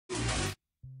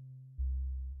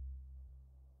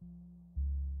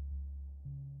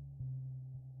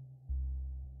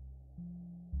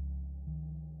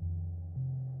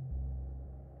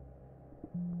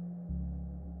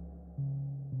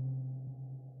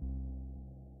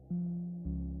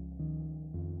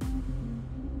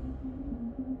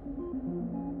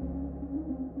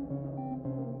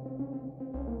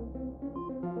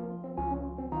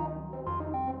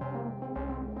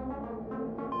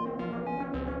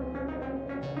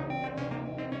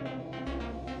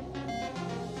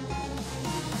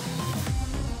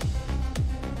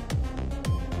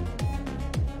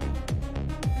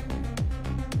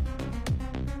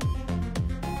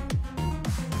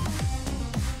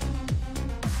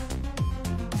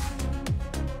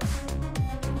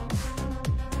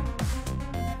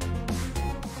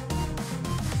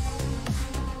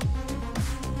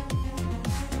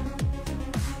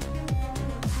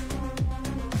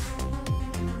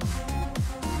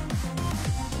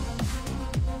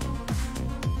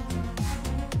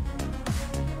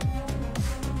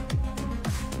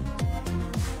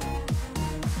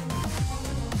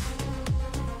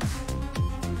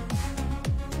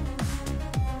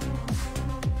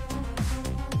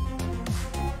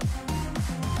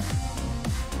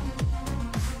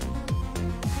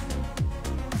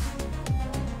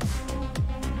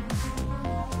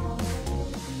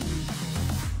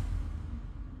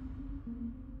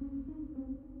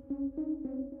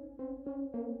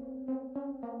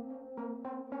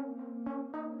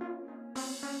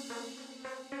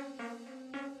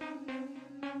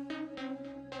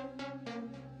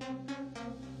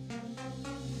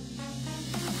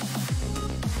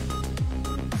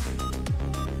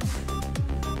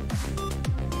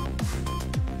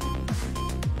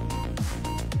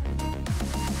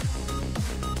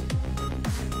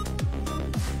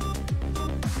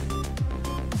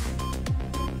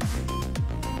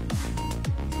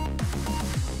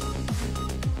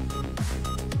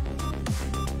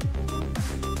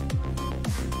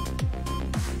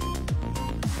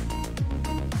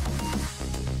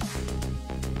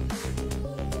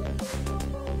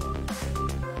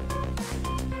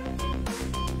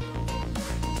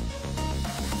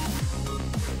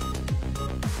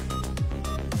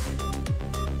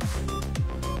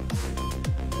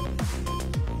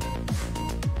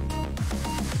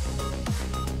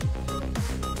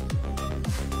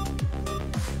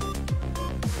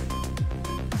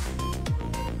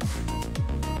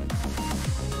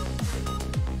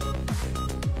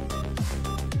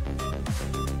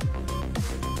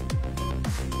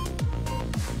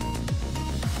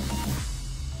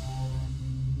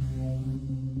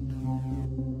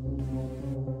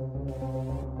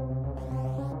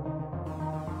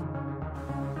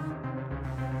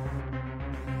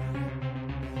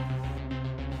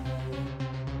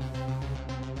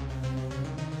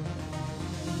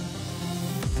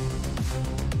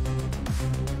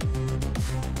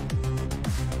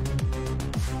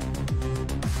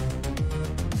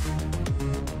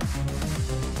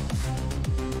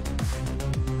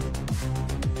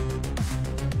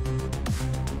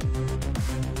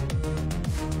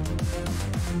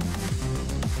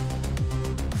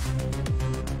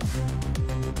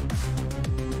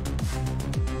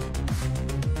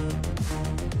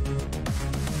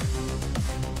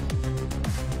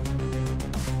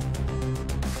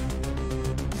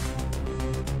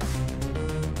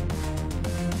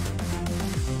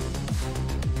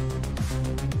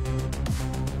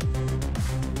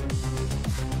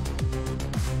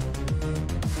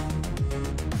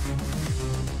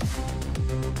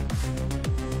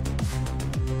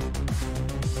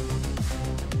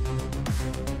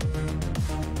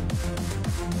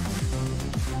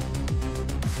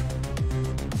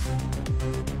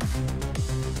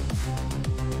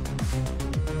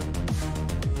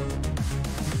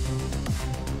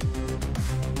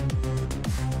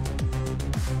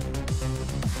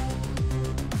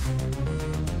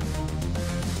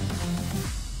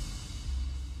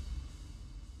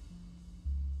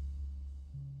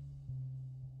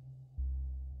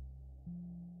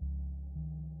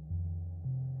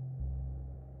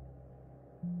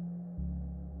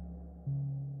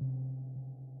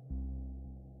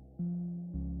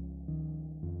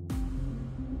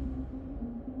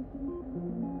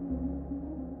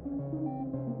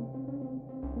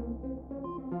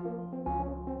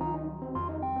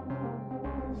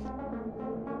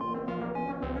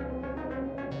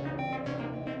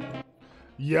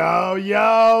Yo,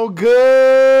 yo,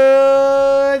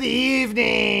 good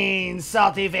evening,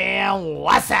 Salty fam.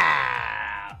 What's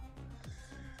up?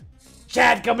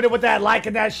 Chad coming in with that like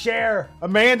and that share.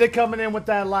 Amanda coming in with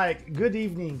that like. Good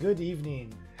evening, good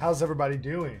evening. How's everybody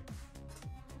doing?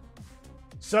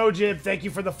 Sojib, thank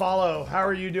you for the follow. How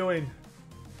are you doing?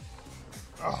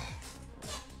 Oh.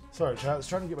 Sorry, Chad. I was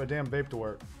trying to get my damn vape to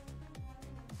work.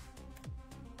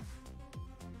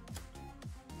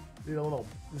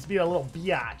 Let's be a little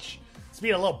biatch. Let's be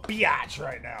a little biatch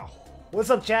right now. What's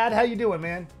up, Chad? How you doing,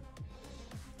 man?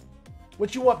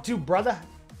 What you up to, brother?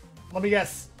 Let me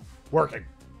guess. Working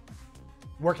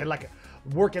like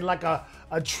a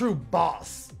true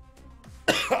boss.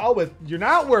 Oh, you're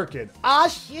not working. Ah,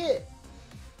 shit.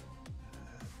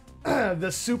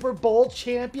 The Super Bowl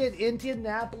champion,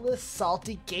 Indianapolis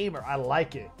Salty Gamer. I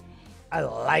like it. I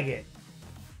like it.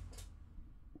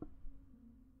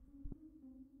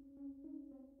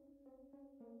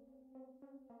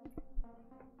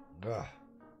 Ugh.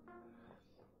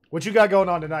 What you got going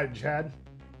on tonight, Chad?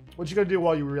 What you gonna do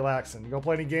while you relaxing? You gonna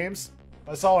play any games?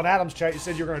 I saw in Adam's chat you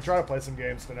said you were gonna try to play some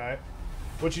games tonight.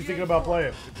 What you thinking about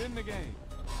playing? It's in the game.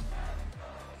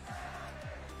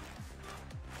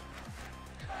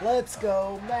 Let's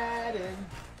go, Madden.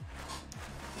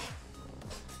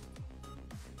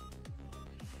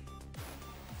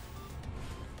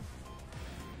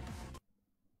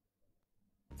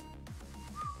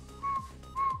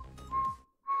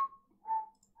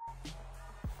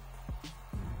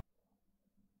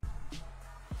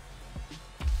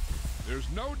 There's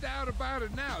no doubt about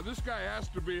it now. This guy has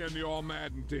to be in the All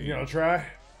Madden team. You gonna try?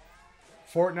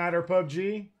 Fortnite or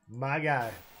PUBG? My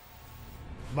guy.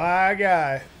 My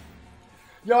guy.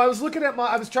 Yo, I was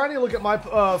trying to look at my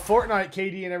Fortnite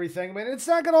KD and everything, man. It's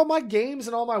not got all my games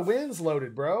and all my wins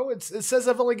loaded, bro. It says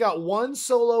I've only got one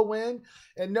solo win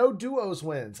and no duos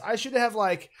wins. I should have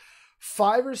like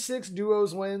 5 or 6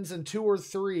 duos wins and 2 or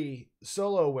 3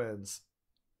 solo wins.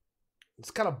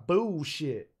 It's kind of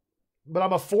bullshit. But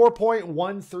I'm a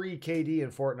 4.13 KD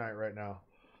in Fortnite right now.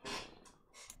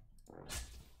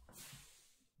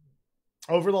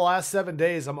 Over the last 7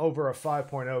 days, I'm over a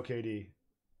 5.0 KD.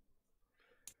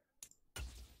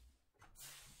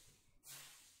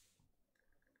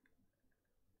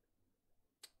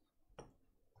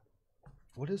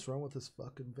 What is wrong with this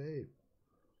fucking vape?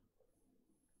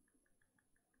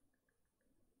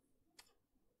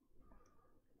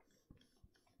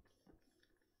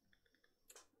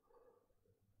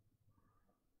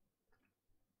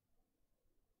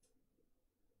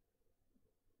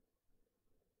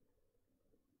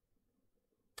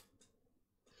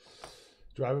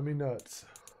 Driving me nuts.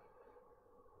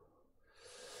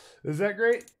 Is that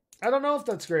great? I don't know if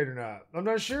that's great or not. I'm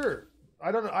not sure.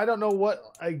 I don't know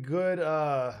what a good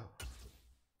Fortnite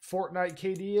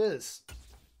KD is.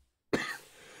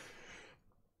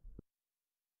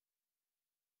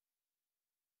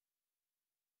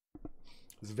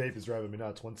 This vape is driving me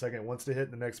nuts. 1 second it wants to hit,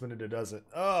 the next minute it doesn't.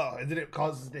 Oh, and then it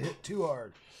causes it to hit too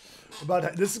hard.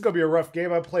 This is gonna be a rough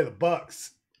game. I play the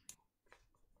Bucks.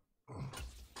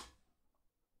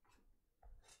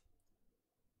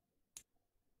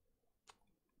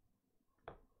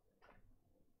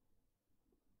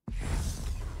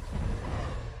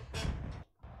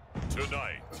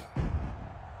 Tonight,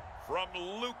 from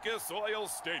Lucas Oil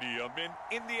Stadium in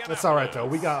Indianapolis. That's all right, though.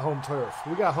 We got home turf.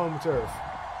 We got home turf.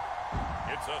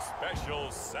 It's a special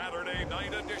Saturday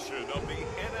night edition of the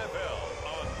NFL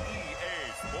on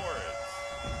EA Sports.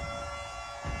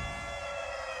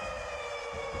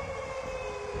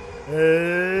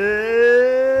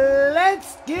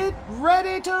 Let's get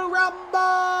ready to rumble!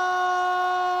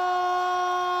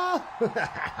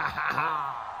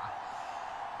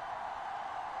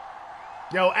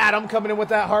 Yo, Adam coming in with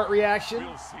that heart reaction.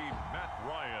 We'll see Matt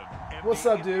Ryan. What's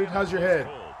up, dude? How's your head?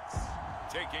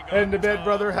 Heading to bed,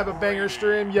 brother. Have a banger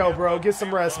stream. Yo, bro, get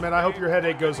some rest, man. I hope your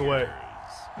headache goes away.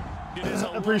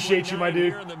 Appreciate you, my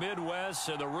dude. Here in the Midwest,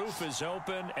 and the roof is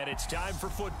open, and it's time for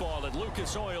football at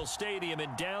Lucas Oil Stadium in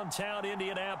downtown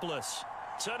Indianapolis.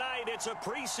 Tonight, it's a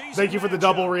preseason. Thank you for the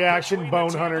double reaction,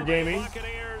 Bone Hunter Gaming.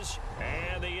 Buccaneers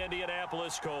and the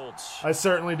Indianapolis Colts. I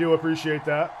certainly do appreciate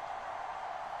that.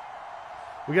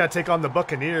 We got to take on the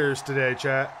Buccaneers today,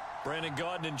 chat. Brandon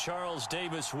Gaudin and Charles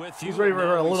Davis with you. He's ready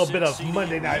for a little bit of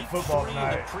Monday Night Football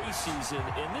tonight. Preseason,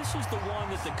 and this is the one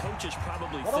that the coaches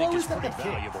probably think is pretty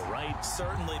valuable, right?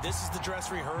 Certainly, this is the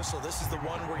dress rehearsal. This is the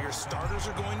one where your starters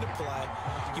are going to play.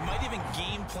 You might even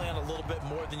game plan a little bit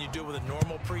more than you do with a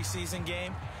normal preseason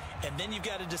game. And then you've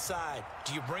got to decide,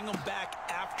 do you bring them back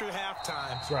after halftime?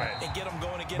 That's right. And get them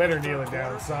going again? Better kneel it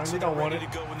down, son. So you don't want it to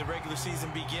go when the regular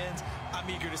season begins. I'm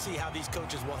eager to see how these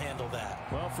coaches will handle that.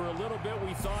 Well, for a little bit,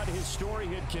 we thought his story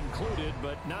had concluded,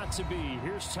 but not to be.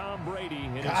 Here's Tom Brady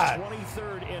in his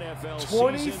 23rd NFL season.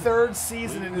 23rd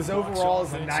season, and his overall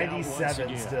is a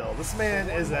 97 still. This man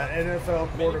is an NFL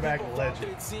quarterback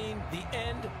legend. They'd seen the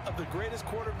end of the greatest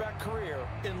quarterback career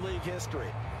in league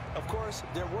history. Of course,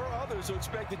 there were others who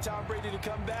expected Tom Brady to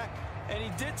come back, and he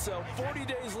did so 40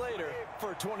 days later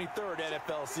for a 23rd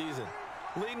NFL season.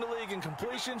 Leading the league in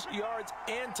completions, yards,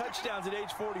 and touchdowns at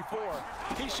age 44.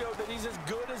 He showed that he's as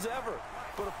good as ever.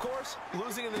 But of course,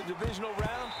 losing in the divisional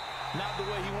round, not the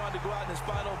way he wanted to go out in his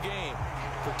final game.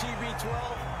 For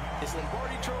TB12, his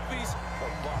Lombardi trophies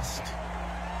are bust.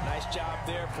 Nice job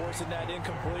there forcing that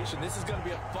incompletion. This is going to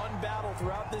be a fun battle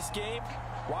throughout this game.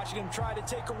 Watching him try to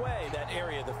take away that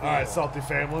area of the field. All right, Salty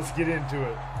fam, let's get into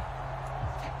it.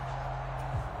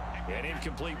 An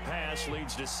incomplete pass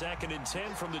leads to 2nd and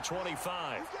 10 from the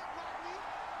 25.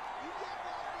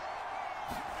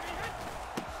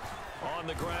 On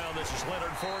the ground, this is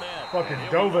Leonard Fournette. Fucking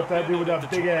dove at that dude with that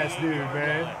big ass dude,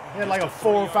 man. He had like a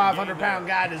 400 or 500 pound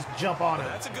guy just jump on him.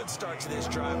 That's a good start to this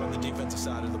drive on the defensive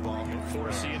side of the ball.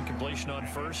 Force the incompletion on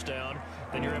 1st down,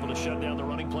 then you're able to shut down the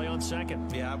running play on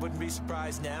 2nd. Yeah, I wouldn't be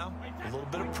surprised now. A little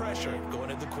bit of pressure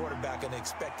going at the quarterback in an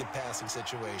expected passing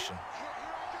situation.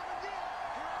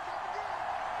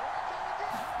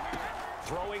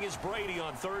 Throwing is Brady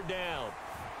on 3rd down.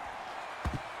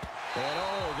 And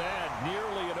oh, that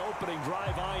nearly an opening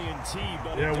drive INT,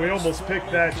 but yeah, we almost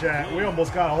picked that, chat. We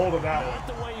almost got a hold of that one. Not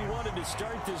the way you wanted to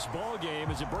start this ball game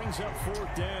as it brings up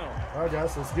 4th down. All right,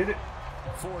 guys, let's get it.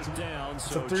 4th down,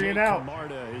 it's so a 3 Jake and out.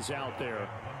 Camarda is out there.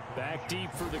 Back deep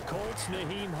for the Colts,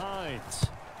 Naheem Hines.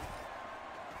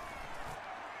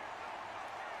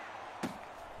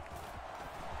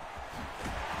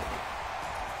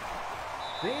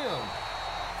 Damn.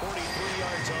 43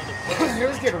 yards on the play.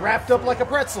 Here's getting wrapped up like a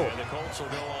pretzel. And the Colts will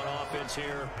go on offense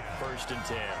here, 1st and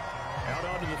 10. Out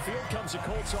onto the field comes the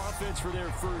Colts offense for their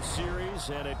first series.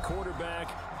 And at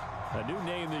quarterback, a new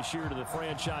name this year to the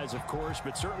franchise, of course,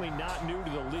 but certainly not new to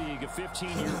the league. A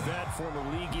 15-year vet, former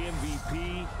league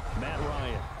MVP, Matt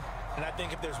Ryan. And I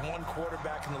think if there's one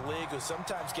quarterback in the league who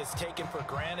sometimes gets taken for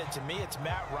granted, to me, it's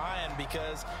Matt Ryan,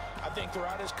 because I think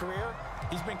throughout his career,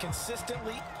 he's been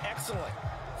consistently excellent.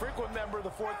 Frequent member of the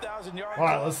 4,000-yard. All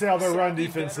right, let's see how their run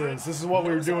defense is. This is what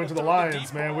we were doing to the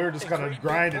Lions, man. We were just kind of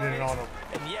grinding it on them.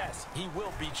 And yes, he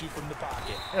will beat you from the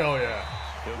pocket. Hell yeah.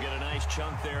 He'll get a nice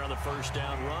chunk there on the first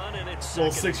down run, and it's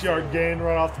Little 6-yard gain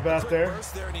right off the bat there.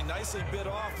 Burst there, and he nicely bit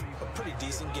off a pretty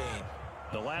decent gain.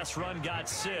 The last run got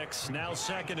 6, now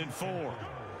 2nd and 4.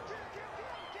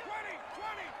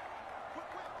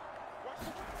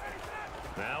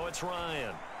 Now it's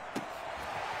Ryan.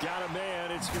 Got a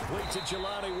man. It's complete to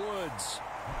Jelani Woods.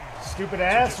 Stupid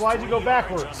ass. Why'd you go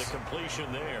backwards? On the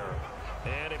completion there.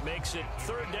 And it makes it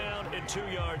 3rd down and 2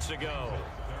 yards to go.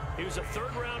 He was a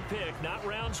 3rd-round pick, not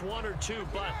rounds 1 or 2,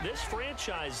 but this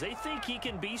franchise, they think he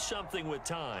can be something with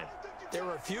time. There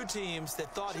were a few teams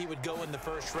that thought he would go in the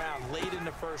 1st round, late in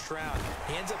the 1st round.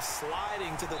 He ends up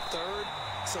sliding to the 3rd.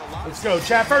 So a lot Let's go,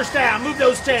 Chad. First down. Move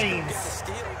those chains.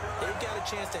 They've got a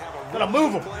chance to have a Gotta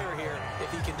move him. player here if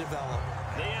he can develop.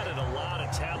 They added a lot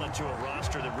of talent to a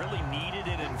roster that really needed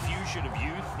an infusion of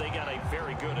youth. They got a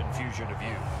very good infusion of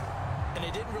youth. And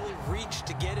they didn't really reach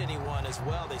to get anyone as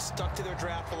well. They stuck to their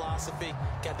draft philosophy,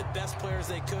 got the best players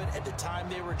they could at the time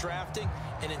they were drafting,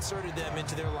 and inserted them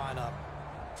into their lineup.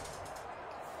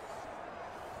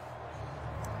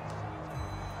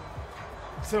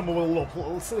 Send him with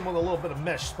a little bit of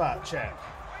mesh spot, Chad.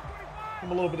 Give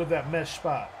him a little bit of that mesh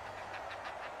spot.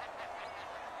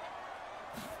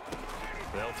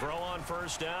 They'll throw on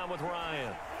 1st down with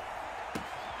Ryan.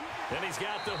 And he's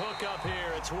got the hook up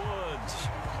here. It's Woods.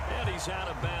 And he's out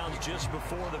of bounds just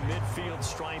before the midfield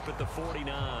stripe at the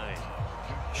 49.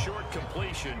 Short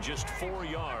completion, just 4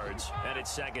 yards, and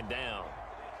it's 2nd down.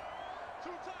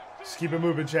 Just keep it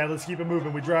moving, Chad. Let's keep it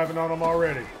moving. We're driving on them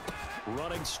already.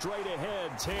 Running straight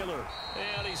ahead, Taylor.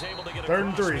 And he's able to get 3rd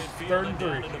and 3. midfield 3rd and and 3.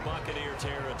 down into Buccaneer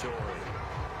territory.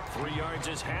 3 yards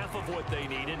is half of what they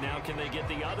needed. Now can they get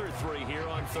the other 3 here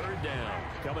on 3rd down?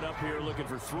 Coming up here looking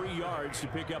for 3 yards to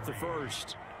pick up the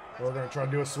 1st. We're going to try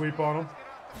to do a sweep on them.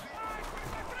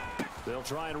 They'll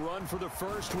try and run for the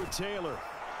 1st with Taylor.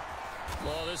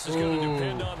 Well, this is going to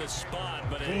depend on the spot,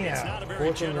 but it's not a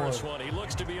very generous one. He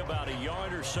looks to be about a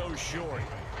yard or so short.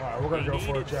 All right, we're going to go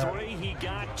for it, Chad. 3, he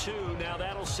got 2. Now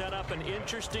that'll set up an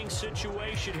interesting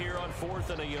situation here on 4th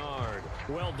and a yard.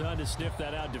 Well done to sniff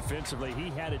that out defensively. He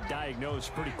had it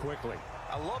diagnosed pretty quickly.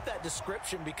 I love that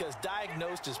description because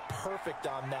diagnosed is perfect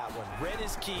on that one. Read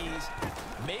his keys,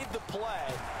 made the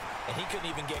play, and he couldn't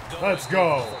even get going. Let's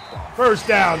go. 1st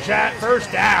down, Chad.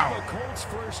 1st down. The Colts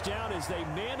 1st down as they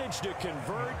manage to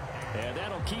convert, and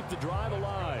that'll keep the drive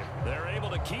alive. They're able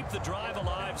to keep the drive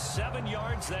alive, 7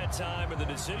 yards that time, and the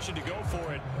decision to go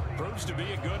for it proves to be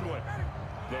a good one.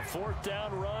 The 4th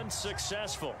down run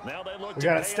successful. Now they look. We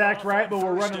got it stacked right, but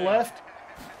we're running left.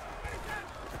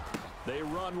 They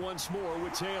run once more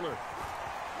with Taylor.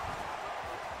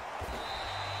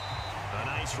 A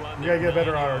nice run. We got to get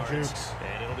better on our jukes.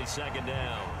 And it'll be 2nd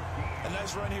down. A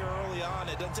nice run here early on.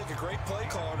 It doesn't take a great play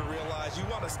caller to realize you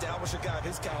want to establish a guy of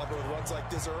his caliber with runs like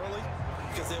this early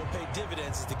because they will pay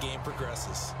dividends as the game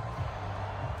progresses.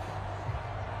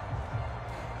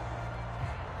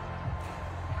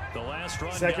 The last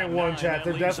run. 2nd one, Chad.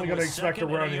 They're definitely going to expect a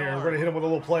run here. We're going to hit him with a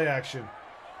little play action.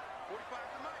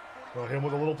 Go hit him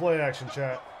with a little play action,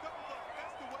 Chad.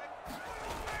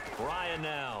 Ryan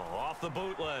now off the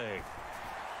bootleg.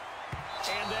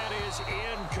 And that is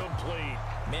incomplete.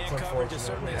 Man coverage is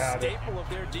certainly a staple of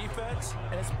their defense,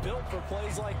 and it's built for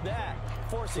plays like that,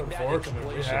 forcing that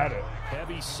incompletion. We had it.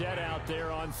 Heavy set out there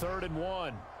on 3rd and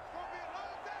 1.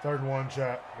 3rd and 1,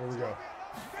 Chat. Here we go.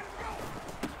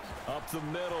 Up the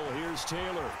middle. Here's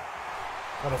Taylor.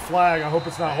 Got a flag. I hope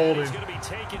it's not holding. He's going to be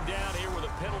taken down here with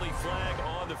a penalty flag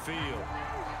on the field.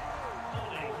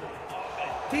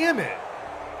 Damn it.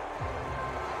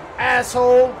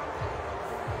 Asshole.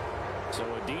 So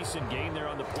a decent gain there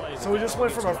on the play. So we just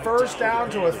went from a 1st down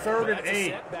to a 3rd and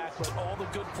 8. But all the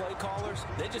good play callers,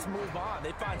 they just move on.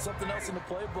 They find something else in the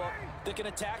playbook that can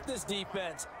attack this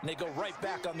defense, and they go right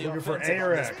back on the offensive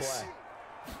on this play.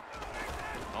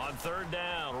 On 3rd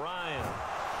down, Ryan.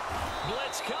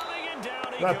 Blitz coming and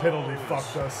down he That goes. penalty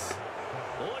fucked us.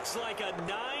 Looks like a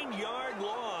 9-yard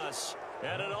loss,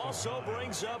 and it also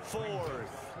brings up 4th.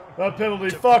 That penalty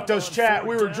fucked us, chat.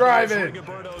 We were driving.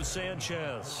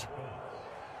 Sanchez.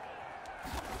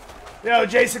 Yo,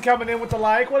 Jason coming in with the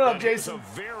like. What up, Jason? A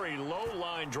very low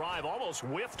line drive, almost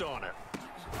whiffed on it.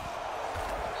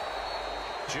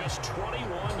 Just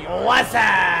 21 yards. What's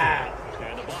that?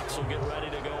 And the Bucs will get ready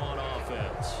to go on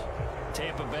offense.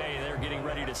 Tampa Bay, they're getting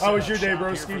ready to set How was your day, up shop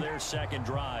broski? here for their second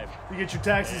drive. You get your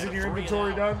taxes and your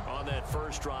inventory done? On that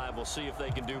first drive, we'll see if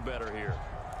they can do better here.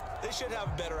 They should have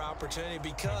a better opportunity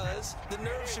because the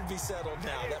nerves should be settled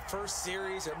now. That first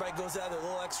series, everybody goes out with a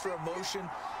little extra emotion.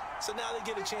 So now they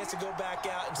get a chance to go back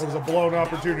out and It was a blown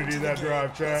opportunity, that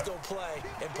drive, chat. Let's go play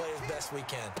and play as best we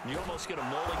can. You almost get a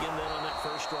mulligan then on that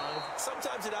first drive?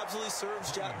 Sometimes it absolutely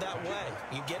serves that way.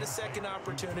 You get a second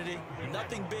opportunity.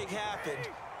 Nothing big happened.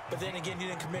 But then again, you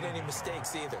didn't commit any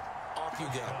mistakes either. Off you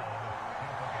go.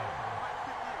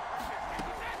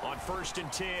 On 1st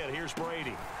and 10, here's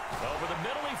Brady. Over the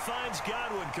middle, he finds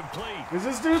Godwin complete. Is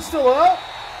this dude still up?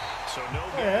 So no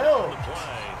good hell? on the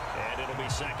play, and it'll be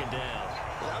 2nd down.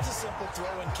 That was a simple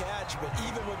throw and catch, but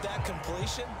even with that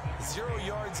completion, 0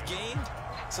 yards gained,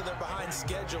 so they're behind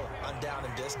schedule on down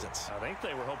and distance. I think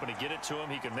they were hoping to get it to him.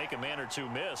 He could make a man or two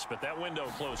miss, but that window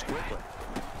closed quickly.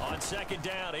 On 2nd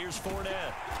down, here's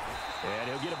Fournette. And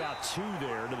he'll get about 2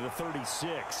 there to the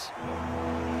 36.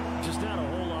 Just not a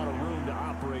whole lot of room to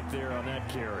operate there on that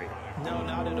carry. No,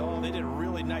 not at all. They did a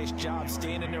really nice job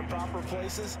staying in their proper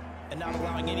places and not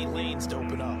allowing any lanes to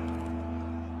open up.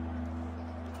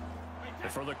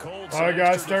 For the Colts, all right,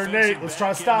 guys, 3rd and 8. Let's try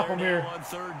to stop them here. On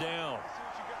 3rd down.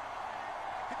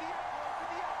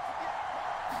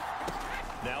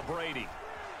 Now Brady.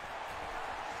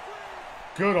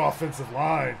 Good offensive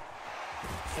line.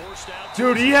 Forced out.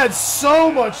 Dude, he had so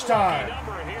much time.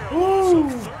 Woo!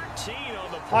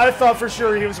 I thought for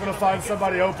sure he was going to find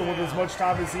somebody open with as much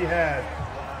time as he had.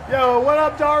 Yo, what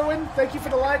up, Darwin? Thank you for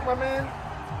the like, my man.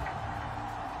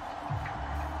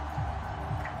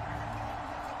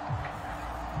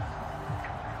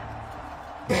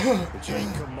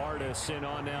 Jake Camarda sent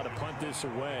on now to punt this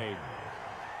away.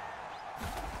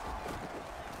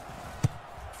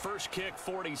 First kick,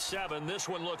 47. This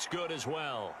one looks good as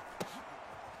well.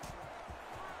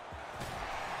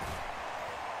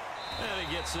 And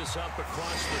he gets this up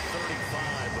across the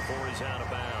 35 before he's out of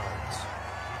bounds.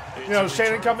 You know,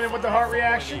 Shannon coming in with the heart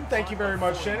reaction. Thank you very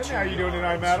much, Shannon. How are you doing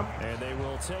tonight, madam? And they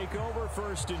will take over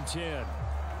 1st and 10.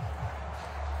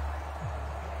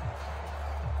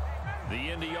 The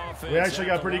Indy offense. We actually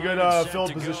got pretty good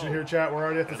field position here, chat. We're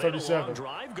already at the 37. Long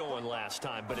drive going last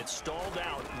time, but it stalled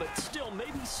out. But still,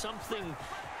 maybe something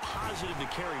positive to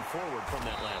carry forward from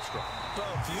that last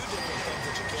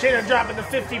drive. Shannon dropping the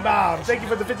 50 bomb. Thank you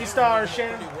for the 50 stars,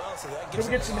 Shannon. Can we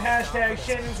get some hashtag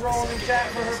Shannon's rolling in chat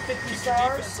for her 50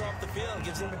 stars?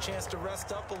 Gives him a chance to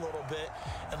rest up a little bit.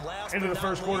 And last into the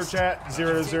first quarter, chat,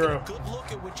 0-0. Good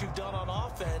look at what you've done on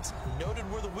offense, noted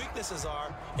where the weaknesses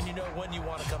are, and you know when you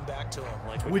want to come back to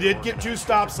them. We did get 2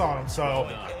 stops on him, so.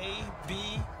 A,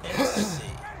 B, and C.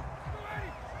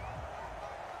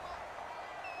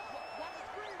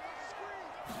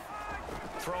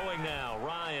 Throwing now,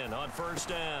 Ryan on 1st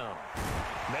down.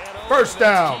 First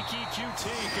down. QT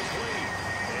complete.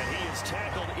 And he is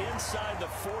tackled inside the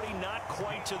 40, not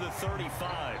quite to the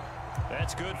 35.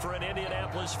 That's good for an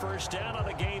Indianapolis 1st down on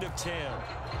a gain of 10.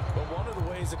 But one of the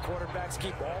ways that quarterbacks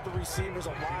keep all the receivers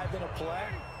alive in a play,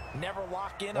 never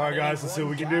lock in. All right, guys, let's see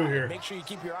what we can do here. Make sure you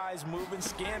keep your eyes moving,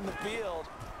 scan the field.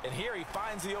 And here he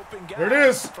finds the open guy. There it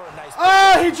is. For a nice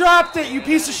oh, he dropped it, you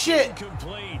piece of shit.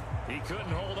 Incomplete. He couldn't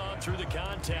hold on through the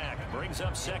contact. Brings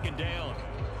up 2nd down.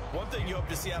 One thing you hope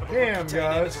to see out of a rookie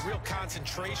tight end is a real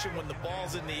concentration when the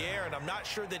ball's in the air, and I'm not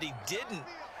sure that he didn't,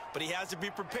 but he has to be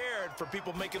prepared for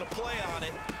people making a play on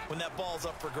it when that ball's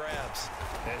up for grabs.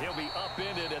 And he'll be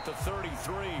upended at the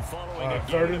 33 following a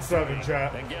 3rd and 7,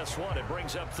 chat. And guess what? It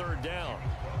brings up 3rd down.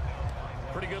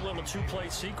 Pretty good little 2-play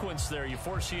sequence there. You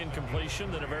force the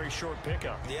incompletion, then a very short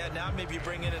pickup. Yeah, now maybe you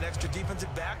bring in an extra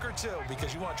defensive back or 2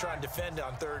 because you want to try and defend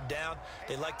on 3rd down.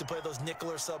 They like to play those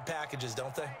nickel or sub packages,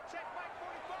 don't they?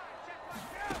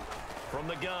 From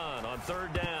the gun on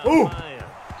 3rd down. Ooh. Ryan.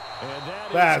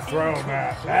 And bad throw,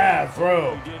 Matt. Bad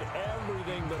throw. He did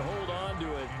everything but hold on to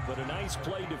it, but a nice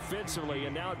play defensively,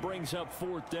 and now it brings up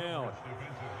 4th down.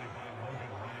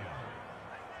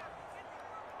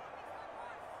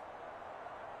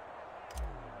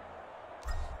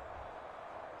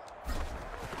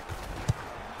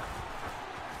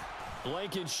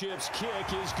 Blankenship's kick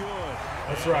is good.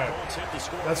 That's right.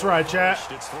 That's right, chat.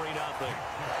 It's 3-0.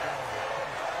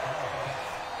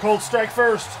 Colts strike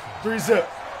first. 3-zip.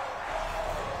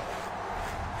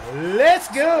 Let's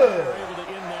go. They're able to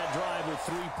end that drive with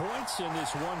 3 points in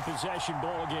this one-possession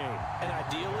ball game. And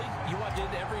ideally, you want to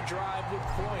end every drive with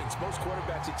points. Most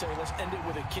quarterbacks would tell you, let's end it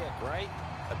with a kick, right?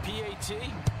 A PAT,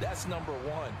 that's number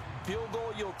 1. Field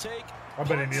goal you'll take. I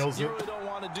bet he kneels it. You really don't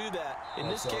want to do that. In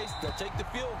this case, they'll take the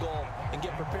field goal and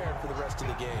get prepared for the rest of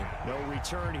the game. No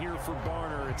return here for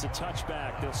Barner. It's a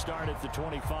touchback. They'll start at the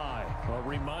 25. A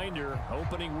reminder,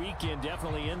 opening weekend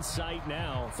definitely in sight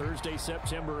now. Thursday,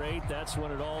 September 8th, that's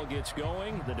when it all gets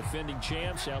going. The defending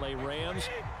champs, LA Rams,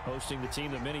 hosting the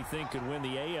team that many think could win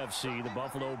the AFC, the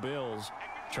Buffalo Bills.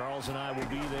 Charles and I will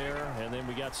be there, and then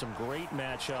we got some great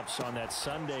matchups on that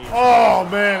Sunday. Oh,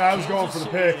 man, I was going for the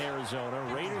pick. Arizona,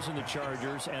 Raiders and the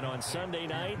Chargers, and on Sunday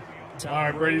night, all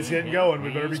right, Brady's getting going. We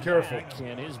better be careful.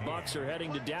 And his Bucs are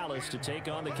heading to Dallas to take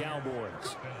on the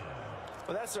Cowboys.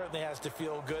 Well, that certainly has to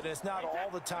feel good, and it's not all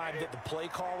the time that the play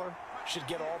caller should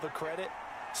get all the credit.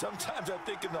 Sometimes I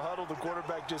think in the huddle, the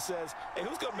quarterback just says, hey,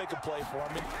 who's going to make a play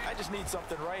for me? I just need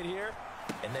something right here.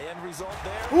 And the end result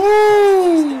there.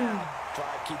 Woo!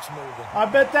 Drive keeps moving. I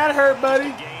bet that hurt,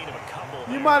 buddy.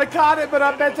 You might have caught it, but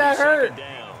I bet that hurt.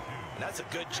 And that's a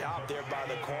good job there by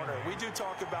the corner. We do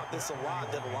talk about this a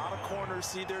lot, that a lot of corners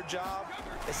see their job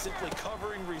as simply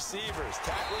covering receivers.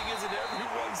 Tackling isn't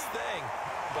everyone's thing.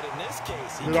 But in this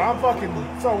case, dude, I'm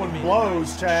fucking throwing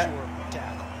blows, chat.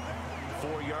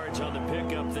 4 yards on the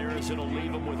pickup there as it'll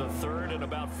leave them with a third and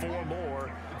about 4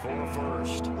 more for a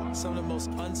first. Some of the most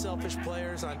unselfish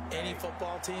players on any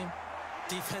football team,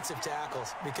 defensive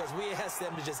tackles, because we ask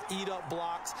them to just eat up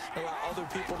blocks and allow other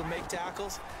people to make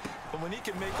tackles. But when he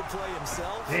can make the play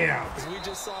himself, as we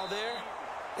just saw there,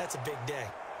 that's a big day.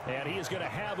 And he is going to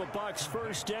have a Bucs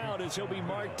first down as he'll be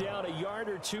marked down a yard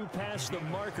or 2 past the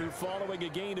marker following a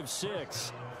gain of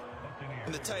 6.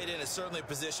 And the tight end is certainly a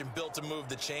position built to move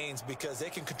the chains because they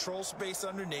can control space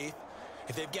underneath.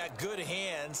 If they've got good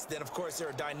hands, then of course they're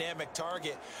a dynamic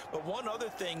target. But one other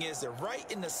thing is they're right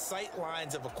in the sight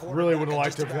lines of a quarterback. Really would have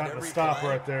liked to have gotten a stop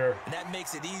right there. And that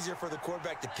makes it easier for the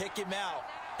quarterback to pick him out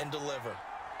and deliver.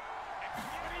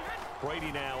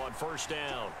 Brady now on first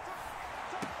down.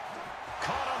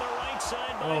 Caught on the right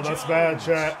side by Oh, that's Jones. bad,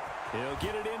 chat. He'll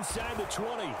get it inside the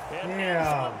 20. And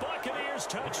yeah. the Buccaneers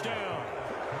touchdown.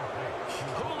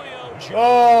 Julio Jones.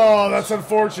 Oh, that's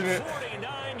unfortunate.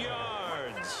 49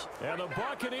 yards. And the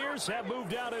Buccaneers have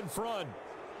moved out in front.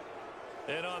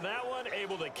 And on that one,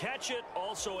 able to catch it,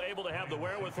 also able to have the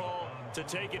wherewithal to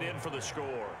take it in for the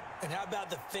score. And how about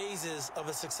the phases of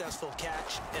a successful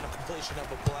catch and a completion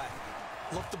of a play?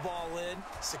 Look the ball in,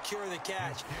 secure the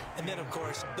catch, and then, of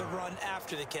course, the run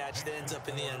after the catch that ends up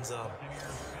in the end zone.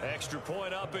 Extra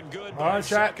point up and good by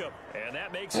Succop. And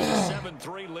that makes it a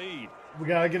 7-3 lead. We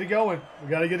got to get it going. We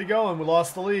got to get it going. We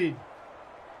lost the lead.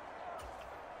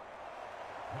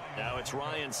 Now it's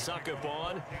Ryan Succop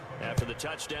on after the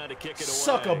touchdown to kick it away.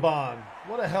 Succop.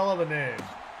 What a hell of a name.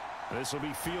 This will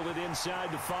be fielded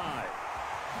inside the 5.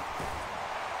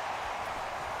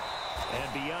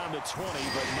 And beyond the 20,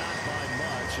 but not by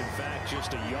much. In fact,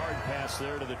 just a yard pass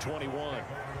there to the 21.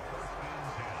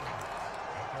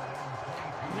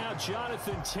 Now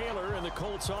Jonathan Taylor and the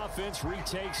Colts offense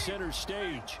retakes center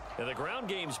stage. Now the ground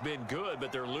game's been good,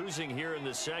 but they're losing here in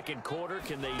the second quarter.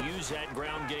 Can they use that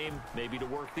ground game maybe to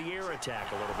work the air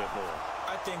attack a little bit more?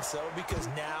 I think so, because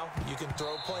now you can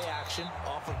throw play action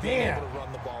off of being able to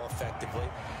run the ball effectively.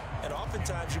 And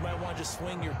oftentimes you might want to just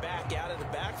swing your back out of the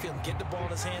backfield and get the ball in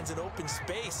his hands in open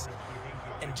space.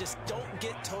 And just don't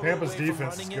get totally Tampa's away from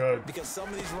defense running is it, good. because some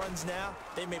of these runs now,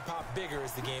 they may pop bigger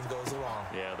as the game goes along.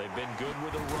 Yeah, they've been good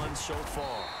with the run so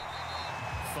far.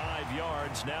 5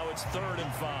 yards, now it's 3rd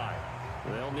and 5.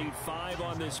 They'll need 5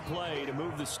 on this play to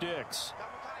move the sticks.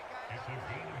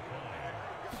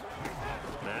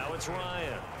 Now it's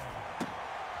Ryan.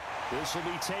 This will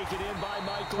be taken in by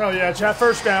Michael. Oh, yeah, chat.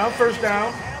 First down. First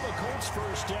down. Have a Colts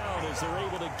first down as they're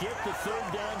able to get the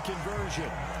 3rd down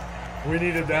conversion. We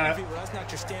needed that. That's not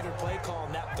your standard play call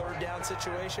in that 3rd down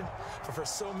situation. But for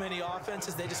so many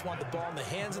offenses, they just want the ball in the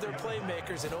hands of their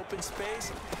playmakers in open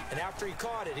space. And after he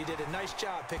caught it, he did a nice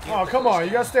job picking up. Oh, come on. You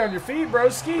got to stay on your feet,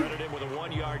 broski. With a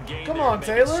 1-yard gain. Come on,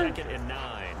 Taylor. 2nd and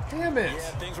 9. Damn it. Yeah,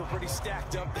 things were pretty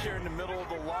stacked up there in the middle of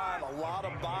the line. A lot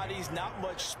of bodies, not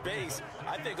much space.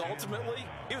 I think ultimately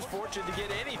he was fortunate to get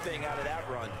anything out of that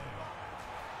run.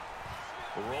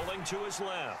 Rolling to his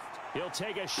left. He'll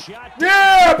take a shot.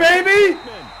 Yeah, baby.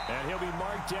 And he'll be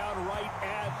marked down right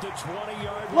at the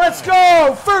 20-yard line. Let's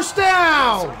go. First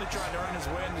down. Certainly trying to earn his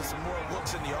way into some more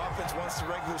looks in the offense once the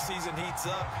regular season heats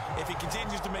up. If he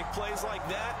continues to make plays like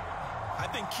that, I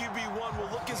think QB1 will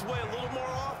look his way a little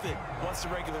more often once the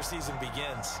regular season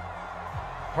begins.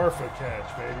 Perfect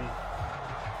catch, baby.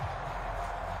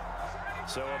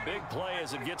 So a big play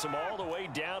as it gets them all the way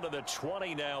down to the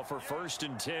 20 now for 1st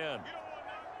and 10.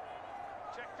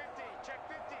 Check 50, check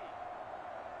 50.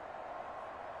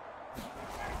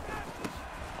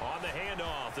 On the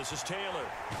handoff, this is Taylor.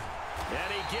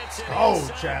 And he gets it. Oh,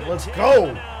 Chad, let's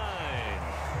go.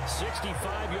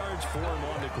 65 yards for him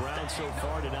on the ground so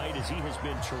far tonight as he has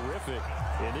been terrific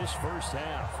in this first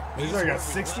half. He's like got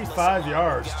 65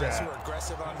 yards, Guys Chad. who are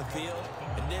aggressive on the field.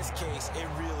 In this case, it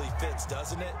really fits,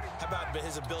 doesn't it? How about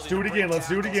his ability Let's do it to again. break Let's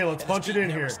do it tackles again. Let's and punch his it feet in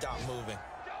never here. stop moving.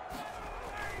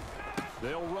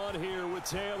 They'll run here with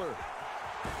Taylor.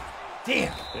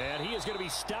 Damn. And he is going to be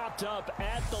stopped up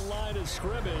at the line of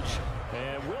scrimmage.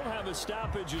 And we'll have a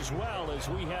stoppage as well as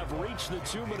we have reached the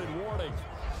 2-minute warning.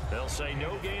 They'll say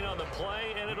no gain on the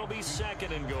play, and it'll be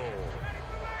 2nd and goal.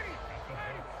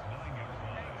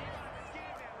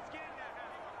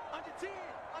 Under 10,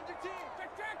 under 10.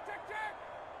 Check, check, check, check.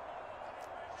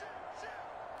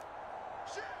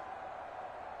 Shoot.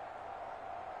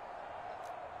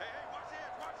 Hey, watch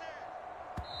this, watch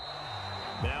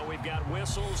this. Now we've got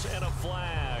whistles and a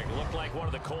flag. Looked like one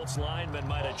of the Colts linemen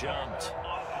might have jumped.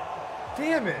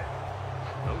 Damn it.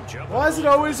 No jump. Why is it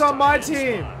always on my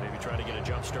team? Maybe try to get a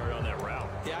jump start on that route.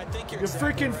 Yeah, I think you're You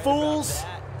exactly freaking right fools.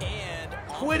 about that. And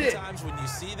Quit it. oftentimes when you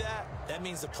see that, that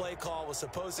means the play call was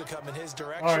supposed to come in his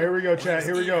direction. All right, here we go, and chat. he's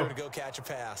Here we eager go. to go catch a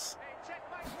pass.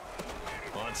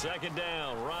 On 2nd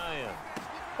down, Ryan.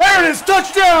 There it is.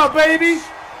 Touchdown, baby.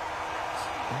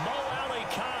 Mo Alley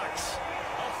Cox,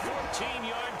 a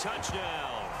 14-yard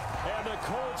touchdown. And the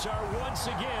Colts are once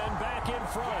again back in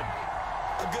front.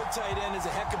 A good tight end is a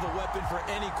heck of a weapon for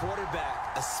any quarterback,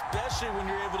 especially when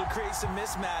you're able to create some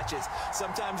mismatches.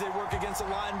 Sometimes they work against a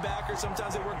linebacker,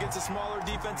 sometimes they work against a smaller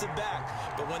defensive back.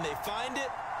 But when they find it,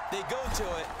 they go to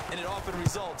it, and it often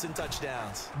results in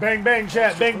touchdowns. Bang, bang,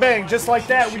 chat. Bang, bang. Just like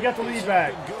that, we got the lead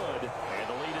back. Good. And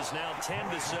the lead is now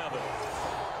 10-7.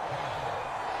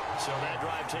 So that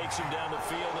drive takes him down the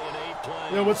field in 8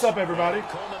 plays. Yo, what's up, everybody?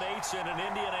 Culminates in an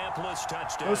Indianapolis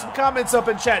touchdown. There's some comments up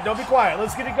in chat. Don't be quiet.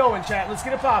 Let's get it going, chat. Let's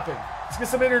get it popping. Let's get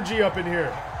some energy up in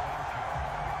here.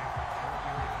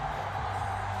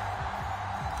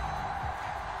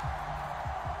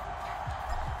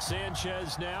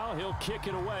 Sanchez now. He'll kick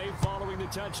it away following the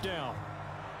touchdown.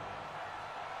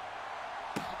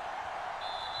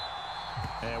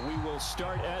 And we will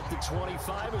start at the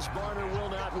 25 as Barner will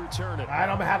not return it. I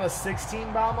don't have a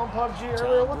 16 bomb on PUBG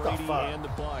earlier. What the Brady fuck? and the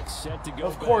Bucs set to go.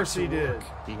 Of course back he to did. work.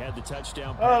 He had the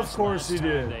touchdown Of pass course he last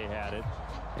time did. They had it.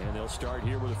 And they'll start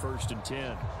here with a 1st and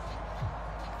 10.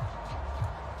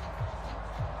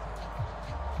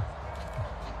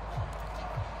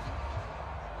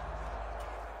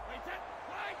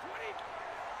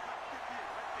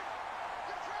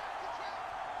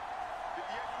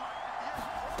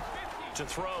 To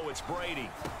throw, it's Brady.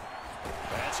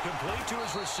 That's complete to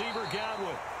his receiver,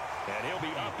 Godwin. And he'll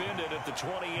be upended at the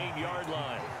 28-yard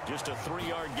line. Just a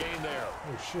 3-yard gain there.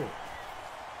 Oh, shit.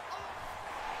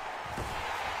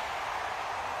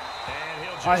 And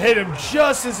he'll just I hit him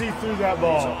just as he threw that These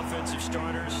ball. offensive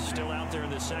starters still out there in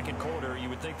the 2nd quarter. You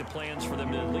would think the plans for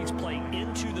them to at least play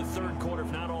into the 3rd quarter,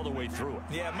 if not all the way through it.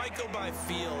 Yeah, it might go by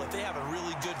feel. If they have a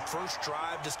really good first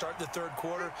drive to start the 3rd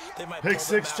quarter, they might Pick pull them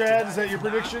six, out Chad? tonight. Is that your If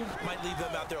not, prediction? Might leave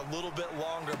them out there a little bit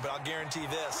longer, but I'll guarantee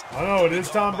this. I know, it is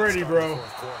Tom Brady, bro.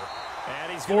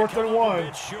 And he's 4th and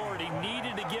 1. Short. He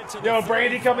needed to get to the Yo,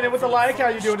 Brady coming in with a like. How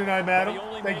you doing tonight, madam? But he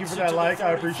only Thank you makes for it that to like. the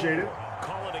I appreciate it. 34.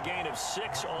 Call it a gain of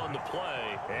 6 on the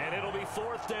play, and it'll be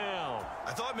 4th down.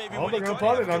 I thought maybe Oh, when they're he gonna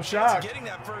caught punt him, it. I'm good chance of shocked. getting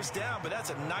that first down, but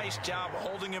that's a nice job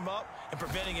holding him up and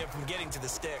preventing him from getting to the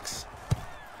sticks.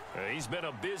 He's been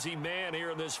a busy man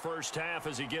here in this first half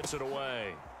as he gets it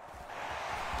away.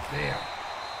 Damn.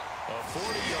 A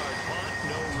 40-yard punt,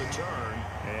 no return,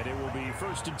 and it will be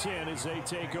 1st and 10 as they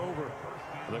take over.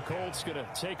 The Colts going to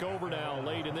take over now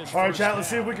late in this. All right, first chat. Let's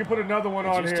see half. if we can put another one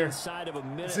on Just here. inside of a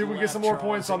minute See if we get left, some more Charles.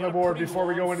 points on They the got a board pretty before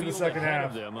we go long into the field second ahead half.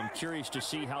 of them. I'm curious to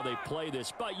see how they play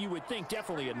this, but you would think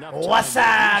definitely enough. What's time to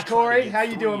at up, least try to Corey? get How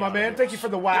you 3 doing, my out of man? this. Thank you for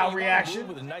the wow Yeah, you wanna reaction. move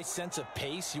with a nice sense of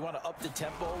pace. You want to up the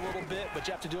tempo a little bit, but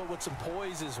you have to do it with some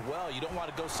poise as well. You don't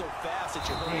want to go so fast that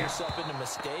you hurt yourself into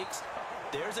mistakes.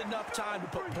 There's enough time to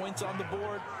put points on the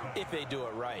board if they do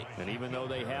it right. And even though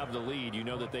they have the lead, you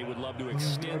know that they would love to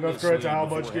extend Enough this credit lead to how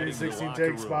before much getting heading to the 16 locker take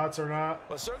room. spots or not.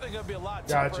 Well, certainly going to be a lot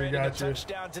Gotcha, tougher adding a gotcha.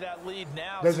 touchdown to that lead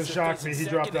now. Doesn't since they're shock me. facing He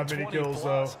dropped 2nd that and many 20 kills,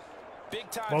 plus. though.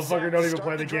 Big-time Motherfucker sack don't to even start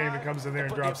play the game and drive, comes in there and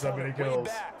put the drops that opponent many way kills.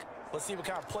 back. Let's see what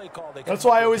kind of play call they That's come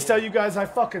why up I always with tell here. you guys I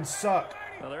fucking suck.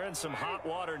 Well, they're in some hot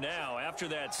water now after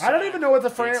that. I don't even know what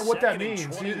it's what that 2nd and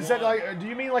means. 21. Is that like? Do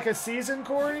you mean like a season,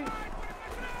 Corey?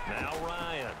 Now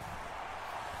Ryan.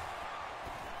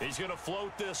 He's going to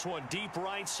float this one deep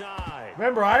right side.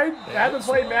 Remember, I haven't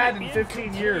played Madden in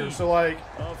 15 years, so like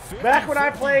back when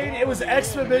I played, it was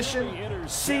exhibition,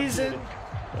 season,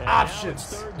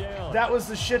 options. That was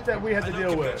the shit that we had to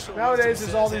deal with. Nowadays,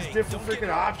 there's all these different freaking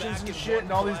options and shit,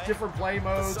 and all these different play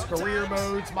modes, career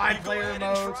modes, my player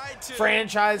modes,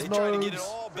 franchise modes. Tried to get it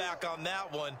all back on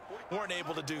that one. Weren't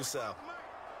able to do so.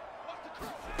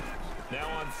 Now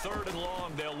on 3rd and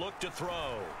long, they'll look to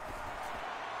throw.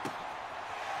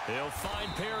 They'll find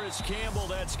Paris Campbell.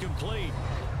 That's complete.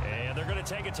 And they're going to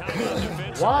take a timeout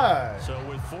defensively. Why? So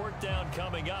with 4th down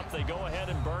coming up, they go ahead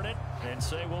and burn it and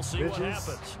say we'll see what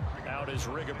happens. Out is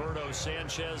Rigoberto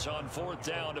Sanchez on 4th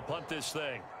down to punt this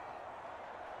thing.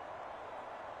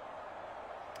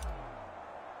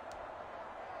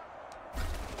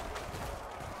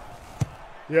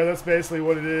 Yeah, that's basically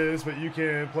what it is, but you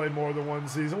can play more than one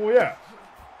season. Well, yeah.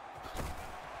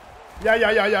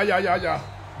 Yeah.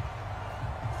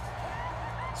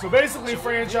 So basically,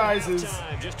 franchises,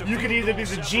 you could either be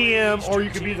the GM or you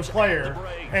could be the player,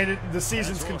 and the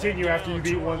seasons continue after you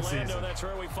beat one season.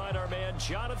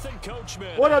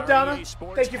 What up, Donna?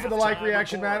 Thank you for the like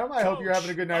reaction, madam. I hope you're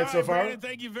having a good night so far.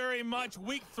 Thank you very much.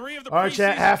 Week 3 of the All right,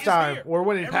 chat, preseason halftime. We're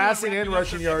winning passing and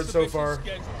rushing yards so far,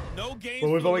 no games but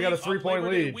we've only got a on 3-point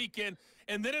Labor Day lead. weekend,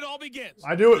 and then it all begins.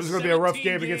 I knew it was going to be a rough game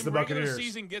 17-game against the regular Buccaneers.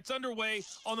 Season gets underway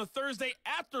on the Thursday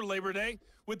after Labor Day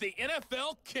with the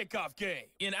NFL kickoff game.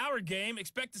 In our game,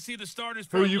 expect to see the starters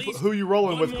for Who you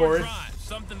rolling with, Corey? drive.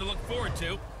 Something to look forward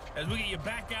to as we get you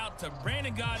back out to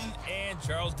Brandon Godden and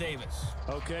Charles Davis.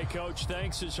 Okay, Coach,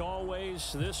 thanks as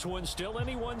always. This one's still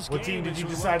anyone's What game. team did you as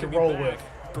we decide to welcome you roll back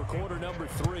with? For quarter number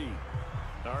 3.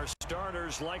 Our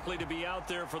starters likely to be out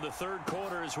there for the 3rd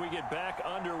quarter as we get back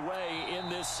underway in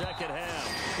this 2nd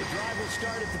half. The drive will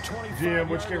start at the 25-yard GM,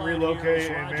 which can line relocate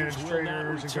here, and as manage Rodgers will not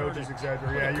trainers and return coaches, it.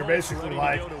 etc. Yeah, The you're Colts basically ready to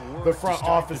like go to work the to front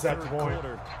start office the at the 3rd point.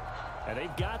 quarter. And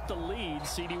they've got the lead.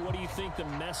 CD, what do you think the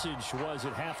message was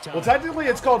at halftime? Well, technically,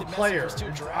 it's called player.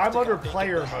 I'm under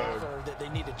player mode. That they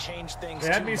need to change things. They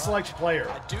had me select player.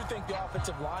 I do think the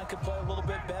offensive line could play a little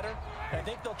bit better. And I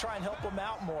think they'll try and help them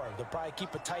out more. They'll probably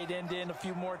keep a tight end in a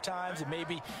few more times and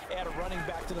maybe add a running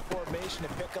back to the formation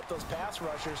and pick up those pass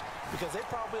rushers because they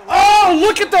probably. Oh,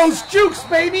 look at those jukes,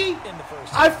 baby! In the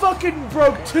first I fucking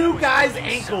broke 2 guys'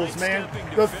 ankles, man.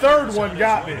 The 3rd one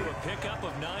got me.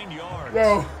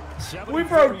 Yo, we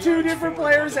broke 2 different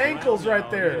players' ankles right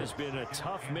there. He has been a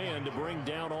tough man to bring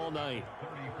down all night.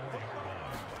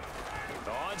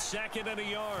 On 2nd and a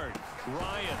yard,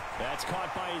 Ryan. That's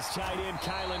caught by his tight end,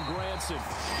 Kylan Granson.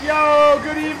 Yo,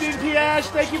 good evening, Piash.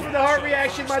 Thank you for the heart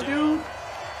reaction, my dude.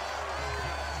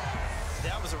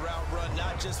 That was a route run,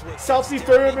 not just with Selfie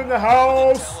threw him in the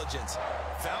house. Intelligence.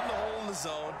 Found the hole in the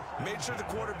zone, made sure the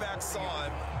quarterback saw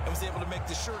him, and was able to make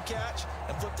the sure catch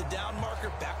and flip the down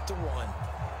marker back to 1.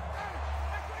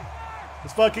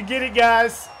 Let's fucking get it,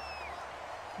 guys.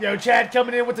 Yo, Chad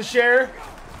coming in with the share.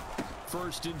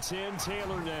 1st and 10,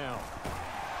 Taylor now.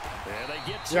 And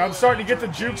they get Yeah, I'm starting to get the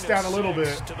jukes down a little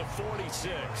bit. To the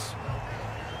 46.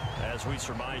 As we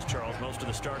surmise, Charles, most of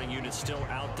the starting units still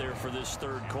out there for this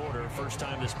 3rd quarter. First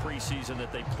time this preseason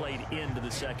that they played into the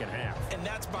 2nd half. And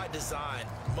that's by design.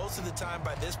 Most of the time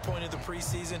by this point of the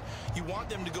preseason, you want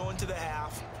them to go into the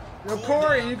half. Yo,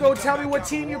 Corey, you go tell me what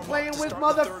team you're playing with,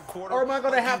 mother, or am I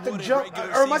gonna have to jump,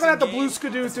 or am I gonna have to blue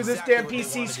skidoo through this damn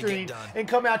PC screen and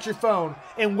come out your phone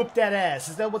and whip that ass?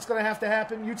 Is that what's gonna have to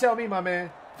happen? You tell me, my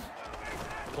man.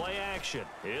 Play action.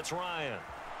 It's Ryan.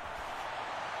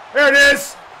 There it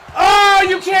is. Oh,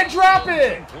 you can't drop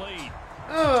it.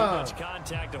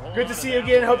 Good to see you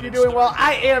again. Hope you're doing well.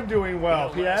 I am doing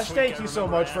well, P.S. Thank you so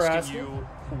much for asking.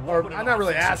 Or I'm not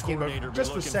really asking, but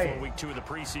just for saying.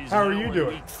 How are you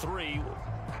doing?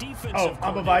 Oh,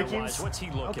 I'm a Vikings.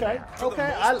 Okay,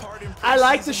 okay. I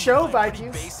like the show,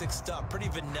 Vikings. Basic stuff, pretty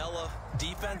vanilla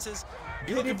defenses.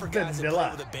 You're Pretty looking for guys that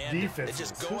play with abandon, that defenses.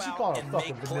 just go Who's he out calling and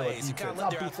fucking make vanilla plays. You kind defense? of I'll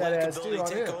let their beat that athletic ass too ability on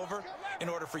take him. over in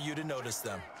order for you to notice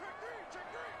them.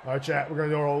 All right, chat. We're gonna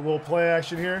do a little play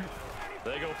action here.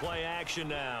 They go play action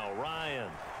now. Ryan.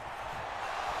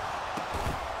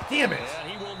 Damn it. And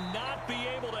he will not be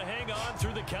able to hang on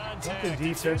through the contact. Fucking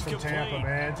defense from Tampa,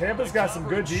 man. Tampa's got some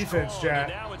good defense, chat.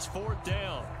 Now it's 4th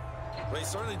down. Well, he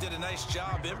certainly did a nice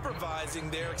job improvising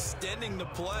there, extending the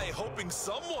play, hoping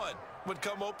someone would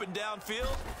come open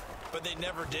downfield, but they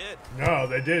never did. No,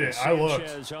 they didn't. I looked.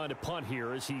 Sanchez on to punt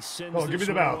here as he sends Oh, give me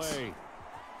the bounce. away.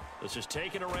 This is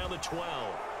taken around the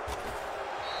 12.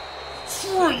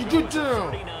 You get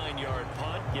down. 39-yard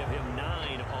punt. Give him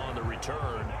 9 on the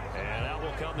return. And out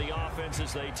will come the offense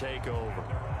as they take over.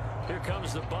 Here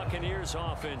comes the Buccaneers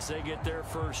offense. They get their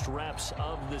first reps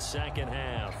of the 2nd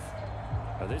half.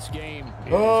 This game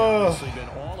has obviously been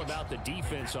all about the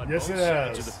defense on both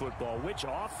sides of the football. Which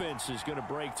offense is going to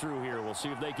break through here? We'll see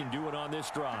if they can do it on this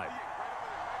drive.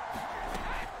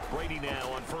 Brady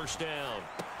now on first down.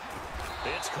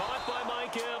 It's caught by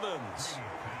Mike Evans.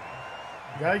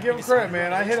 Gotta give him credit,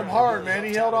 man. I hit him hard, man.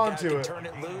 He held on to it. Turn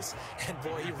it loose, and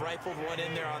boy, he rifled one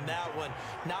in there on that one.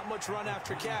 Not much run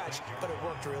after catch, but it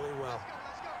worked really well.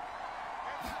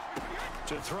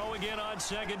 To throw again on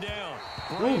second down.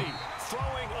 Brady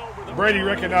throwing over the Brady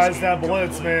recognized that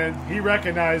blitz, man. He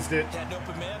recognized it. Had an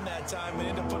open man that time and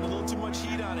ended up putting a little too much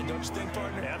heat on it, don't you think,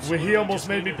 partner? Well, he almost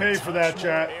made me pay for that,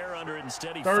 chat.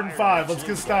 3rd and 5. Let's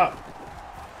get a stop.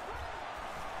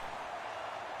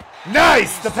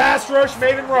 Nice! The pass rush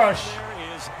made him rush.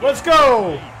 Let's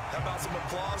go! How about some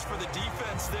applause for the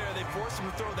defense there? They forced him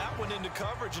to throw that one into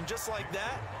coverage, and just like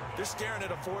that, they're staring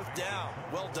at a 4th down.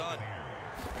 Well done.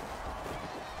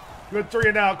 Good 3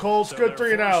 and out, Colts. Good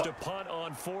 3 and out. To punt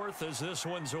on 4th as this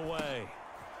one's away.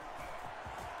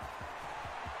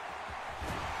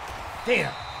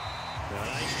 Damn.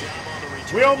 Nice job on the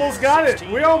return. We almost got it.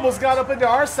 We almost got up into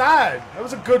our side. That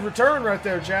was a good return right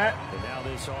there, chat. And now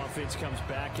this offense comes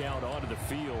back out onto the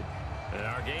field. And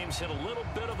our game's hit a little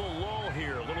bit of a lull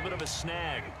here, a little bit of a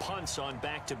snag. Punts on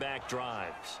back-to-back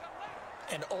drives.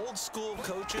 And old school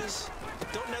coaches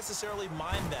don't necessarily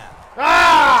mind that.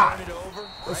 Ah! Turn it over.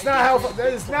 That's not how.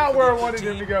 That is not where I wanted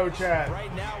him to go, Chad.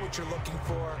 Right now, what you're looking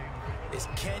for is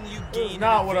can you That gain is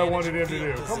not an what I advantage wanted him to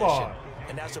field do. position? Come on.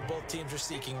 And that's what both teams are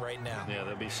seeking right now. Yeah,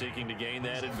 they'll be seeking to gain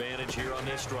that advantage here on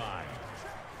this drive.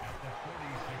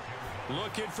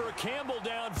 Looking for Campbell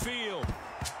downfield.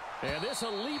 And this a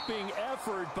leaping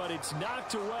effort, but it's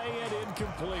knocked away and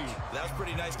incomplete. That was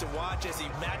pretty nice to watch as he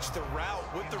matched the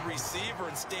route with the receiver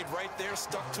and stayed right there,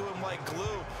 stuck to him like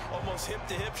glue, almost hip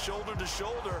to hip, shoulder to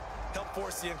shoulder, helped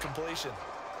force the incompletion.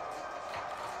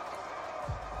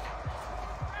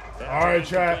 All right,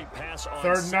 chat.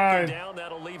 3rd and 9. Down,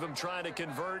 that'll leave him trying to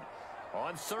convert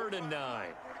on 3rd and 9.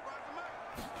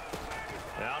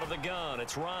 Out of the gun,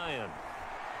 it's Ryan.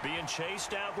 Being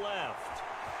chased out left.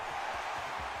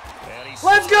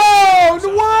 Let's go!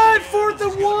 What? 4th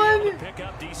and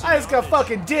 1? I just got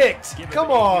fucking dicked.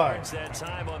 Come on.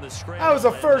 That was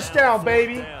a first down,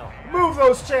 baby. Move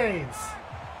those chains.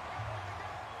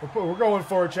 We're going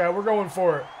for it, Chad. We're going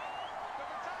for it.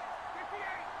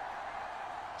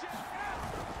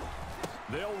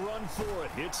 They'll run for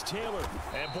it. It's Taylor.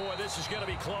 And, boy, this is going to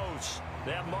be close.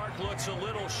 That mark looks a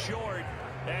little short,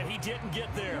 and he didn't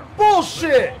get there.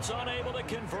 Bullshit! Unable to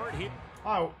convert.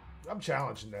 Oh, I'm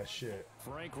challenging that shit.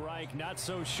 Frank Reich not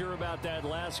so sure about that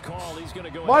last call. He's going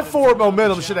to go. My forward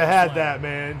momentum should have had that,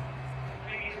 man.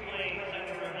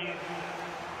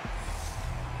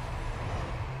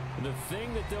 The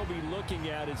thing that they'll be looking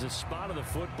at is a spot of the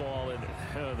football,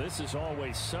 and this is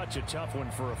always such a tough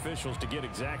one for officials to get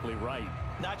exactly right.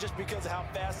 Not just because of how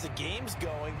fast the game's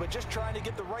going, but just trying to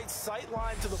get the right sight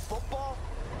line to the football.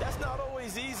 That's not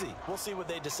always easy. We'll see what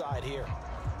they decide here.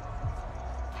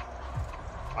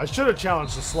 I should have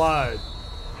challenged the slide.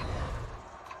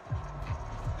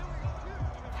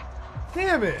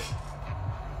 Damn it.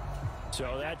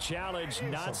 So that challenge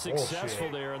not successful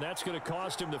there, and that's going to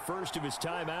cost him the first of his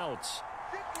timeouts.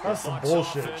 That's some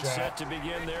bullshit, Chad. Set to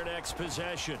begin their next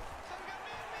possession.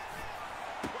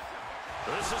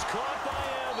 This is caught by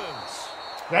Evans.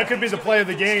 That could be the play of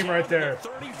the game right there.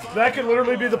 That could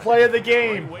literally be the play of the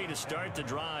game. Great way to start the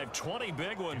drive. 20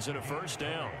 big ones and a first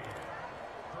down.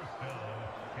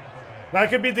 That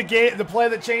could be the play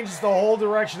that changes the whole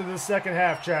direction of the second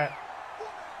half, chat.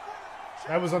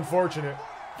 That was unfortunate.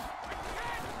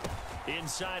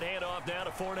 Inside handoff down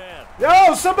to Fournette.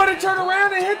 Yo, somebody turn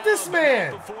around and hit this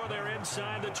man. Before they're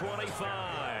inside the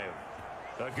 25.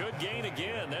 A good gain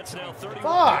again. That's now 31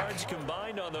 yards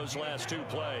combined on those last 2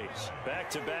 plays.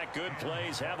 Back-to-back good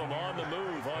plays have them on the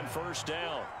move on first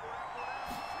down.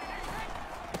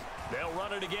 They'll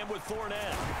run it again with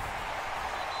Fournette.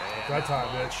 That time,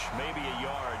 Mitch. Maybe a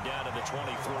yard down to the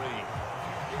 23.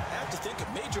 I have to think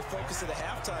a major focus of the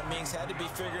halftime meetings had to be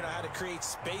figuring out how to create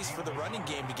space for the running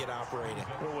game to get operating.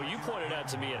 Well, what you pointed out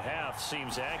to me at half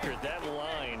seems accurate. That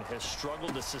line has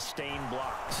struggled to sustain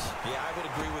blocks. Yeah, I would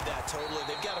agree with that totally.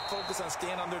 They've got to focus on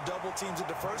staying on their double teams at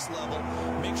the first level.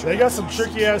 Make sure they got some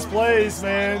tricky-ass plays,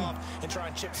 man. And try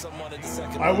and chip someone at the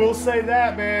second I will say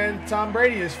that, man. Tom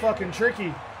Brady is fucking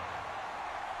tricky.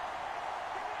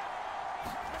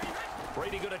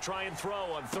 Brady going to try and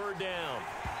throw on 3rd down.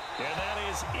 And that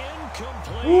is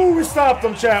incomplete. Ooh, we stopped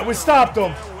him, chat. We stopped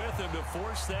him. With him to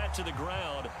force that to the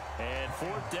ground. And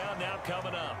 4th down now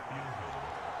coming up.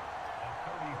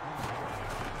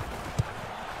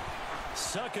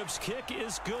 Succop's kick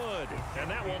is good,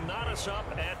 and that will knot us up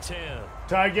at 10.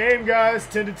 Tie game, guys.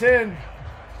 10-10.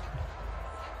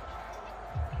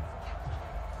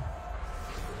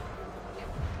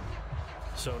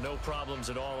 So no problems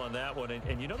at all on that one.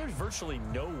 And you know, there's virtually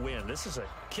no wind. This is a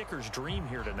kicker's dream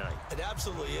here tonight. It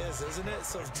absolutely is, isn't it?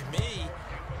 So to me,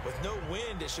 with no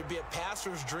wind, it should be a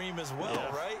passer's dream as well,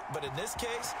 right? But in this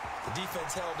case, the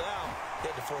defense held out. They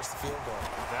had to force the field goal.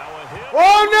 Now a hit.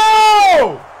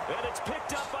 Oh, no! And it's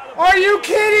picked up by the Are you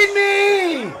kidding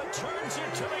me? Returns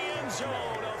it to the end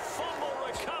zone. A fumble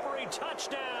recovery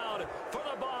touchdown for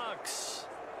the Bucs.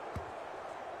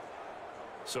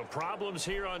 So problems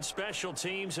here on special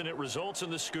teams, and it results in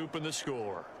the scoop and the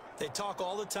score. They talk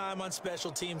all the time on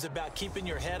special teams about keeping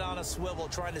your head on a swivel,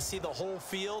 trying to see the whole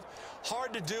field.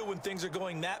 Hard to do when things are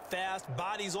going that fast,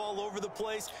 bodies all over the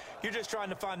place. You're just trying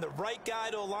to find the right guy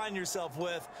to align yourself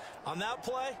with. On that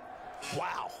play,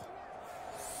 wow.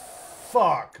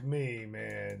 Fuck me,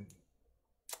 man.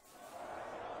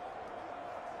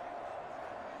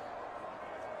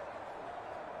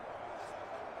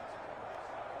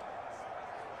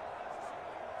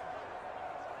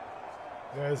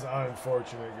 That's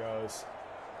unfortunate, guys.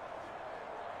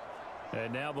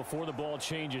 And now before the ball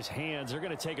changes hands, they're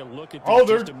going to take a look at Oh,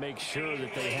 this just to make sure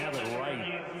that they have it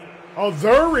right. Oh,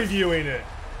 they're reviewing it.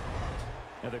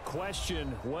 Now the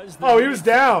question was, oh, he was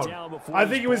down. I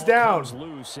think he was down.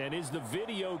 Loose, and is the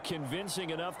video convincing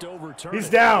enough to overturn He's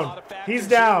it? down. He's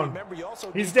down.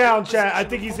 He's down, Chad. I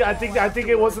think he's. I think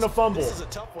it wasn't a fumble. This is a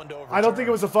tough one to overturn. I don't think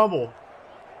it was a fumble.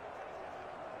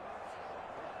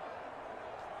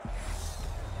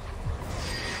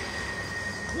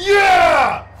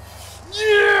 Yeah!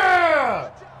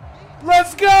 Yeah!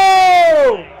 Let's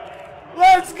go!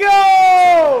 Let's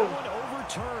go!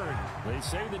 Overturned. They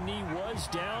say the knee was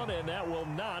down, and that will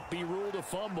not be ruled a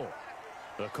fumble.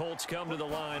 The Colts come to the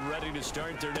line, ready to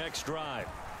start their next drive.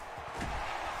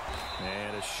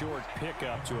 And a short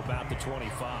pickup to about the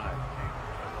 25.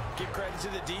 Give credit to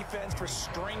the defense for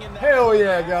stringing that. Hell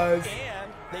yeah, guys.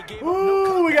 And they gave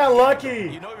Ooh, we got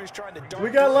lucky. You know he was trying to dart. We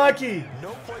got lucky.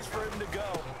 No place for him to go.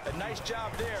 A nice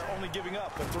job there, only giving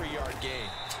up a 3-yard gain.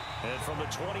 And from the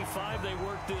 25, they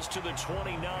work this to the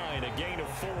 29, a gain of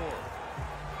 4.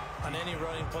 On any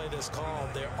running play this called,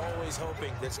 they're always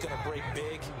hoping that it's going to break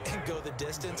big and go the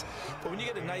distance. But when you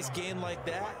get a nice gain like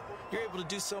that, you're able to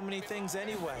do so many things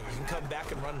anyway. You can come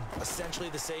back and run essentially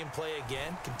the same play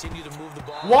again, continue to move the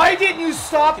ball. Why didn't you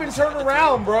stop and turn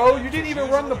around, bro? You didn't even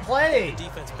run the play. The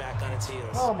defense back on its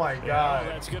heels. Oh my god.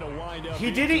 That's gonna wind up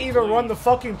He didn't even run the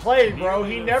fucking play, bro.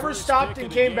 He never stopped and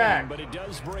came back. But it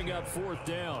does bring up 4th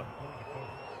down.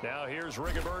 Now here's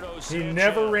Rigoberto Sanchez. He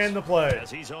never ran the play.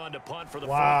 As he's on to punt for the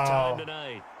 4th time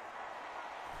tonight.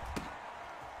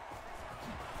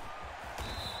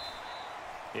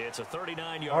 It's a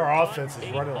 39-yard Our offense is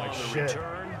running like shit.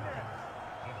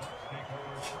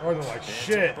 Running like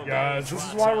shit, guys. This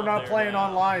is why we're not playing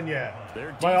online yet.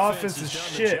 My offense is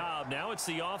shit. Now it's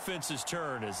the offense's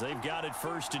turn as they've got it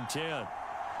 1st and 10.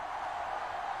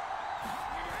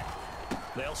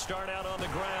 They'll start out on the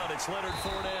ground. It's Leonard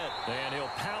Fournette. And he'll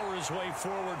power his way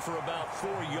forward for about 4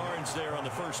 yards there on the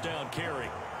 1st down carry.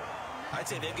 I'd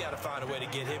say they've got to find a way to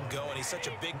get him going. He's such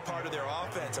a big part of their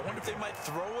offense. I wonder if they might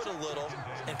throw it a little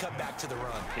and come back to the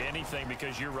run. Anything,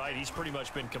 because you're right. He's pretty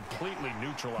much been completely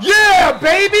neutralized. Yeah,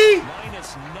 baby!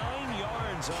 Minus 9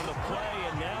 yards on the play,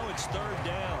 and now it's 3rd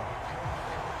down.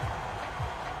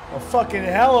 A fucking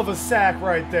hell of a sack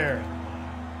right there.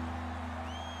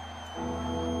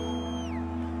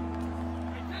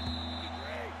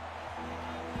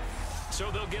 So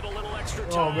they'll get a little extra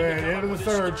time. Oh man, into the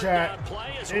 3rd, chat.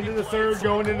 Into the 3rd,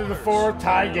 going into the 4th,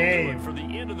 tie game. For the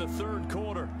end of the 3rd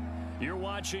quarter, you're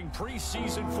watching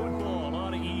preseason football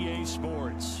on EA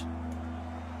Sports.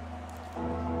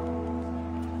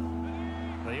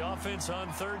 The offense on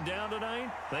 3rd down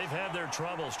tonight, they've had their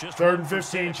troubles. Just 3rd and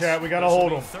 15, chat. We got to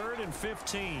hold them. 3rd and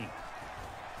 15.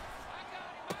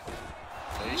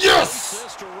 Yes!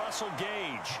 This to Russell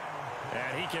Gage.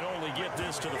 And he can only get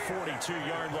this to the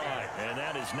 42-yard line. And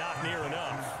that is not near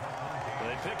enough.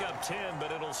 They pick up 10,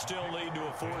 but it'll still lead to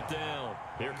a 4th down.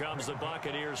 Here comes the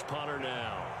Buccaneers punter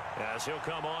now, as he'll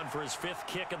come on for his 5th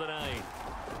kick of the night.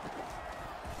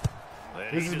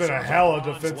 And this has been a hell of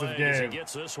a defensive game. He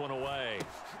gets this one away.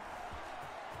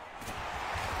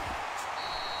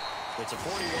 It's a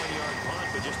 41-yard punt,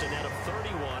 but just a net of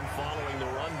 31 following the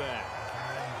run back.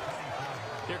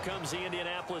 Here comes the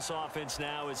Indianapolis offense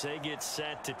now as they get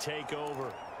set to take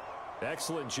over.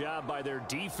 Excellent job by their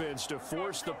defense to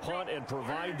force the punt and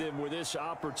provide them with this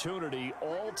opportunity,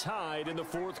 all tied in the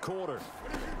 4th quarter.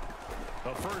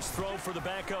 A first throw for the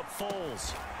backup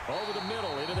Foles. Over the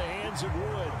middle, into the hands of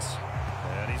Woods.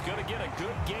 And he's going to get a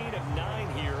good gain of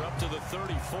 9 here, up to the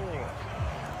 34.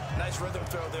 Nice rhythm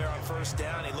throw there on first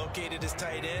down. He located his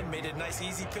tight end, made a nice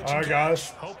easy pitch. All right,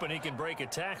 guys. Hoping he can break a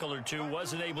tackle or two.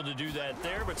 Wasn't able to do that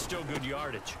there, but still good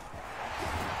yardage.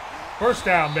 First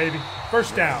down, baby.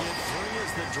 First down. Get 3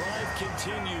 as the drive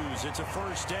continues. It's a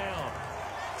first down.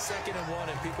 2nd and 1,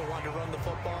 and people want to run the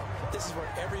football. This is where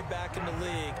every back in the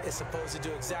league is supposed to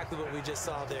do exactly what we just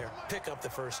saw there. Pick up the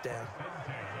first down.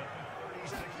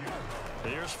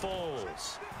 Here's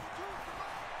Foles.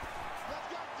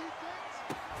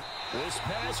 This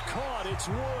pass caught. It's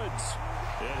Woods.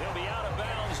 And he'll be out of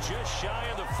bounds just shy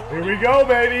of the 40. Here we go,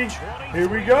 baby. Here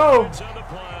we go.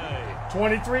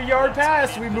 23-yard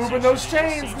pass. We moving those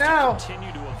chains now.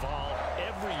 Continue to evolve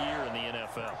every year in the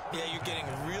NFL. Yeah, you're getting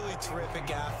really terrific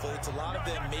athletes. A lot of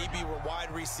them maybe were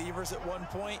wide receivers at one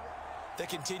point. They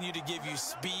continue to give you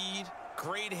speed,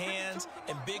 great hands,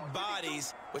 and big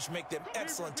bodies, which make them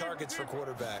excellent targets for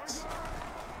quarterbacks.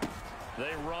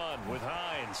 They run with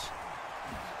Hines.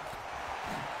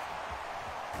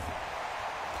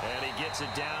 And he gets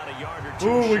it down a yard or 2.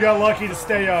 Ooh, we got lucky to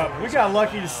stay up. We got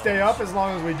lucky to stay up as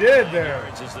long as we did there.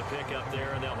 Is the pick up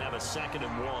there, and they'll have a 2nd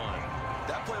and 1.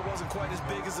 That play wasn't quite as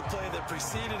big as the play that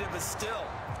preceded it, but still,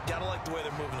 gotta like the way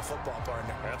they're moving the football,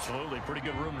 partner. Absolutely. Pretty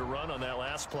good room to run on that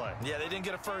last play. Yeah, they didn't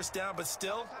get a first down, but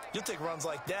still, you'll take runs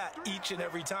like that each and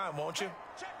every time, won't you?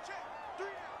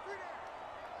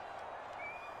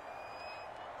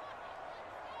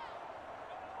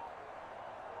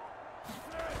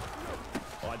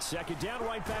 On 2nd down,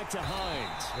 right back to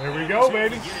Hines. There we go,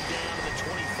 baby. Get it down to the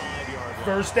 25-yard line.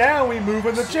 First down, we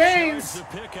moving the chains. The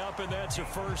pick up, and that's a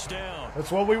first down.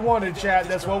 That's what we wanted, chat.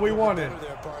 That's what we wanted.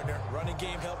 There, partner. Running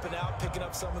game helping out, picking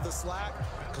up some of the slack.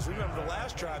 Because remember the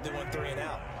last drive, they went 3 and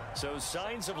out. So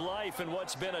signs of life in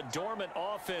what's been a dormant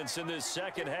offense in this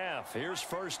second half. Here's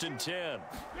 1st and 10.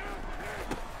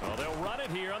 Well, they'll run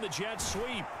it here on the jet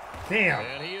sweep. Damn.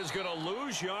 And he is going to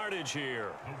lose yardage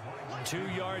here. 2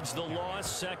 yards the loss,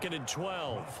 2nd and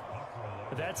 12.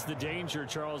 That's the danger,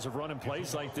 Charles, of running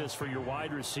plays like this for your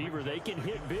wide receiver. They can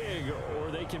hit big or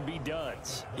they can be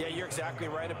duds. Yeah, you're exactly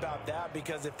right about that,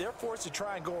 because if they're forced to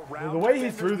try and go around the way he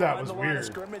defenders threw that behind was the line of weird.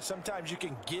 scrimmage, sometimes you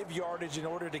can give yardage in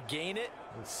order to gain it.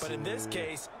 But in this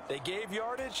case, they gave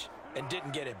yardage and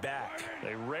didn't get it back.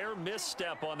 A rare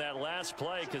misstep on that last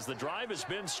play because the drive has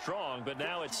been strong, but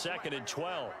now it's 2nd and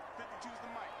 12.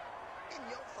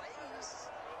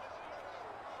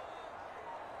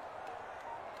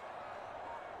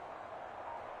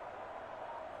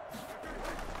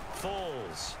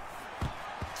 Foles.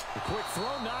 The quick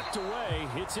throw knocked away.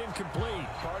 It's incomplete.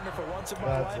 Partner, for once in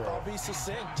my life, I'll be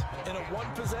succinct. In a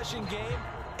one-possession game,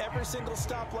 every single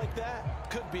stop like that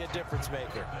could be a difference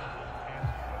maker.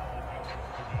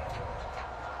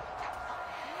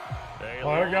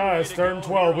 All right, guys, 3rd and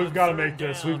 12. We've got to make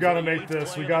this. We've got to make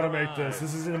this. We've got to make this.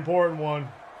 This is an important one.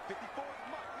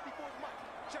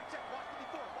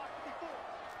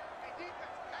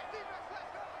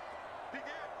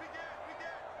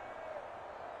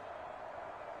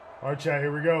 All right, chat,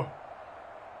 here we go.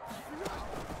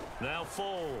 Now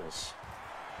Foles.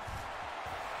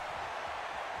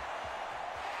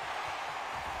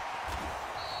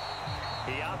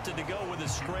 He opted to go with a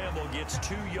scramble, gets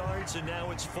 2 yards, and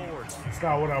now it's 4th. It's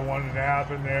not what I wanted to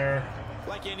happen there.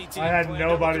 Like any team, I had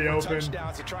nobody open.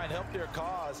 Touchdowns to try and help their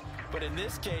cause, but in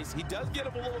this case, he does get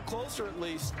them a little closer at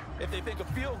least. If they think a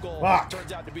field goal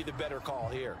turns out to be the better call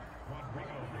here.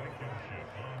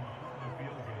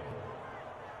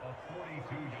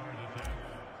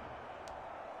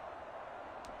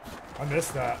 I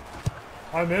missed that.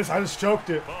 I just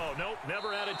choked it. Oh, nope,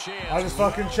 never had a chance. I just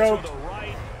fucking choked. To the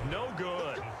right, no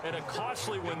good. And a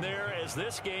costly one there as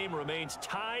this game remains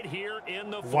tied here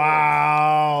in the 4th.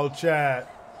 Wow,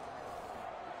 chat.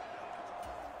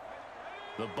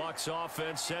 The Bucs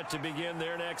offense set to begin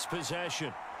their next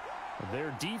possession.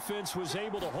 Their defense was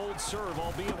able to hold serve,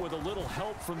 albeit with a little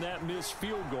help from that missed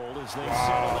field goal as they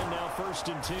settle in now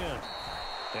 1st and 10.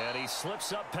 And he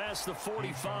slips up past the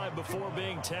 45 before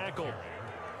being tackled.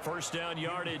 First down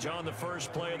yardage on the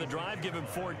first play of the drive. Give him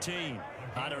 14.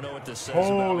 I don't know what this says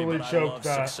about me, but I love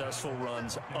successful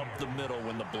runs up the middle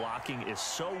when the blocking is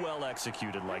so well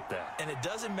executed like that. And it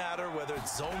doesn't matter whether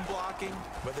it's zone blocking,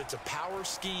 whether it's a power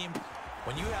scheme.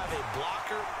 When you have a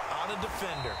blocker on a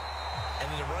defender, and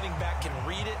then the running back can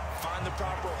read it, find the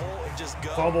proper hole, and just go.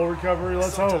 Fumble recovery,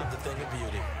 let's hope. The thing of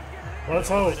beauty. Let's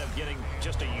hope. End up getting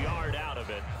just a yard out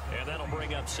of it, and that'll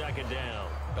bring up 2nd down.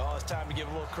 Oh, it's time to give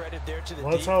a little credit there to the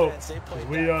Let's defense. hope.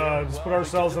 We just put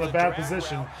ourselves in a bad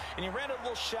position. And he ran it a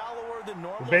little shallower more than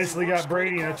normal. We basically got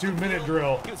Brady in a 2-minute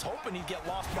drill. He was hoping he'd get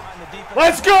lost behind the defense.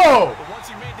 Let's go! But once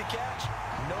he made the catch,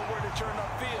 nowhere to turn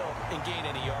upfield and gain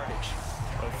any yardage.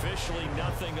 Officially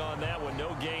nothing on that one,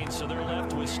 no gain, so they're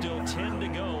left with still 10 to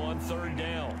go on third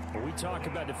down. When we talk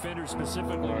about defenders,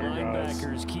 specifically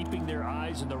linebackers, keeping their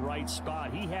eyes in the right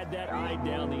spot, he had that eye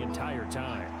down the entire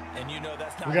time. And you know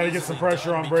that's not we got to get some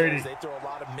pressure on Brady. They throw a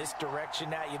lot of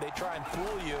misdirection at you. They try and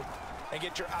fool you and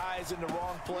get your eyes in the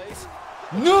wrong place.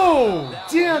 No!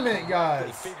 Damn it, guys.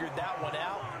 They figured that one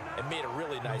out and made a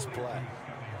really nice play.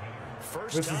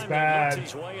 This is bad.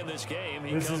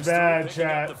 This is bad,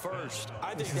 chat.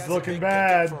 This is looking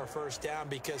bad. For a first down,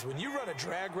 because when you run a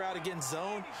drag route against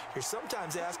zone, you're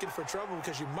sometimes asking for trouble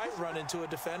because you might run into a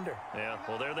defender. Yeah,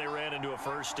 well, there they ran into a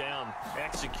first down.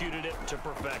 Executed it to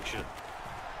perfection.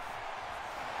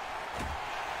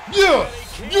 Yeah!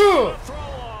 Yeah! Throw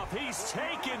off. He's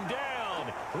taken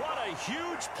down. What a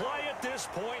huge play at this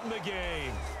point in the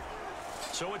game.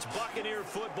 So it's Buccaneer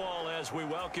football as we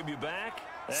welcome you back.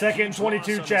 Second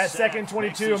 22, chat. Second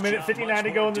 22. A minute 59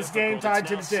 to go in this game. Tied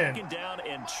to the 10. Second down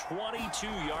and 22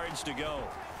 yards to go.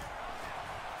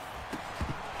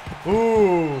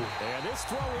 Ooh. And this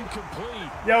throw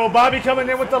incomplete. Yo, Bobby coming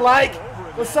in with the like.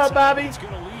 What's up, Bobby? It's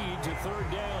going to lead to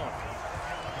third down.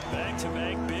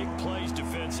 Back-to-back big plays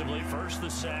defensively. First the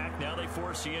sack. Now they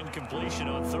force the incompletion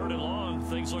on third and long.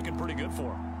 Things looking pretty good for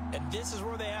them. And this is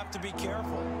where they have to be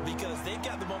careful because they've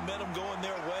got the momentum going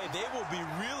their way. They will be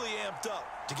really amped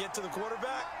up to get to the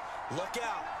quarterback. Look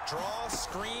out. Draw,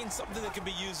 screen, something that can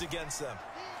be used against them.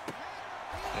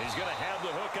 He's going to have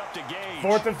the hook up to Gage.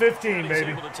 4th and 15,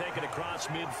 baby. Able to take it across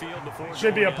midfield before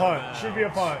should be a punt. Should be a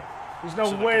punt. There's no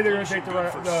way they're going to take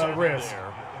the risk.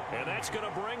 And that's going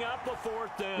to bring up the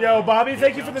fourth down. Yo, Bobby,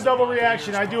 thank you for the double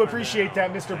reaction. I do appreciate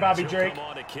that, Mr. Bobby Drake. Come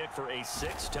on to kick for a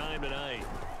 6th time tonight.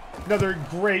 Another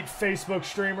great Facebook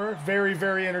streamer. Very,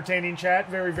 very entertaining chat.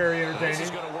 Very, very entertaining. This is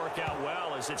going to work out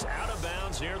well as it's out of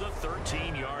bounds near the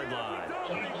 13-yard line.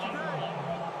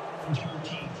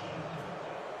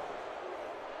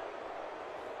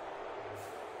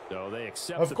 So they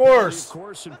accept of course,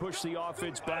 and push the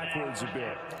offense backwards a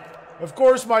bit. Of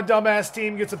course, my dumbass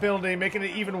team gets a penalty, making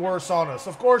it even worse on us.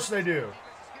 Of course they do.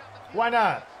 Why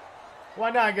not?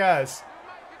 Why not, guys?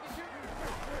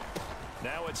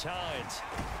 Now it's Hines.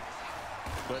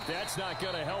 But that's not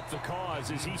going to help the cause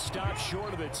as he stops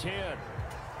short of the 10.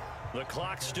 The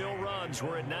clock still runs.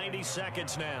 We're at 90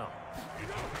 seconds now.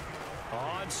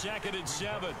 On 2nd and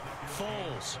 7.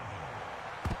 Foles.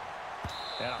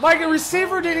 Mike, the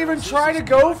receiver didn't even try to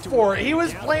go for it. He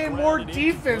was playing more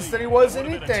defense than he was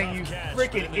anything, you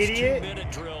freaking idiot.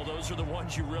 Those are the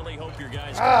ones you really hope your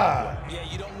guys Yeah,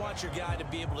 you don't want your guy to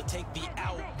be able to take the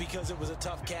out because it was a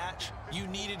tough catch. You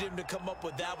needed him to come up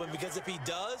with that one because if he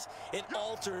does, it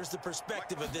alters the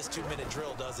perspective of this 2-minute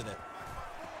drill, doesn't it?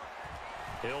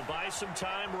 He'll buy some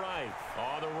time right.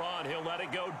 On the run, he'll let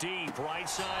it go deep. Right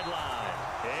sideline.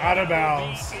 Out of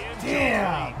bounds.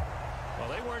 Damn. Well,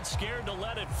 they weren't scared to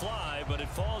let it fly, but it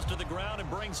falls to the ground and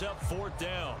brings up 4th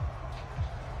down.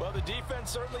 Well, the defense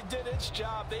certainly did its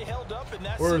job. They held up in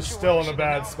that We're still in a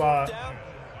bad spot. Down,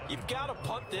 you've got to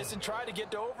punt this and try to get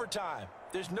to overtime.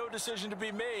 There's no decision to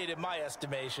be made in my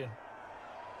estimation.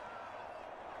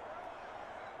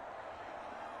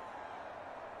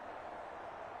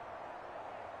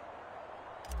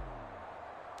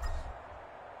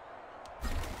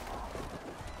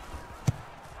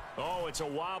 Oh, it's a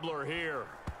wobbler here.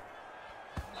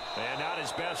 And not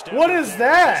his best. What is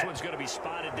that? This one's going to be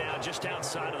spotted down just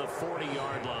outside of the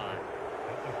 40-yard line.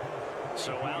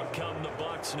 So out come the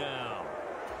Bucs now.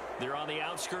 They're on the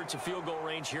outskirts of field goal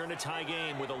range here in a tie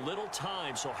game with a little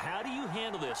time. So how do you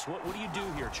handle this? What do you do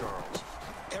here, Charles?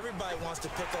 Everybody wants to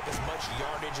pick up as much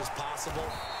yardage as possible.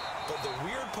 But the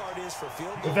weird part is for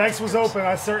field goal. If X was open,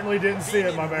 I certainly didn't see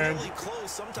it, my man. Really close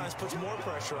sometimes puts more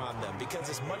pressure on them because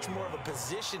it's much more of a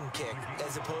position kick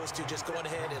as opposed to just going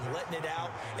ahead and letting it out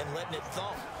and letting it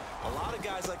thump. A lot of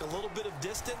guys like a little bit of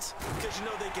distance because you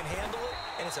know they can handle it,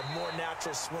 and it's a more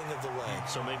natural swing of the leg.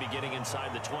 So maybe getting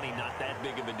inside the 20, not that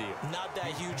big of a deal. Not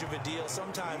that huge of a deal.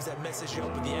 Sometimes that messes you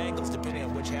up with the angles depending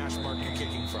on which hash mark you're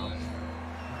kicking from.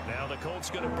 Now the Colts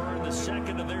going to burn the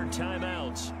second of their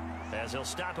timeouts as they'll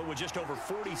stop it with just over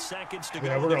 40 seconds to go.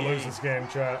 Yeah, we're going to lose this game,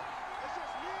 chat.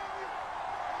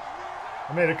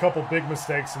 I made a couple big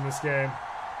mistakes in this game.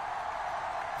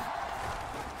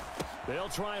 They'll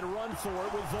try and run for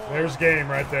it with Vaughn. There's game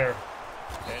right there.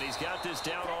 And he's got this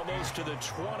down almost to the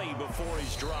 20 before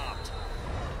he's dropped.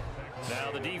 Now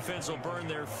the defense will burn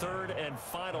their third and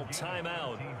final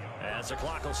timeout as the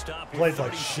clock will stop with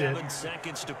 37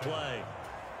 seconds to play.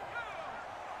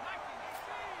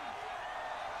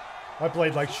 I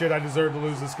played like shit. I deserve to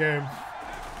lose this game.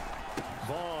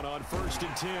 Vaughn on 1st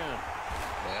and 10.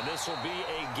 And this will be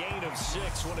a gain of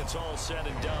 6 when it's all said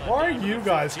and done. Why are you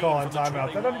guys calling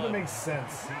timeout? That doesn't even make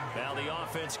sense. Now the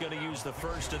offense going to use the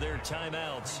first of their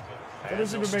timeouts. It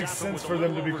doesn't even make sense for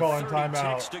them to be calling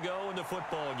timeout. To go in the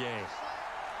football game.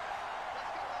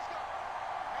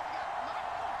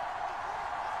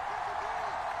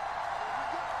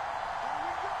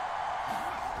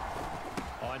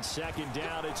 On 2nd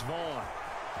down, it's Vaughn.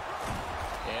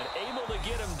 And able to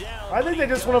get him down. I think they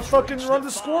just want to fucking run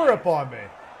the score up on me.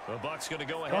 The Bucs going to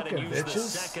go ahead fucking and use bitches. the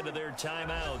second of their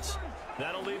timeouts.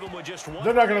 That'll leave them with just one.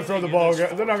 They're not going to throw the ball.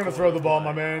 They're not going to throw the ball,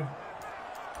 my man.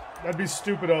 That'd be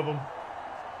stupid of them.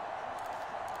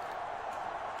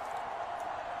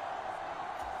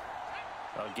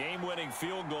 A game-winning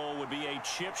field goal would be a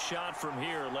chip shot from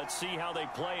here. Let's see how they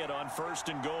play it on 1st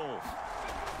and goal.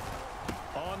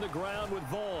 On the ground with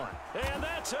Vaughn. And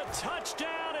that's a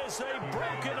touchdown as they've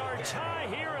broken our tie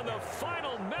here in the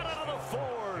final minute of the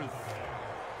 4th.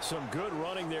 Some good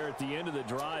running there at the end of the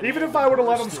drive. Even if I would have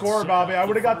let them score, Bobby, I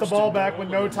would have got the ball back with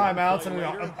no timeouts,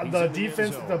 and the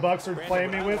defense that the Bucs are playing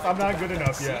me with, I'm not good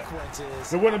enough yet.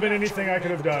 There wouldn't have been anything I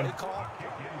could have done.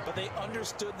 But they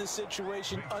understood the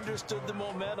situation, understood the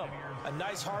momentum. A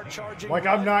nice hard charging. Like,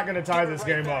 I'm not going to tie this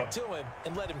game up. To him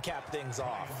and let him cap things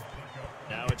off.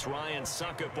 Now it's Ryan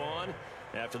Suckup on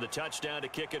after the touchdown to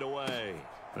kick it away.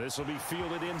 This will be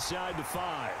fielded inside the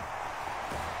 5.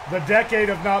 The decade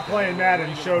of not playing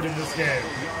Madden showed in this game.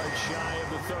 Yard shy of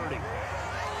the 30.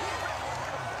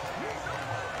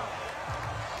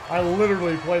 I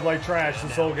literally played like trash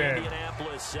this whole game.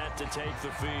 Indianapolis set to take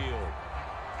the field.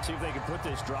 See if they can put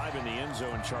this drive in the end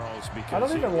zone, Charles, because I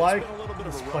don't even like been a little bit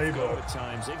this of a rough go playbook. at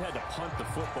times. They've had to punt the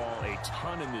football a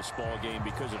ton in this ball game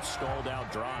because of stalled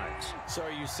out drives. So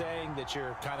are you saying that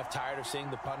you're kind of tired of seeing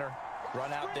the punter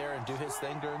run out there and do his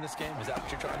thing during this game? Is that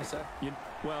what you're trying to say?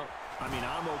 Well, I mean,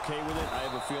 I'm okay with it. I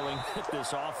have a feeling that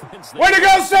this offense... Way to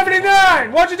go,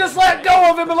 79! Why'd you just let go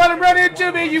of him and let him run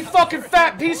into me, you fucking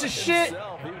fat piece of shit?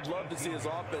 He would love to see his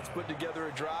offense put together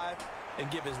a drive and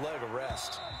give his leg a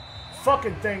rest.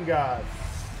 Fucking thing, God.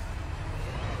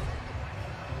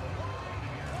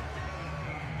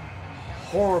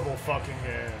 Horrible fucking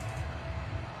game.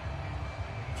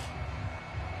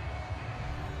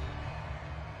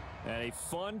 And a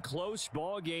fun, close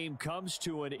ball game comes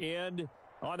to an end.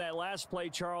 On that last play,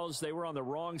 Charles, they were on the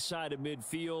wrong side of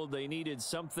midfield. They needed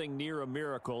something near a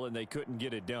miracle, and they couldn't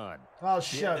get it done. Oh,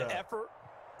 shut the up. Effort,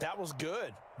 that was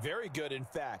good. Very good, in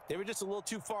fact. They were just a little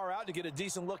too far out to get a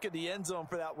decent look at the end zone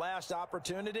for that last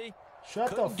opportunity. Shut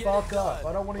Couldn't the get it fuck up. done,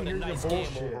 I don't want to but hear a your nice game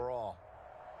bullshit. overall.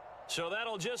 So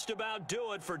that'll just about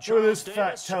do it for Look Charles at this Davis.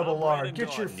 fat tubble I'm lard. Brandon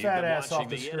Get your Gaudin. fat You've been ass off watching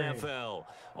the the screen. NFL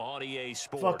on EA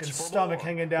Sports. Fucking For stomach more,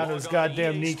 hanging down to his log on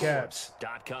goddamn to kneecaps.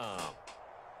 EASports.com.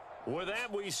 With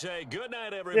that, we say good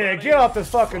night, everybody. Yeah, get off the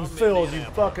fucking from field, you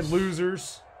Indianapolis. fucking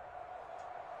losers.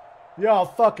 Y'all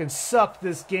fucking suck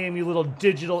this game, you little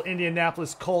digital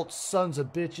Indianapolis Colts sons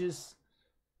of bitches.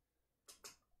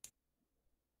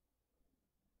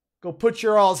 Go put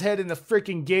your all's head in the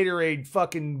freaking Gatorade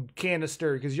fucking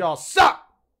canister, because y'all suck!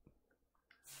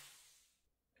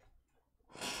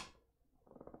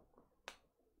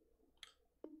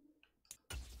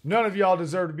 None of y'all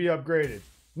deserve to be upgraded.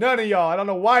 None of y'all. I don't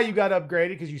know why you got upgraded,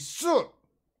 because you suck.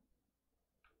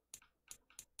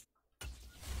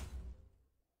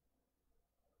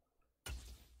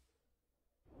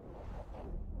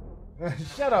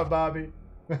 Shut up, Bobby.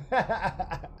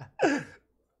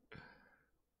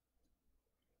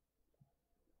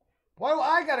 Why do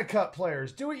I gotta cut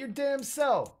players? Do it your damn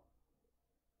self.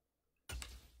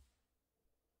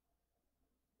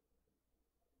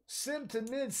 Sim to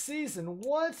mid-season.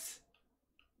 What?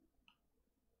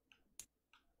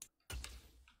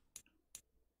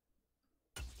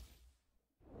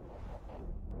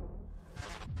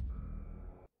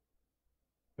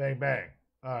 Bang, bang.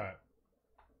 All right.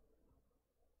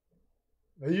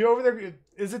 Are you over there?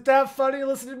 Is it that funny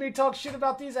listening to me talk shit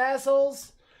about these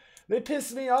assholes? They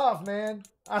piss me off, man.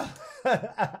 I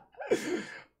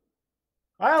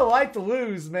don't like to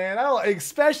lose, man.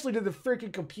 Especially to the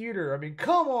freaking computer. I mean,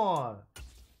 come on.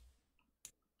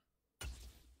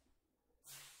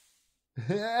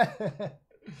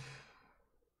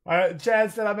 All right,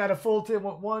 Chad said I'm at a full 10.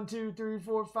 1, 2, 3,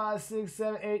 4, 5, 6,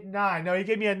 7, 8, 9. No, he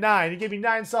gave me a 9. He gave me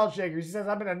 9 salt shakers. He says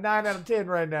I'm at a 9 out of 10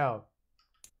 right now.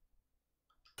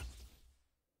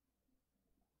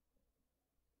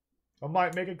 I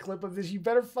might make a clip of this. You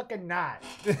better fucking not.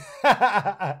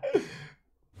 God.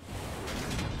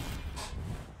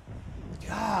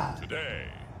 Today,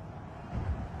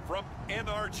 from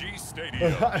NRG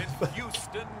Stadium in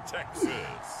Houston, Texas.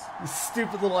 You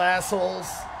stupid little assholes.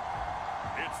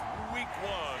 It's week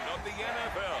 1 of the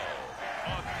NFL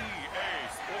on EA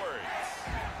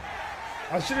Sports.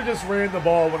 I should have just ran the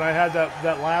ball when I had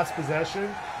that last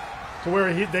possession to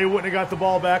where they wouldn't have got the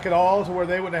ball back at all, to where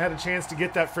they wouldn't have had a chance to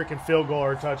get that freaking field goal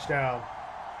or touchdown.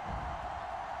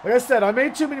 Like I said, I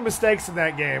made too many mistakes in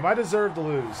that game. I deserve to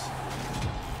lose.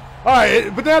 All right,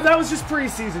 but that was just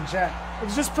preseason, chat. It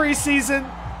was just preseason.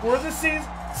 We're in the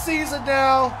season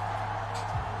now.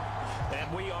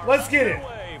 And we are Let's get it.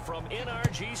 From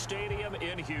NRG Stadium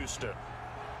in Houston.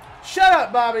 Shut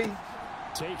up, Bobby.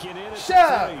 Taking in at Shut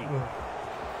up.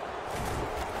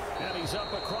 And he's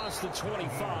up across the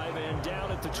 25 and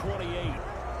down at the 28.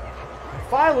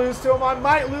 If I lose to him, I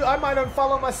might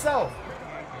unfollow myself.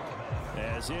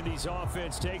 As Indy's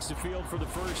offense takes the field for the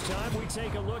first time, we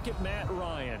take a look at Matt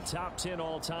Ryan, top 10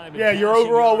 all-time. Yeah, your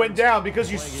overall went down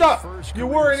because you suck. You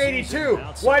were at 82.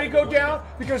 Why'd you go down?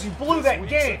 Because you blew that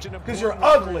game. Because you're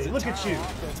ugly. Look at you.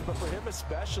 But for him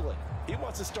especially, he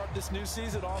wants to start this new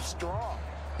season off strong.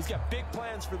 He's got big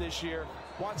plans for this year.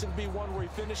 Wants it to be one where he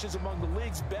finishes among the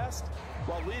league's best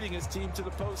while leading his team to the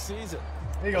postseason.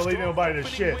 He ain't gonna lead nobody to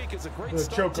shit. The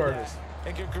choke artist.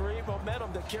 And can create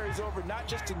momentum that carries over not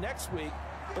just to next week,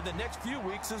 but the next few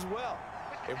weeks as well.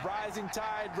 A rising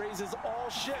tide raises all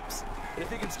ships. And if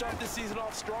he can start this season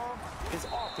off strong, his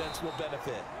offense will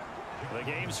benefit. The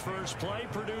game's first play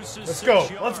produces Let's go.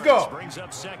 6 Let's yards, go. brings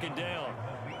up second down.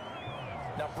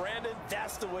 Now, Brandon,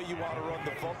 that's the way you want to run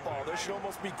the football. There should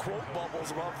almost be quote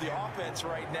bubbles above the offense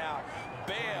right now.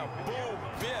 Bam, boom,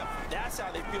 biff. That's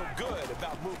how they feel good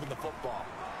about moving the football.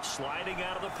 Sliding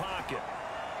out of the pocket.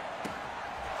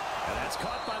 And that's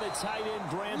caught by the tight end,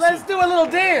 Branson. Let's do a little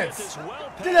dance.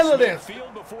 Do that little dance.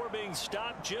 Field before being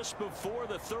stopped just before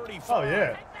the 35. Oh,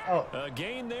 yeah. Oh, A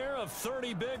gain there of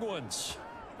 30 big ones.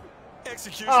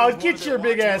 oh, get your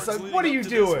big ass up. What are you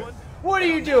doing? What are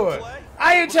you doing?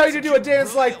 I didn't tell you to do a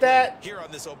dance like that. Here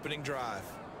on this opening drive.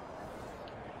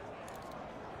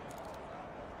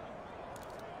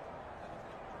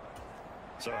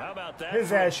 So how about that? His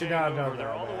for a ass should not have takeover? done They're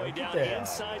that, all the way man. down Get that.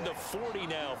 inside the 40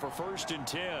 now for 1st and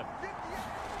 10.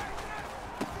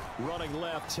 Running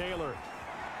left, Taylor.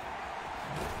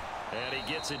 And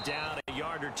he gets it down a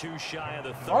yard or two shy of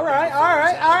the 30. All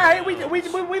right.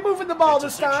 We moving the ball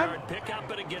this time. Pick up,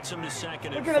 but it gets him to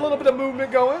second. We're getting a little bit of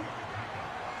movement going.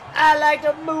 I like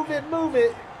to move it.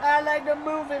 I like to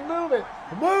move it. Move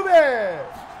it.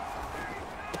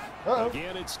 Uh-oh.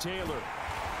 Again, it's Taylor.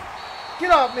 Get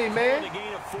off me, man.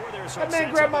 That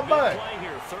man grabbed my butt.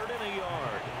 Here, 3rd and a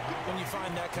yard. When you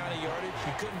find that kind of yardage,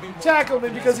 you couldn't be more Tackled me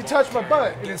because he touched my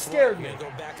butt, and it scared me. Go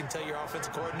back and tell your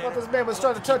offensive I coordinator. thought this man was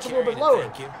trying to touch a little bit lower.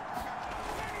 Thank you.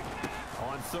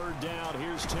 On 3rd down,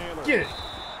 here's Taylor. Get it.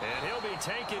 And he'll be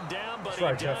taken down, but That's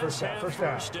right, he Jeff. does First have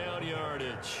down. first down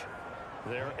yardage.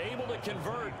 They're able to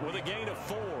convert with a gain of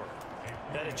 4.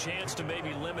 Had a chance to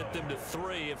maybe limit them to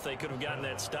 3 if they could have gotten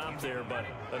that stop there, but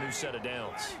a new set of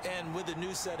downs. And with a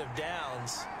new set of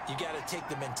downs, you got to take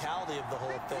the mentality of the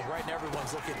whole thing. Right now,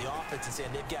 everyone's looking at the offense and saying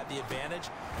they've got the advantage.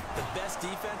 The best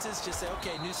defenses just say,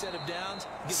 okay, new set of downs.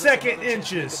 Second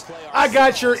inches. I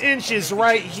got your inches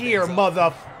right here,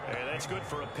 mother. And that's good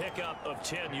for a pickup of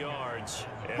 10 yards.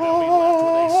 And they'll be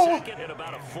left with a second and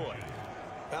about a foot.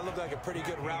 That looked like a pretty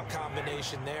good route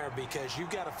combination there because you've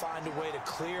got to find a way to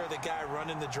clear the guy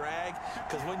running the drag.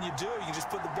 Because when you do, you can just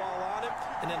put the ball on him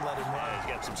and then let him run.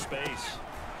 He's got some space.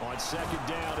 On 2nd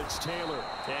down, it's Taylor.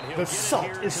 And he'll The get salt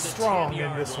it here is to the strong in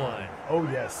 10-yard this one. line. Oh,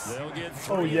 yes. They'll get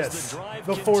 3 Oh, as yes. the drive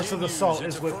The force of the continues. salt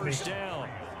It's is a with me. first down.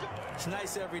 It's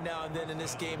nice every now and then in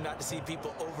this game not to see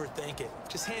people overthink it.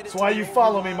 Just hand it That's to why the you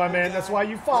follow me, overall my man. guy, That's why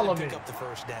you let follow him me. pick up the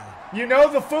first down. You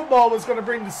know the football was going to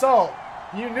bring the salt.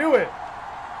 You knew it.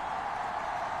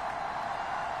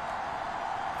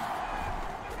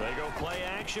 They go play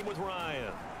action with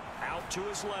Ryan. Out to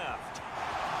his left.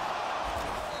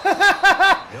 He'll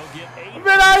get 8.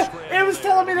 Man, it was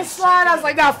telling me to slide. I was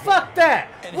like, nah, fuck that.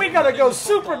 We got to go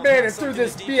Superman and through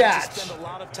this biatch.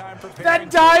 That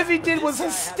dive he did was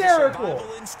hysterical.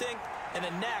 Instinct and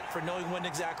a knack for knowing when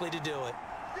exactly to do it.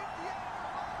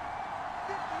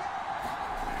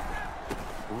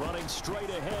 Running straight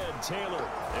ahead, Taylor.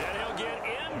 And he'll get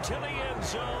into the end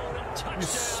zone. Touchdown. You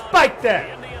spike that.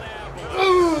 Indianapolis.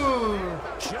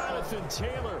 Ooh. Jonathan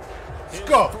Taylor. Let's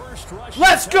go.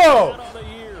 Let's go. On the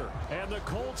year. And the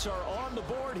Colts are on the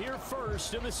board here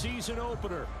first in the season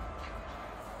opener.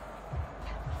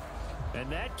 And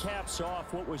that caps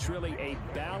off what was really a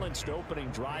balanced opening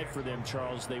drive for them,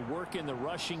 Charles. They work in the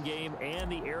rushing game and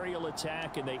the aerial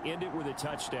attack, and they end it with a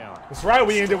touchdown. That's right,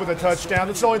 we end it with a touchdown.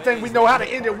 That's the only thing we know how to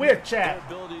end it with, Chad.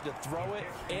 Their ability to throw it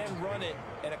and run it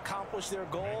and accomplish their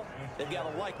goal, they've got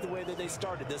to like the way that they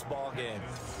started this ball game.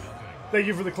 Thank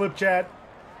you for the clip, Chad.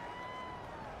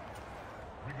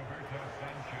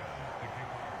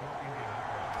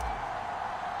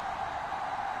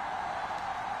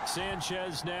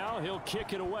 Sanchez now, he'll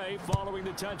kick it away following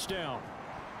the touchdown.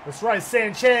 That's right,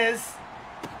 Sanchez.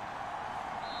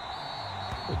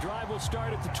 The drive will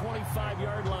start at the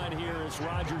 25-yard line here as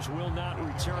Rodgers will not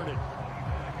return it.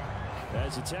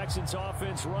 As the Texans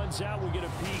offense runs out, we get a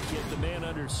peek at the man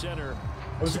under center.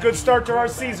 It was a good start to our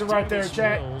season right there,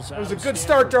 Chad. It was a good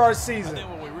start to our season. I think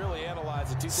when we really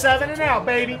analyze the 7 and out,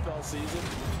 baby. NFL season,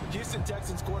 Houston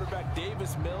Texans quarterback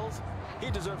Davis Mills, he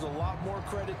deserves a lot more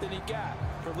credit than he got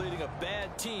for leading a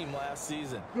bad team last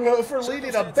season. For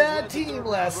leading a bad team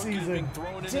last season.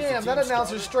 Damn, that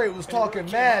announcer straight was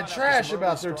talking mad trash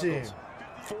about their team.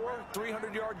 4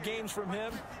 300-yard games from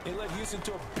him. He led Houston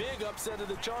to a big upset of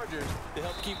the Chargers to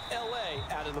help keep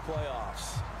L.A. out of the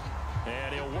playoffs.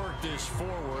 And he'll work this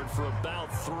forward for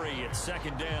about 3 at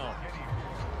second down.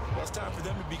 Well, it's time for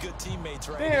them to be good teammates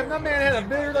right Damn, that man had a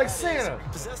beard like Santa.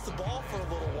 Possess the ball for a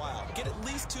little while. Get at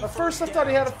least 2 At first I thought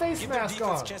he had a face mask give their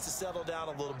defense on. a chance to settle down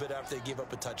a little bit after they give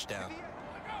up a touchdown.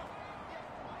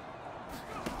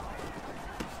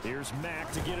 Here's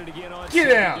Mack to get it again on Get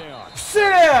down. down. Sit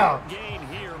down. Gain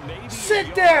here, maybe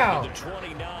Sit down. the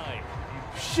 29.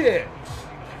 Shit.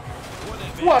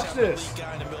 Watch this.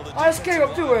 I just came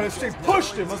up to it and straight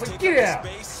pushed him. I was like, get out.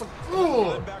 It's like,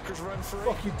 ugh.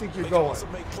 Fuck you think you're going?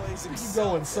 Where you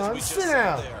going, son? Sit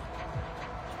down.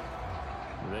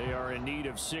 They are in need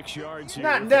of 6 yards here.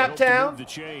 Not if they hope to Naptown. move the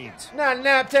chains. Not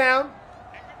Naptown.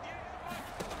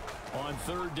 On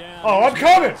third down. Oh, I'm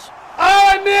coming. Oh,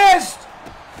 I missed.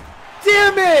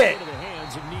 Damn it. Into the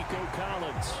hands of Nico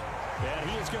Collins. And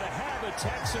he is going to have a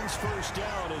Texans first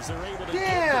down as they're able to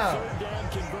get the third down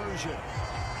conversion.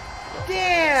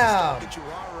 Damn. Get you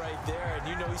are right there, and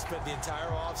you know he spent the entire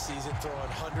offseason throwing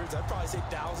hundreds, I'd probably say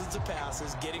thousands of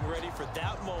passes, getting ready for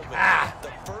that moment.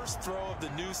 The first throw of the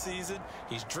new season.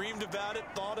 He's dreamed about it,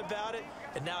 thought about it,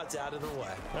 and now it's out of the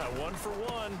way. 1 for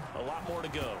 1, a lot more to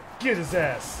go. Get his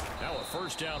ass. Now a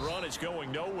first down run is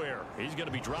going nowhere. He's going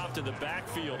to be dropped in the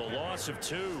backfield, a loss of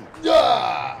 2.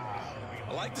 Yeah.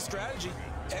 I like the strategy.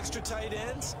 Extra tight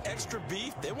ends, extra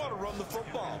beef. They want to run the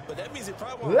football, but that means they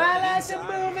probably want to run I like inside. to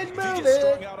move it, If move you get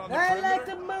strung it. out on the I like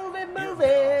perimeter, to move it, move Yeah,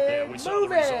 it. we saw Move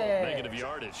the result, it. negative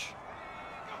yardage.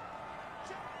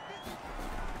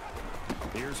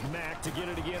 Here's Mack to get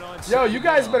it again on. Yo, you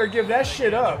guys better give that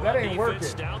shit up. That ain't working.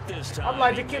 Stout this time. I'm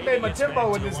like the He kid maybe made my gets tempo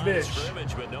back with to this the line of bitch.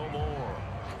 scrimmage, but no more.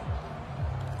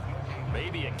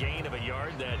 Maybe a gain of a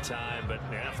yard that time, but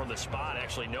from the spot,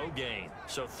 actually no gain.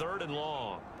 So 3rd and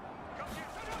long.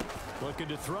 Looking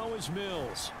to throw is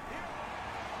Mills.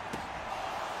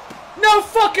 No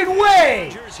fucking way.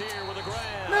 Rodgers here with a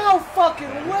grab. No fucking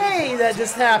way that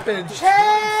just happened.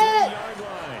 Chad.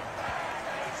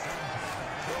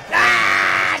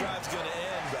 drive's going to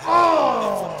end.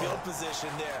 Oh. Field position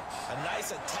there. A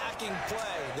nice attacking play.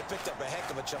 They picked up a heck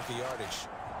of a chunk of yardage.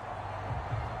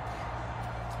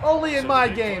 Only in my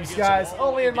games, guys.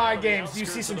 Only in my games do you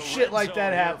see some shit like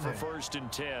that happening. For 1st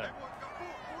and 10.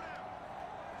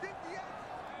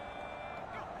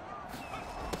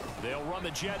 They'll run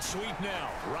the jet sweep now.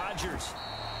 Rodgers.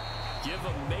 Give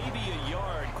him maybe a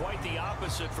yard. Quite the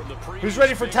opposite from the previous. Who's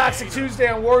ready for Toxic Tuesday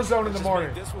on Warzone in the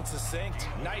morning? This one's succinct.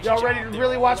 Nice Y'all job ready to there.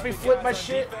 really watch me All the flip guys my on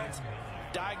shit? defense,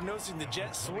 diagnosing the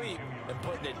jet sweep and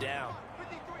putting it down.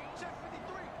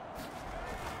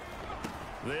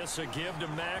 This a give to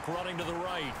Mack running to the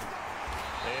right.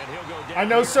 And he'll go down. I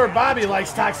know here Sir at Bobby the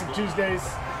likes 12 Toxic line. Tuesdays.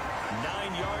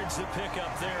 9 yards to pick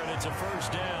up there, and it's a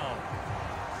first down.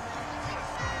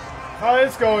 How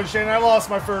it's going, Shane? I lost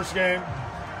my first game.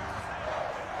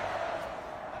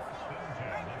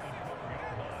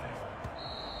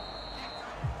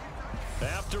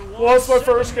 After one, Lost my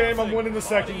first game. I'm winning the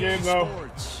second on game, though.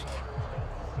 Sports.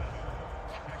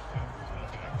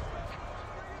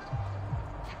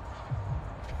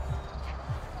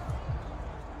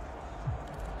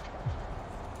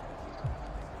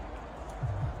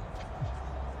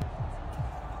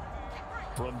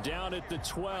 From down at the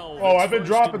 12. Oh, it's I've been 1st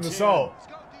dropping and the 10. salt.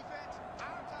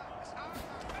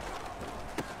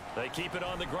 They keep it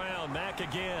on the ground. Mack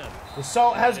again. The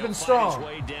salt has He'll been fight strong. his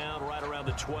way down right around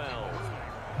the 12.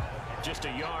 Just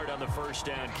a yard on the first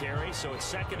down carry, so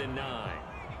it's 2nd and 9.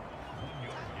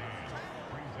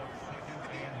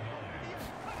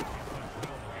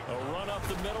 A run up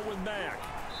the middle with Mack.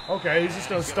 Okay, he's just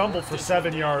going to stumble for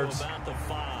 7 yards. About the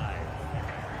 5.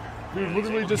 Dude,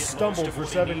 literally just stumbled for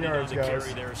 7 yards,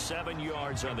 guys. There 7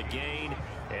 yards on the gain,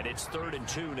 and it's 3rd and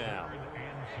 2 now.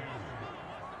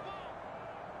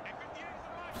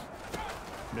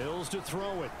 Mills to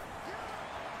throw it.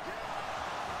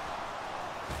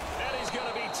 And he's going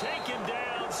to be taken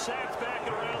down, sacked back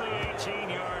around the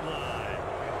 18-yard line.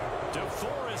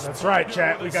 DeForest. That's right,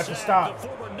 chat. We got to stop. The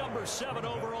former number 7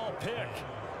 overall pick.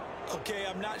 Okay,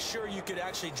 I'm not sure you could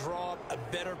actually draw up a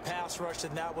better pass rush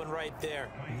than that one right there.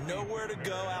 Nowhere to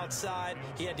go outside.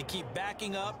 He had to keep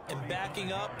backing up and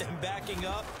backing up and backing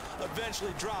up.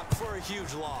 Eventually dropped for a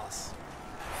huge loss.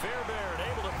 Fairbairn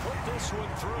able to put this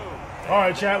one through. All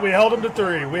right, chat. We held him to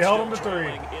 3. We held him to 3.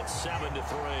 It's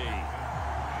 7-3.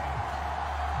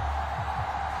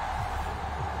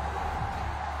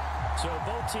 So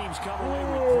both teams come away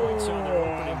with points on their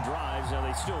opening drives. Now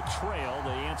they still trail.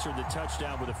 They answered the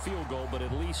touchdown with a field goal, but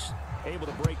at least able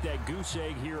to break that goose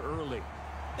egg here early.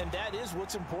 And that is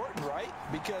what's important, right?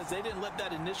 Because they didn't let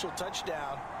that initial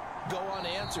touchdown go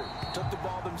unanswered. Took the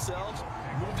ball themselves,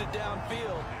 moved it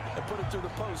downfield, and put it through the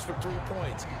post for 3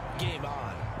 points. Game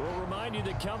on. We'll remind you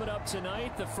that coming up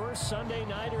tonight, the first Sunday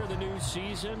nighter of the new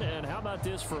season. And how about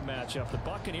this for a matchup? The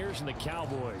Buccaneers and the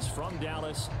Cowboys from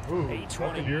Dallas. 8:20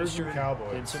 Buccaneers and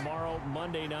Cowboys. And tomorrow,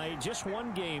 Monday night, just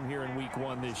one game here in Week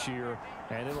 1 this year.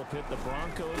 And it'll pit the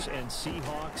Broncos and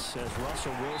Seahawks as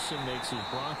Russell Wilson makes his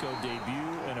Bronco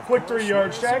debut. And of Quick course, 3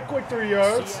 yards, Jack. Quick 3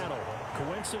 yards. Seattle.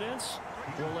 Coincidence?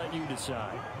 We'll let you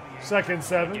decide. 2nd and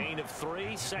 7. Gain of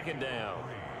 3, 2nd down.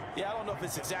 Yeah, I don't know if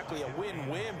it's exactly a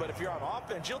win-win, but if you're on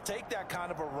offense, you'll take that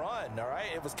kind of a run, all right?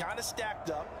 It was kind of stacked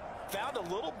up, found a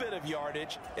little bit of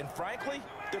yardage, and frankly,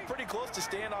 they're pretty close to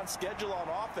staying on schedule on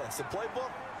offense. The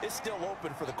playbook is still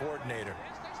open for the coordinator.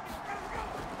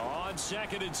 On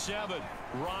 2nd and 7,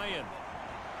 Ryan.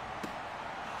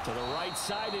 To the right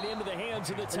side and into the hands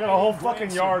of the I got a whole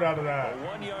fucking yard out of that. A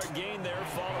 1-yard gain there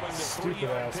following the Stupid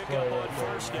 3-yard ass pickup play on right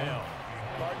there, 1st man. down.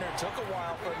 Partner, took a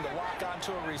while for him to lock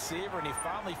onto a receiver, and he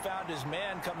finally found his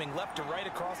man coming left to right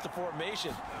across the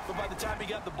formation. But by the time he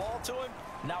got the ball to him,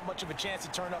 not much of a chance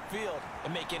to turn upfield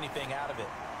and make anything out of it.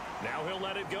 Now he'll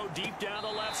let it go deep down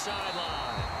the left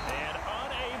sideline. And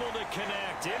unable to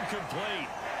connect. Incomplete.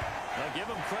 Now give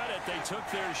them credit. They took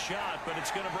their shot, but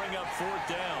it's going to bring up 4th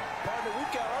down. Partner,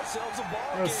 we've got ourselves a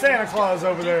ball There's game. Santa Claus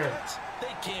over there.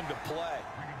 They came to play.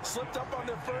 Slipped up on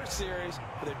their first series,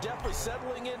 but they're definitely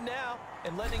settling in now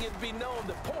and letting it be known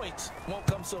that points won't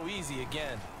come so easy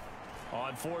again.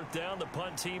 On 4th down, the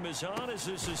punt team is on as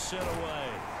this is sent away.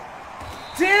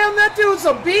 Damn, that dude's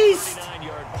a beast.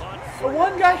 39-yard punt. The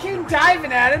one guy came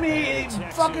diving at him. He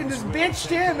fucking just bitched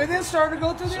him and then started to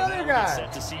go through the other guy.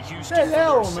 Set to see Houston What the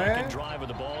hell, for their man? 2nd drive of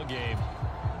the ball game.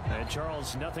 And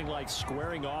Charles, nothing like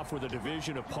squaring off with a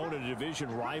division opponent, a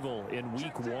division rival in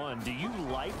Week 1. Do you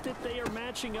like that they are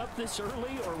matching up this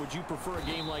early, or would you prefer a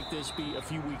game like this be a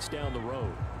few weeks down the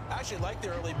road? I actually like the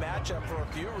early matchup for a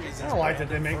few reasons. I don't like that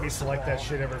they make me select that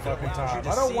shit every fucking time.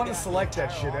 I don't want to select that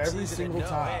shit every single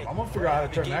time. I'm going to figure out how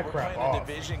to turn that crap off.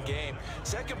 Division game.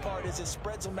 Second part is it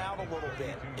spreads them out a little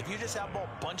bit. If you just have them all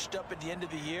bunched up at the end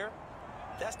of the year,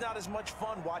 that's not as much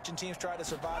fun watching teams try to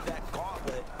survive that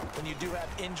gauntlet when you do have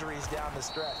injuries down the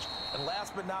stretch. And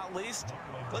last but not least,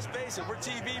 let's face it, we're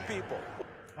TV people.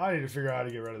 I need to figure out how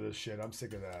to get rid of this shit. I'm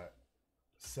sick of that.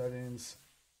 Settings.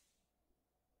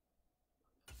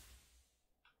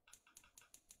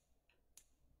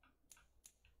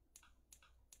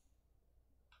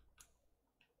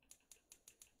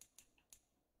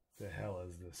 The hell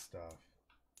is this stuff?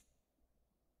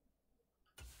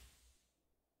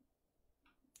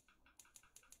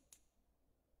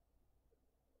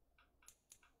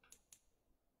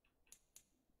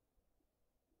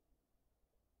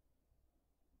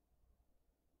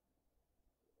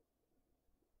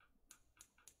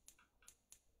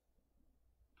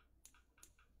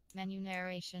 Menu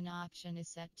narration option is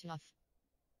set to off.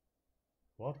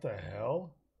 What the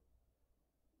hell?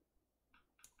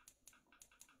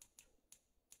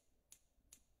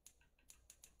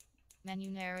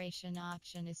 Menu narration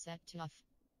option is set to off.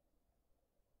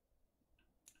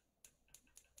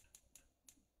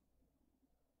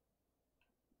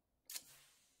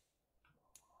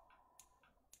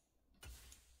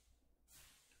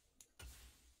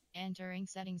 Entering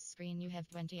settings screen, you have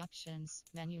 20 options.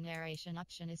 Menu narration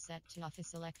option is set to off is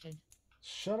selected.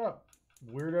 Shut up,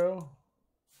 weirdo.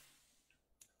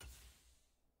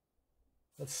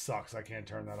 That sucks. I can't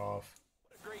turn that off.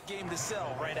 Great game to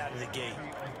sell right out of the gate.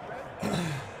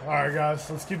 All right, guys,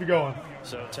 let's keep it going.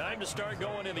 So time to start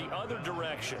going in the other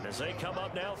direction as they come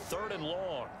up now 3rd and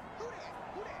long.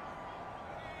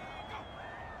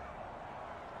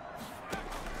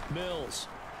 Mills.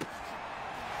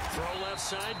 Throw left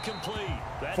side complete.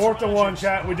 That's 4th and 1, Rodgers.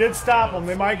 chat. We did stop them.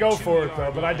 They might go for it,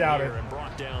 though, but I doubt it. And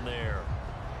brought down there.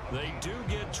 They do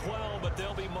get 12, but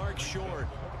they'll be marked short.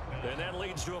 And that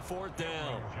leads to a 4th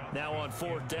down. Now on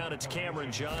 4th down, it's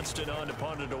Cameron Johnston on to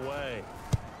punt it away.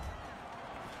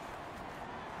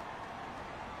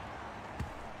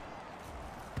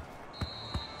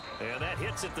 And that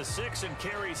hits at the 6 and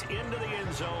carries into the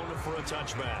end zone for a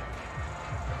touchback.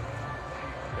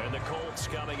 And the Colts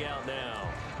coming out now.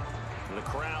 The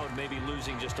crowd may be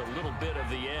losing just a little bit of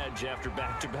the edge after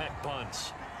back-to-back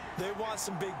punts. They want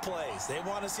some big plays. They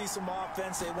want to see some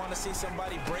offense. They want to see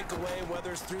somebody break away,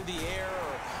 whether it's through the air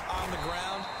or on the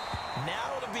ground.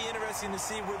 Now it'll be interesting to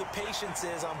see where the patience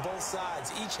is on both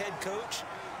sides. Each head coach,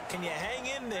 can you hang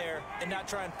in there and not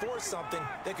try and force something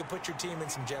that could put your team in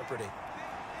some jeopardy?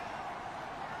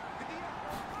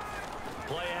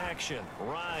 Play action.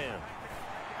 Ryan.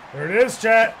 There it is,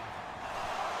 chat.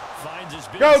 Finds his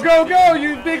Go, go, go,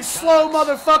 you big slow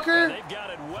motherfucker. They've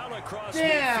got it well across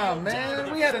Damn, midfield,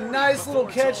 man. We had a nice little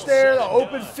catch there. The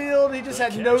open field. He just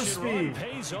had no speed.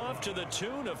 Pays off to the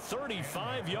tune of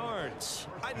 35 yards.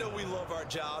 I know we love our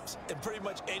jobs, and pretty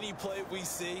much any play we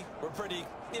see, we're pretty,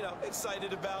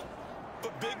 excited about.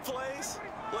 But big plays,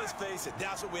 let's face it,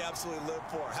 that's what we absolutely live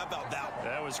for. How about that one?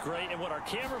 That was great. And what our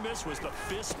camera missed was the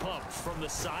fist pump from the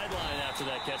sideline after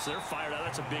that catch. They're fired out.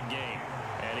 That's a big game.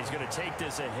 And he's going to take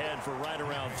this ahead for right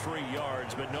around 3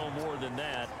 yards, but no more than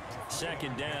that.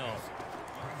 2nd down.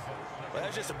 Well,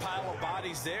 that's just a pile of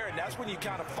bodies there, and that's when you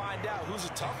kind of find out who's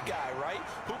a tough guy, right?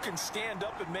 Who can stand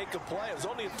up and make a play. It was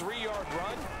only a 3-yard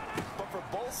run, but for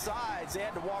both sides, they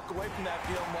had to walk away from that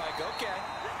feeling like, okay,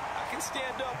 I can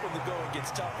stand up when the going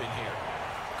gets tough in here.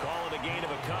 Call it a gain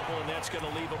of a couple, and that's going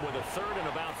to leave them with a 3rd and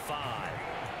about 5.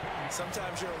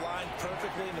 Sometimes you're aligned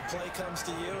perfectly and the play comes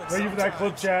to you. And thank you for that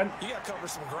clip, Chad. You got to cover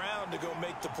some ground to go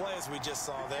make the plays we just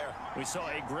saw there. We saw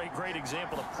a great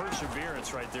example of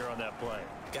perseverance right there on that play.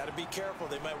 Got to be careful.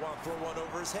 They might want to throw one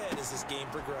over his head as this game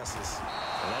progresses.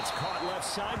 And that's caught left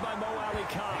side by Mo Alley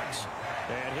Cox.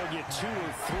 And he'll get 2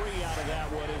 or 3 out of that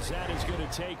one as that is going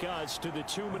to take us to the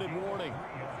 2-minute warning.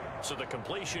 So the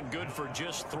completion good for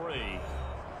just 3.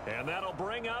 And that'll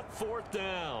bring up 4th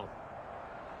down.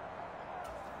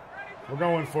 We're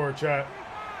going for it, chat.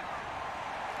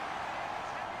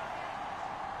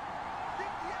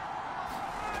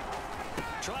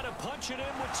 Try to punch it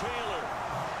in with Taylor.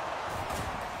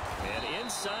 And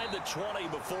inside the 20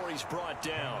 before he's brought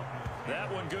down.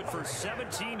 That one good for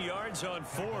 17 yards on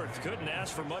 4th. Couldn't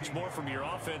ask for much more from your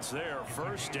offense there.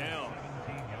 1st down.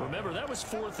 Remember, that was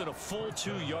 4th and a full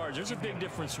 2 yards. There's a big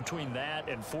difference between that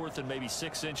and 4th and maybe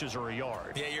 6 inches or a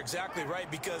yard. Yeah, you're exactly right,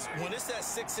 because when it's that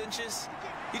 6 inches,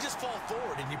 you just fall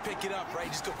forward and you pick it up, right?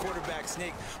 You just go quarterback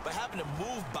sneak. But having to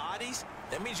move bodies,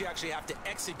 that means you actually have to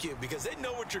execute because they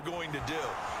know what you're going to do.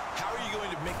 How are you going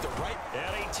to make the right...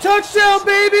 Touchdown,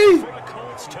 baby!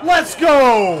 Let's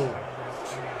go!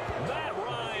 Matt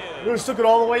Ryan. We just took it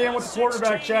all the way in with the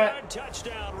quarterback, chat.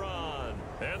 Touchdown run.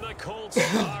 And the Colts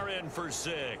are in for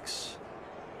 6.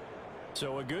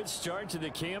 So a good start to the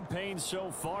campaign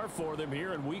so far for them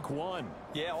here in week 1.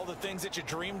 Yeah, all the things that you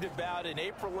dreamed about in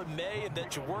April and May and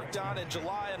that you worked on in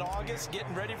July and August,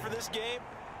 getting ready for this game,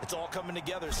 it's all coming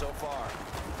together so far.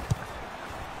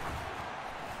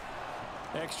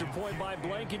 Extra point by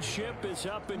Blankenship is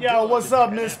up and Yo, good. what's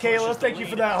up, Miss Kayla? Thank you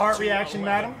for that heart reaction,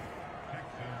 madam.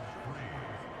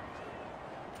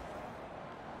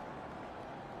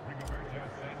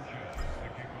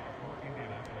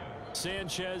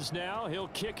 Sanchez now, he'll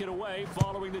kick it away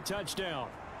following the touchdown.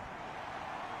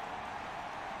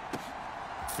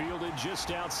 Fielded just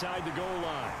outside the goal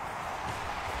line.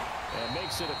 And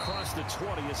makes it across the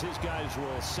 20 as his guys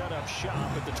will set up shop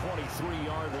at the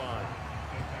 23-yard line.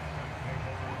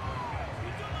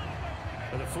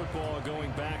 And the football going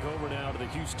back over now to the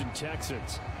Houston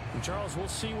Texans. And Charles, we'll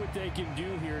see what they can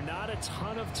do here. Not a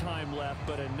ton of time left,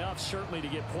 but enough certainly to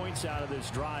get points out of this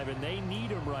drive. And they need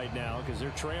them right now because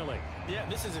they're trailing. Yeah,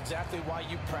 this is exactly why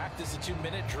you practice a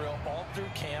 2-minute drill all through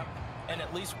camp and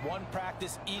at least one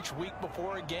practice each week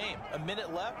before a game. A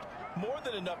minute left, more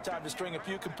than enough time to string a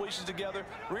few completions together,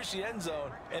 reach the end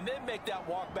zone, and then make that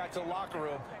walk back to the locker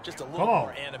room just a little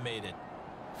more animated.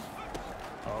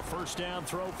 A 1st down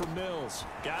throw for Mills.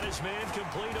 Got his man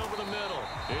complete over the middle.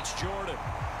 It's Jordan.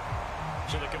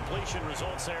 So the completion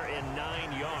results there in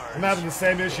 9 yards. I'm having the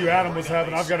same issue Adam was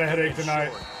having. I've got a headache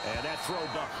tonight. And that throw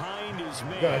behind his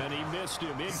man, he missed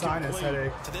him. Sinus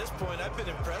headache. To this point, I've been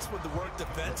impressed with the work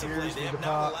defensively. They have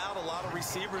not allowed a lot of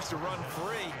receivers to run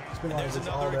free. And there's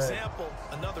another example,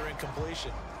 another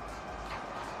incompletion.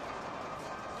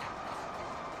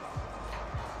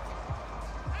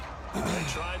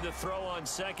 tried to throw on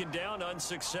second down,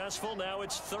 unsuccessful. Now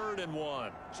it's 3rd and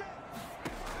 1.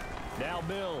 Now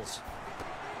Mills.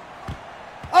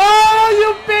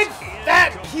 Oh, you big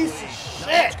fat piece of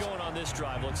shit! Going on this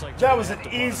drive. Looks like that was an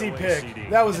easy pick.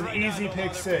 That was an easy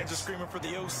pick six. Just screaming for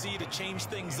the OC to change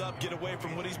things up, get away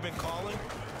from what he's been calling.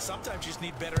 Sometimes you just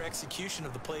need better execution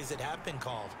of the plays that have been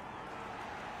called.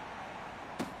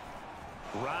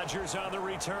 Rodgers on the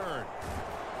return.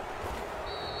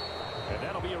 And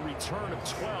that'll be a return of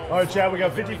 12. All right, Chad, we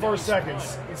got 54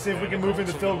 seconds. Let's see if we can move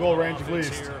into field goal range at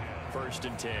least. 1st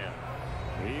and 10.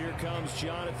 Here comes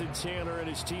Jonathan Taylor and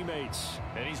his teammates.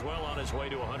 And he's well on his way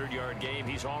to a 100-yard game.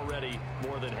 He's already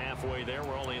more than halfway there.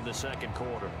 We're only in the 2nd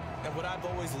quarter. And what I've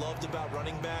always loved about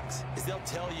running backs is they'll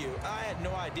tell you, I had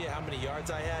no idea how many yards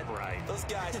I had. Right. Those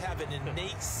guys have an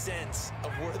innate sense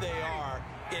of where they are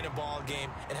in a ball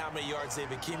game and how many yards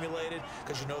they've accumulated,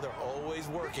 because you know they're always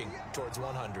working towards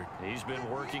 100. He's been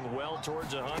working well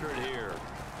towards 100 here.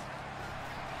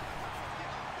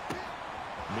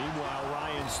 Meanwhile,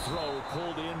 Ryan's throw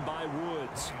pulled in by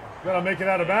Woods. Gotta make it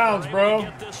out of bounds, bro.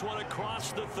 Get this one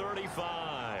across the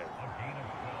 35.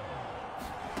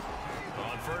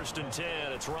 On 1st and 10,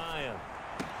 it's Ryan.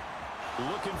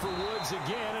 Looking for Woods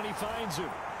again, and he finds him.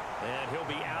 And he'll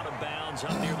be out of bounds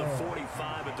up near the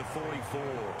 45 at the 44.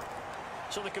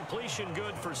 So the completion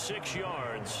good for 6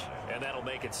 yards, and that'll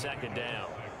make it 2nd down.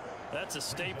 That's a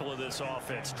staple of this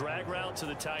offense. Drag route to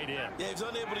the tight end. Yeah, he's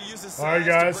unable to use his all right, size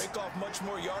guys. to break off much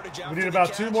more yardage. We need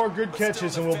about 2 more good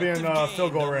catches, and we'll be in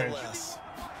field goal range.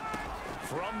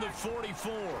 From the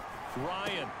 44,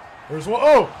 Ryan. There's one.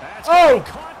 Oh! That's Oh!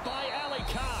 Caught by Allie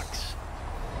Cox.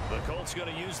 The Colts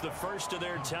going to use the first of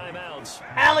their timeouts.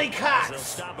 Allie They'll Cox!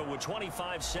 stop it with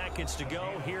 25 seconds to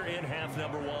go here in half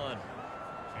number 1.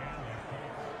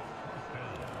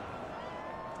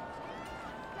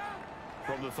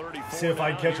 From the 34. See if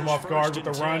I can catch him off guard with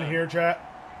the run here, chat.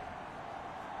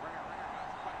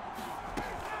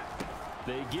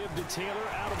 They give to Taylor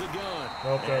out of the gun.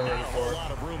 Nope, they're and ready not a for whole it.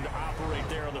 lot of room to operate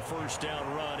there on the 1st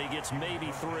down run. He gets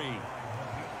maybe 3.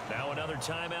 Now another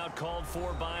timeout called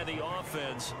for by the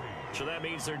offense. So that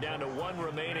means they're down to 1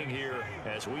 remaining here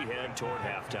as we head toward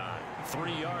halftime.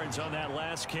 3 yards on that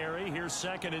last carry. Here's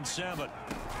 2nd and 7.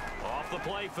 Off the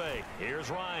play fake. Here's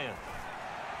Ryan.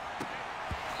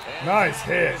 And Nice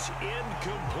hit.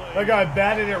 Incomplete. That guy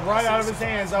batted it right out of his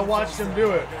hands. I watched him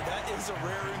do it. That is a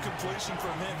rare incompletion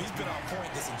from him. He's been on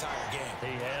point this entire game.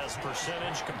 He has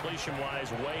percentage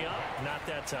completion-wise way up. Not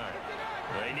that time.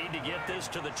 They need to get this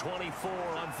to the 24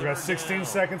 on 3rd We got 16 down.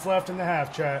 seconds left in the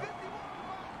half, chat.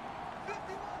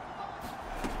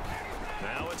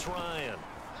 Now it's Ryan.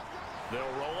 They'll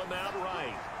roll him out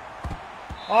right.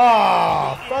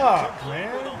 Oh, fuck,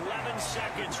 Incomplete with man. 11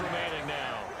 seconds remaining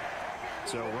now.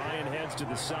 So Ryan heads to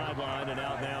the sideline, and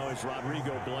out now is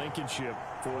Rodrigo Blankenship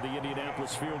for the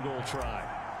Indianapolis field goal try.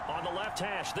 On the left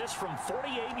hash, this from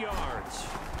 48 yards.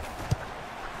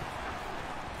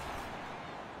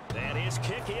 And his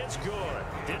kick is good.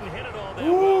 Didn't hit it all that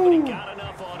well, but he got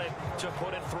enough on it to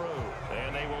put it through.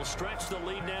 And they will stretch the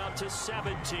lead now to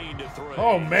 17-3.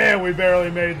 Oh, man, we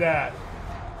barely made that.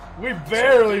 We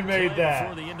barely made that.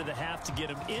 Before the end of the half to get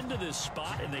him into this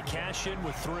spot, and they cash in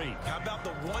with 3. How about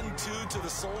the 1-2 to the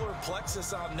solar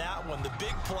plexus on that one? The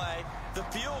big play, the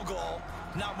field goal,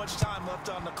 not much time left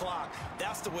on the clock.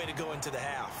 That's the way to go into the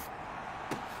half.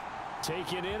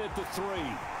 Taken in at the 3.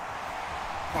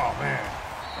 Oh, man.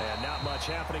 And not much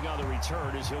happening on the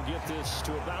return as he'll get this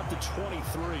to about the 23.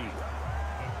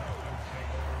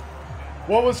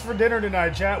 What was for dinner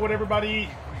tonight, chat? What'd everybody eat?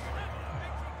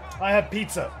 I had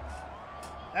pizza.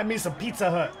 Had me some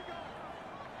Pizza Hut.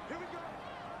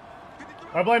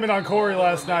 I blame it on Corey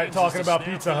last night talking about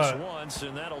Pizza Hut. Once,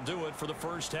 and that'll do it for the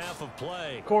first half of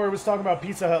play. Corey was talking about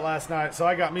Pizza Hut last night, so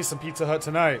I got me some Pizza Hut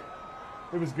tonight.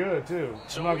 It was good, too.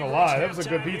 I'm not going to lie. That was a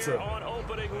good pizza. On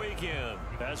opening weekend,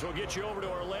 as we'll get you over to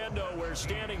Orlando, where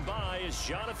standing by is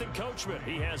Jonathan Coachman.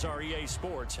 He has our EA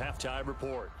Sports halftime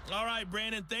report. All right,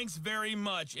 Brandon, thanks very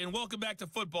much. And welcome back to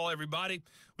football, everybody.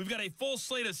 We've got a full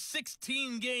slate of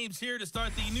 16 games here to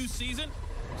start the new season.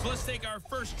 So let's take our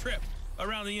first trip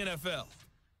around the NFL.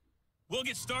 We'll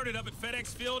get started up at FedEx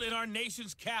Field in our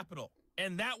nation's capital.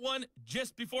 And that one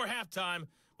just before halftime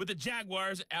with the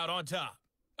Jaguars out on top.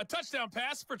 A touchdown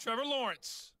pass for Trevor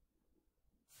Lawrence.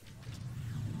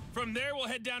 From there, we'll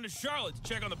head down to Charlotte to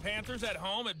check on the Panthers at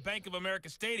home at Bank of America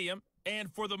Stadium.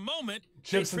 And for the moment,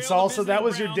 Chips and salsa, that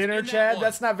was your dinner, Chad?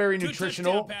 That's not very 2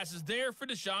 nutritional. touchdown passes there for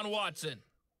Deshaun Watson.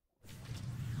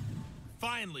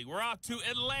 Finally, we're off to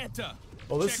Atlanta.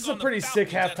 Well, this Check is a on the pretty sick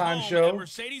Falcons at halftime home show. at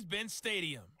Mercedes-Benz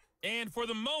Stadium. And for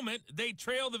the moment, they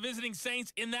trail the visiting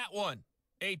Saints in that one.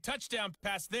 A touchdown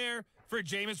pass there for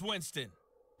Jameis Winston.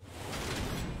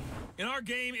 In our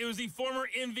game, it was the former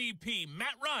MVP,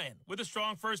 Matt Ryan, with a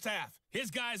strong first half. His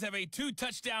guys have a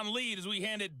 2-touchdown lead as we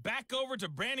hand it back over to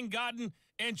Brandon Godden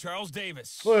and Charles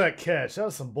Davis. Look at that catch. That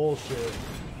was some bullshit.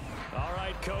 All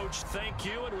right, Coach, thank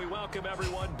you, and we welcome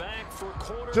everyone back for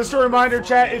quarter. Just a reminder,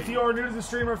 chat, if you are new to the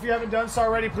stream or if you haven't done so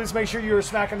already, please make sure you are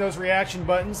smacking those reaction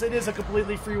buttons. It is a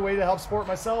completely free way to help support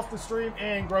myself, the stream,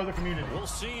 and grow the community. We'll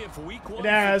see if week one. And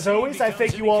as always, I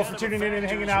thank you all for tuning in and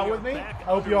hanging out with me. I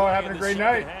hope you all are having a great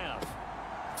night.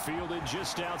 Fielded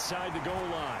just outside the goal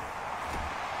line.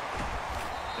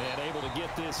 And able to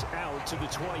get this out to the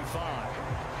 25.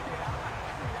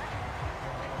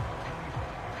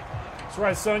 That's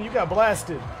right, son. You got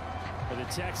blasted. The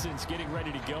Texans getting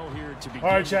ready to go here to begin.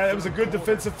 All right, Chad. That was a good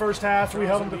defensive first half. We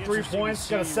held them to 3 points.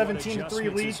 Got a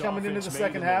 17-3 lead coming into the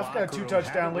second half. Got a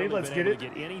 2-touchdown lead. Let's get it.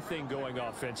 Get anything going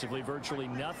offensively. Virtually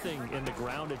nothing in the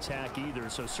ground attack either.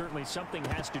 So certainly something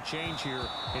has to change here.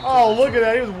 Oh, look at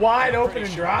that. He was wide open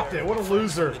and dropped it. What a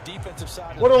loser.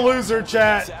 What a loser,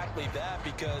 Chad.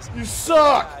 You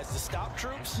suck.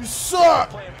 You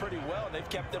suck.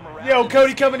 Yo,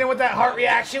 Cody coming in with that heart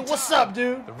reaction. What's up,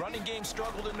 dude? The running game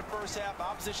struggled in the first half.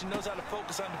 Opposition knows how to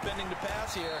focus on defending the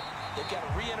pass here. They've got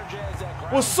to re-energize that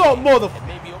ground. What's up, motherfucker? And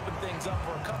maybe open things up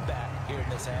for a comeback here in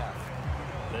this half.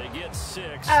 They get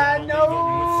 6. I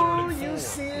know you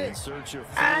see it. In search of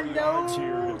 4 I yards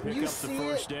here know to pick you up the see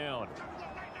first it. down.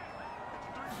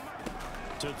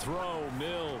 To throw,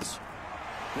 Mills.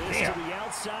 This Damn. to the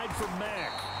outside for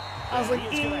Mack. I was like,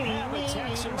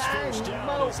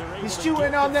 he's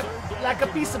chewing on that like a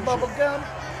piece of bubble gum.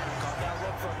 Caught that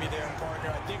look from you there, partner.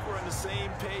 I think we're on the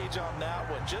same page on that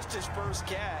one. Just his first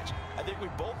catch. I think we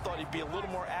both thought he'd be a little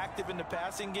more active in the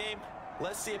passing game.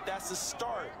 Let's see if that's the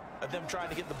start of them trying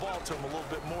to get the ball to him a little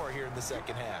bit more here in the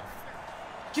second half.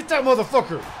 Get that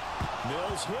motherfucker.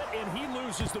 Mills hit, and he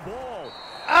loses the ball.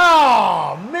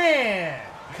 Oh, man.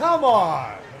 Come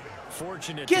on.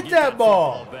 Fortunate get to that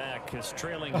ball back, because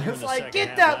trailing I here was in the like, second get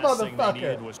half, that last thing they motherfucker.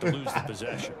 needed was to lose the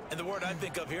possession. And the word I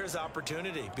think of here is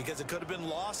opportunity, because it could have been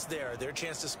lost there. Their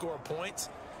chance to score points,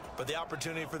 but the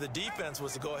opportunity for the defense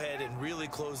was to go ahead and really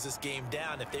close this game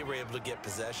down if they were able to get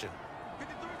possession.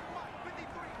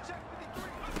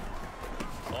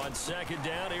 On second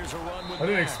down, here's a run with I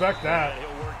didn't Mack. expect that. And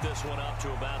he'll work this one up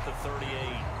to about the 38.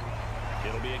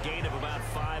 It'll be a gain of about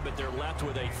 5, but they're left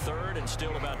with a third and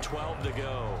still about 12 to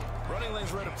go. Running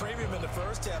lanes were at a premium in the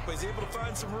first half, but he's able to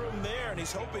find some room there, and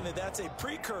he's hoping that that's a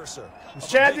precursor. Is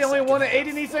Chad the only one that ate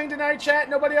anything tonight, chat?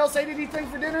 Nobody else ate anything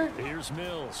for dinner? Here's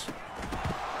Mills.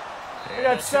 We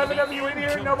got 7 of you in here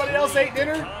and nobody else ate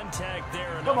dinner? Contact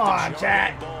there. Come on,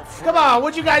 chat. Come on,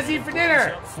 what'd you guys eat for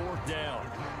dinner? Fourth down.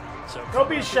 So Don't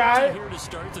be shy. Here to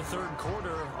start the third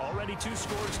quarter. Already 2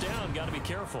 scores down. Got to be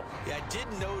careful. Yeah, I did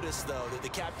notice, though, that the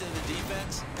captain of the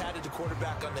defense patted the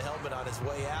quarterback on the helmet on his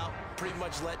way out, pretty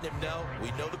much letting him know,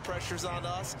 we know the pressure's on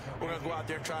us. We're going to go out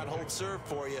there and try and hold serve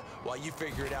for you while you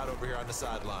figure it out over here on the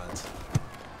sidelines.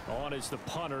 On is the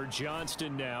punter,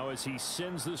 Johnston, now as he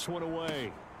sends this one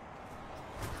away.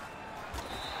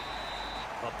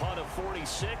 A punt of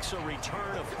 46, a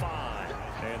return of 5.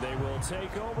 And they will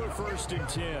take over 1st and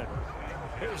 10.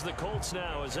 Here's the Colts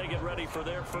now as they get ready for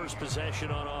their first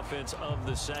possession on offense of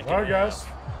the second half. All right, guys.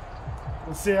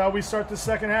 Let's see how we start the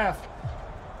second half.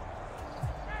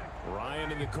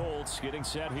 Ryan and the Colts getting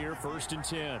set here, 1st and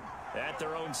 10. At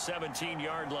their own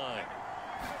 17-yard line.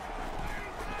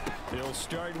 They'll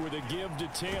start with a give to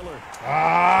Taylor.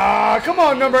 Ah, come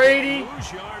on, number 80.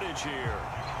 Lose yardage here.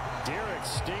 Derek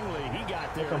Stingley, he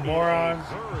got there Like a in moron. a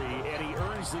hurry, and he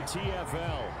earns the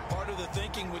TFL. Part of the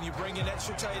thinking when you bring in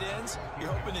extra tight ends, you're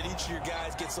hoping that each of your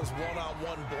guys gets those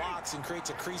one-on-one blocks and creates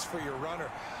a crease for your runner.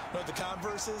 You know what the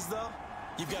converse is, though?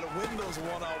 You've got to win those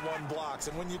one-on-one blocks,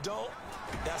 and when you don't,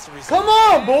 that's the result. Come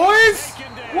on, boys.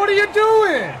 What are you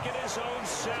doing? Back in his own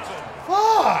 7.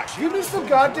 Fuck. Give me some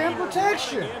goddamn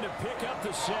protection. In to pick up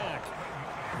the sack.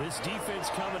 This defense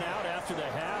coming out after the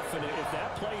half, and if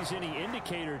that plays any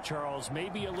indicator, Charles,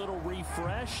 maybe a little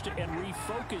refreshed and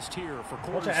refocused here for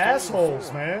quarters. Bunch of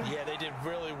assholes, man. Yeah, they did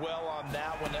really well on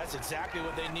that one. That's exactly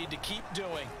what they need to keep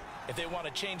doing if they want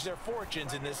to change their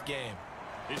fortunes in this game.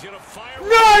 He's going to fire.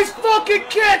 Nice fucking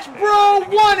catch, bro.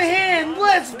 One hand.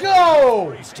 Let's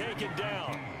go. He's taken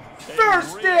down.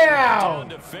 First Really down.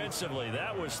 Defensively,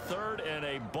 that was 3rd and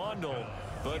a bundle.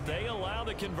 But they allow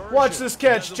the conversion. Watch this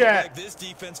catch, chat. Like this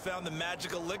defense found the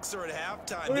magic elixir at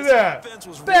halftime. Look at This that. offense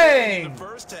was Bang. in the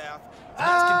first half. And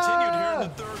that's continued here in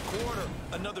the 3rd quarter.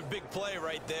 Another big play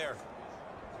right there.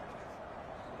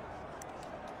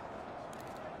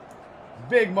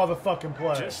 Big motherfucking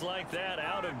play. Just like that,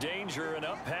 out of danger and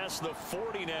up past the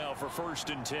 40 now for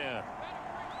 1st and 10.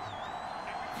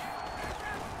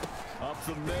 Up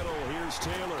the middle, here's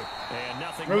Taylor. And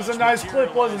nothing. It was a nice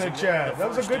clip, wasn't it, Chad? That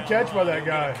was a good catch by that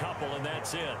guy. A couple, and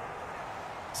that's it.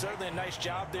 Certainly a nice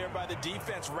job there by the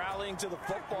defense rallying to the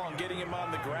football and getting him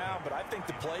on the ground, but I think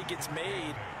the play gets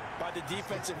made by the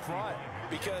defense in front,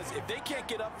 because if they can't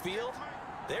get upfield,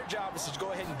 their job is to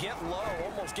go ahead and get low,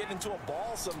 almost get into a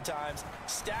ball sometimes,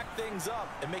 stack things up,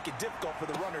 and make it difficult for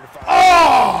the runner to find.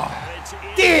 Oh!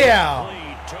 Damn!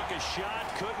 Took a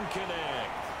shot, couldn't connect.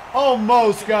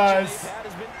 Almost, guys. Pat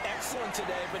has been excellent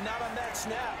today, but not on that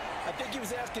snap. I think he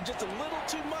was asking just a little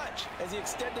too much as he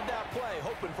extended that play,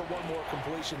 hoping for one more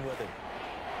completion with it.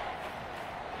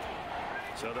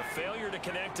 So the failure to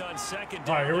connect on 2nd down.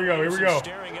 All right, here we go, here we go.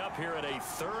 Staring up here at a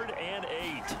 3rd and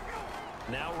 8.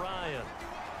 Now Ryan.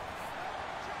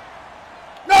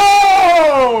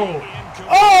 No!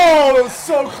 Oh, it was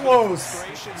so close.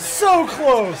 So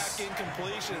close.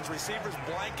 Incompletions. Receivers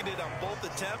blanketed on both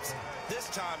attempts, this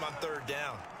time on 3rd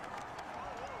down.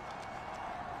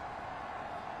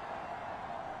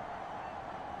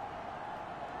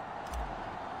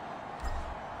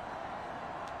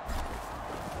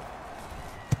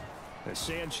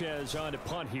 Sanchez on to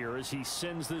punt here as he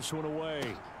sends this one away.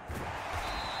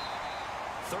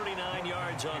 39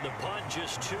 yards on the punt,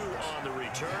 just 2 on the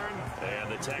return.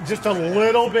 And the Texans just a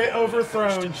little bit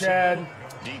overthrown, Chad.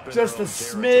 Just a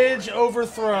smidge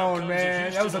overthrown,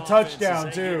 man. That was a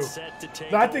touchdown, too.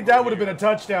 I think that would have been a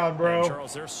touchdown, bro.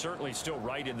 Charles, they're certainly still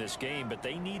right in this game, but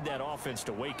they need that offense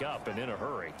to wake up and in a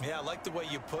hurry. Yeah, I like the way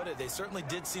you put it. They certainly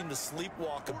did seem to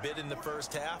sleepwalk a bit in the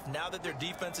first half. Now that their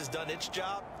defense has done its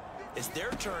job, it's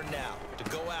their turn now to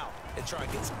go out and try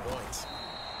and get some points.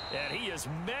 And he is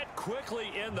met quickly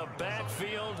in the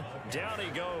backfield. Down he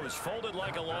goes, folded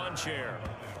like a lawn chair.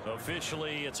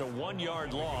 Officially, it's a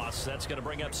 1-yard loss. That's going to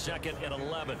bring up 2nd and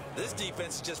 11. This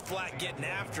defense is just flat getting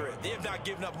after it. They have not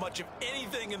given up much of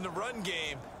anything in the run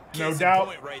game. No doubt.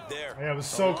 Point right there. Yeah, it was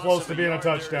so close to being a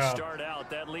touchdown. Start out.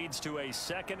 That leads to a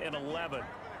 2nd and 11.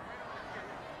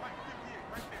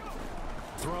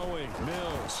 Throwing,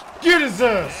 Mills. Get his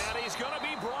ass. And he's going to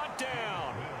be brought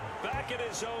down. Back at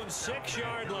his own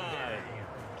 6-yard line.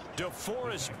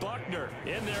 DeForest Buckner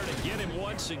in there to get him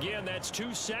once again. That's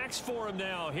 2 sacks for him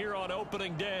now here on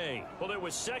opening day. Well, it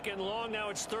was 2nd long. Now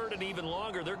it's 3rd and even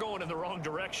longer. They're going in the wrong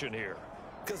direction here.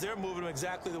 Because they're moving them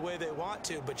exactly the way they want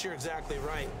to, but you're exactly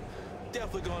right.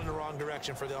 Definitely going in the wrong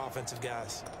direction for the offensive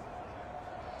guys.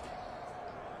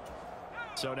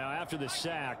 So now after the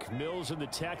sack, Mills and the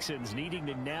Texans needing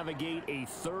to navigate a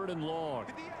 3rd and long.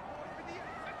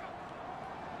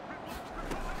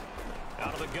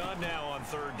 Out of the gun now on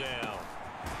 3rd down.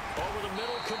 Over the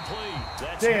middle, complete.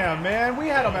 That's damn, man. We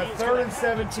had them at 3rd and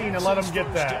 17 and let them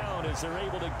get that. Down as they're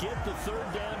able to get the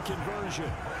 3rd down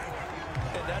conversion.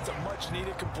 And that's a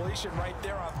much-needed completion right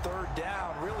there on 3rd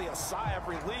down. Really a sigh of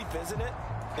relief, isn't it?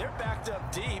 They're backed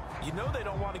up deep. You know they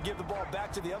don't want to give the ball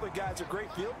back to the other guys. A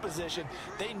great field position.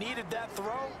 They needed that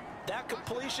throw, that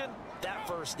completion, that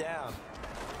 1st down.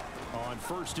 On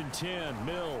 1st and 10,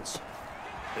 Mills.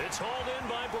 It's hauled in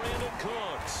by Brandon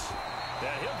Cooks.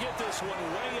 Now he'll get this one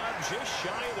way up just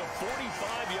shy of the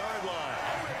 45-yard line.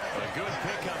 A good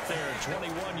pickup there,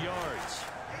 21 yards.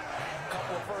 A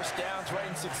couple of 1st downs right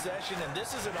in succession, and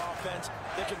this is an offense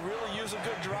that can really use a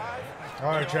good drive.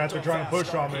 All right, Chad, they're trying to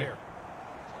push on me. Here.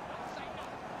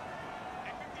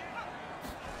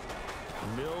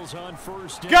 Mills on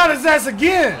 1st down. Got his ass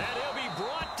again. And he'll be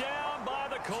brought down by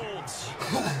the Colts.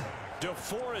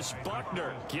 DeForest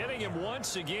Buckner getting him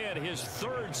once again, his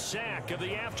 3rd sack of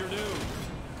the afternoon.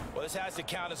 Well, this has to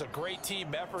count as a great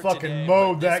team effort. Fucking today,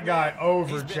 mowed that guy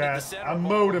over, Chad. I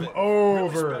mowed him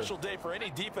over. Really special day for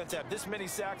any defense to have this many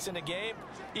sacks in a game.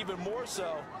 Even more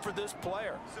so for this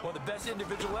player. One of the best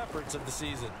individual efforts of the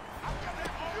season.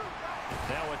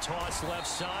 Now a toss left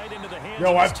side into the hands.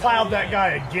 Yo, I plowed that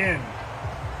guy again.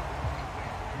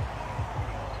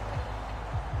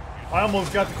 I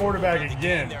almost got the quarterback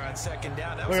again. Look at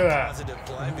that.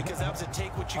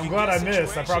 I'm glad I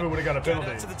missed. I probably would have got a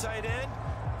penalty. To the tight end.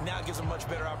 Now it gives a much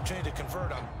better opportunity to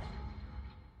convert on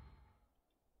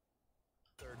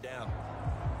 3rd down.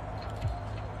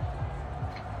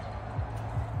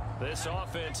 This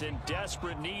offense in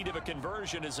desperate need of a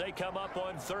conversion as they come up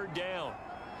on 3rd down.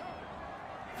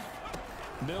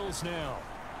 Mills now.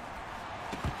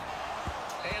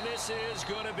 And this is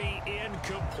going to be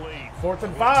incomplete. 4th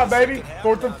and 5, baby.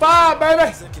 4th and 5,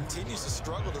 baby. Continues to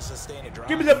struggle to sustain a drive.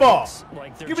 Give me that ball.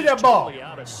 Like Give me that ball. Totally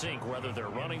out of sync, whether they're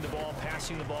running the ball,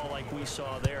 passing the ball like we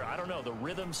saw there. I don't know. The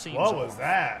rhythm seems What was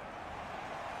that?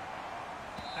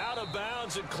 Out of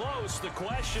bounds and close. The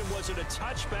question, was it a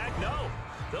touchback? No.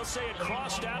 They'll say it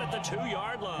crossed out at the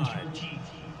 2-yard line.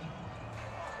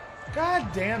 God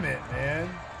damn it, man.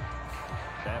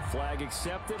 That flag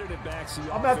accepted, and it backs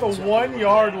the I'm at the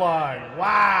 1-yard line.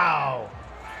 Wow.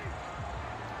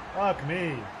 Fuck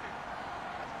me.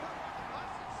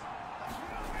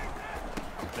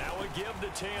 Now a give to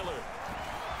Taylor.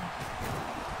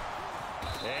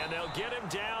 And they'll get him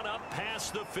down up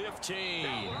past the 15.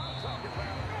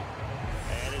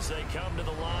 And as they come to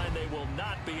the line, they will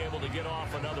not be able to get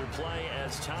off another play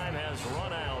as time has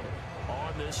run out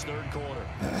on this third quarter.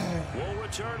 We'll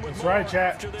return with That's more right,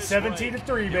 chat. after this 17-3,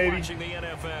 break. baby. You're watching the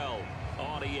NFL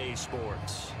on EA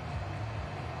Sports.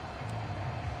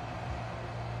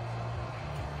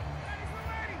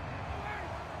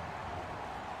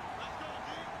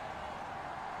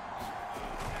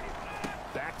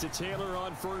 Back to Taylor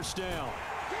on first down.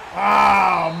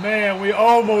 Ah, man, we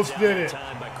almost did it.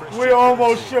 We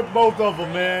almost shipped both of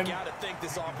them, man. You gotta think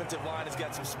this offensive line has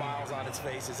got some smiles on its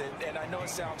faces, and I know it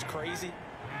sounds crazy,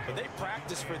 but they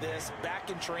practiced for this back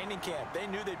in training camp. They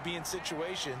knew they'd be in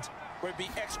situations where it'd be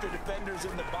extra defenders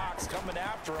in the box coming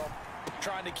after them,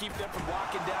 trying to keep them from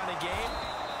locking down a game.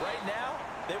 Right now,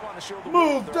 they want to show the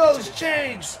Move those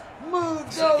chains.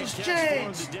 Move those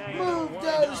chains. Move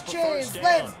those chains.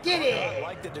 Let's get I it.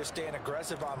 like that they're staying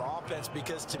aggressive on offense,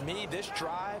 because to me, this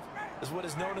drive is what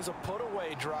is known as a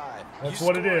put-away drive. That's You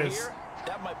what it score is. Here,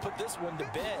 that might put this one to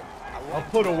bed. A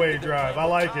put-away drive. I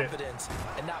like it.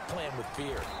 And not playing with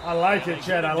fear. I like it,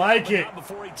 Chad. I like it.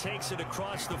 Before he takes it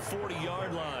across the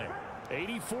 40-yard line.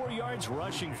 84 yards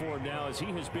rushing for him now, as he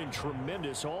has been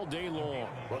tremendous all day long.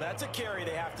 Well, that's a carry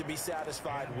they have to be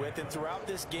satisfied with, and throughout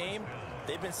this game,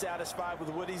 they've been satisfied with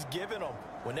what he's given them.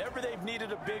 Whenever they've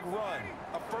needed a big run,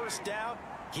 a first down,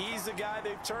 he's the guy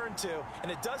they've turned to.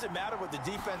 And it doesn't matter what the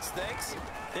defense thinks.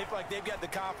 They've got the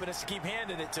confidence to keep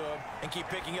handing it to him and keep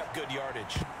picking up good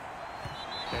yardage.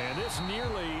 And this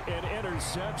nearly an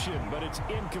interception, but it's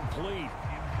incomplete.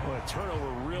 Well, a turnover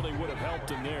really would have helped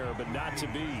him there, but not to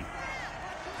be.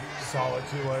 Solid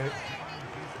too late.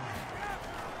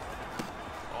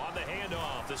 On the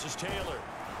handoff, this is Taylor.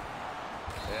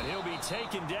 And he'll be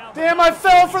taken down. Damn, I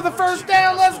fell for the first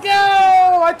down. Let's go.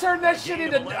 I turned that shit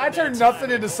into, I turned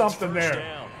nothing into something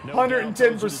there.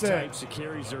 110%. Types of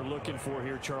carries they're looking for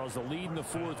here, Charles. The lead in the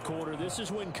fourth quarter. This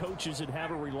is when coaches that have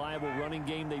a reliable running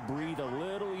game, they breathe a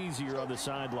little easier on the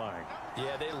sideline.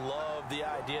 Yeah, they love the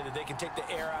idea that they can take the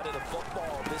air out of the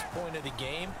football at this point of the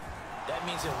game. That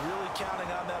means they're really counting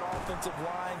on that offensive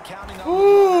line, counting on.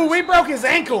 Ooh, we broke his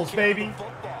ankles, baby.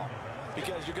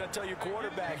 Because you're going to tell your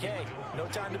quarterback, hey, no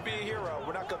time to be a hero.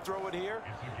 We're not going to throw it here.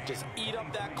 Just eat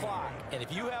up that clock. And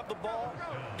if you have the ball,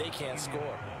 they can't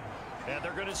score. And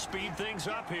they're going to speed things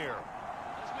up here.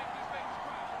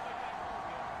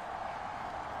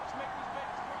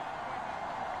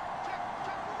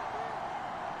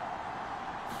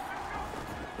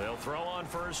 They'll throw on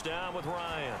first down with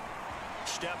Ryan.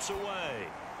 Steps away.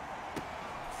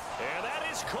 And that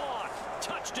is caught.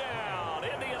 Touchdown,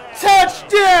 Indianapolis.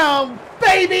 Touchdown,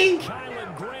 baby.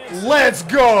 Let's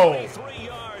go. 3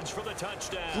 yards for the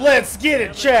touchdown. Let's get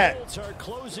it, chat. The Colts are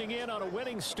closing in on a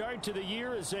winning start to the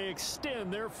year as they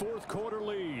extend their fourth quarter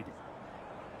lead.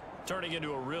 Turning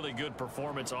into a really good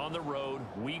performance on the road.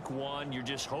 Week 1, you're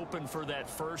just hoping for that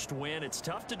first win. It's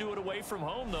tough to do it away from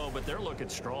home, though, but they're looking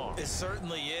strong. It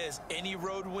certainly is. Any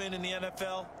road win in the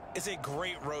NFL is a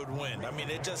great road win. I mean,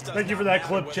 it just does. Thank you for that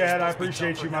clip, Chad. I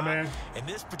appreciate you, my man. In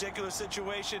this particular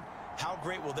situation, how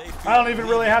great will they feel? I don't even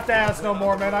really have to ask no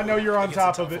more, man. I know you're on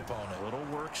top of it. A little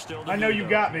work still to I know do, you though.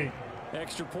 got me.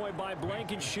 Extra point by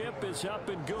Blankenship is up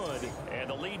and good. And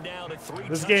the lead now to 3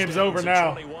 This game's over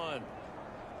now. 21.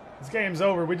 This game's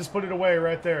over. We just put it away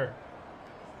right there.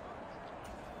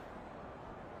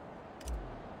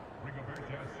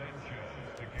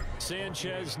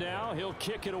 Sanchez now. He'll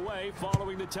kick it away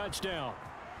following the touchdown.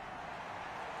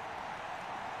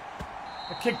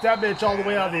 I kicked that bitch all the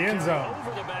way out of the end zone. Over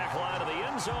the back line of the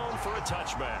end zone for a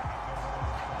touchback.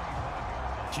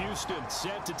 Houston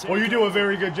set to take. Well, you do a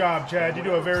very good job, Chad. You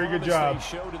do a very good job. They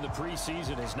showed in the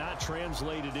preseason has not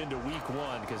translated into week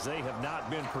 1 because they have not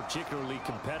been particularly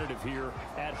competitive here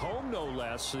at home, no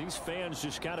less. These fans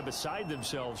just kind of beside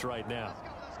themselves right now.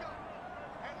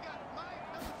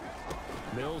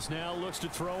 Mills now looks to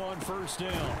throw on first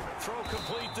down. Throw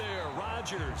complete there.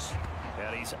 Rodgers.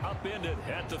 And he's upended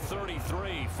at the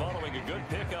 33 following a good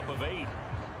pickup of 8.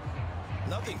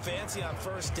 Nothing fancy on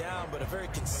first down, but a very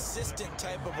consistent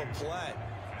type of a play.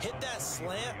 Hit that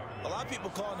slant, A lot of people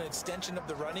call it an extension of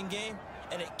the running game,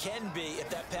 and it can be if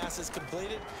that pass is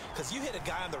completed, because you hit a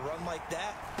guy on the run like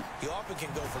that, he often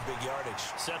can go for big yardage.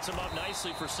 Sets him up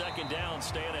nicely for second down,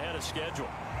 staying ahead of schedule.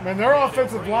 Man, their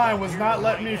offensive line was not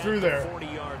letting me through there.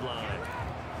 40-yard line.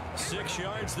 6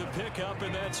 yards the pickup,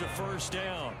 and that's a first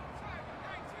down.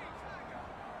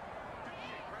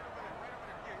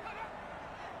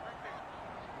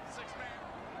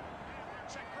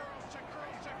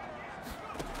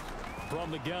 From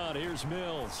the gun, here's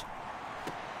Mills.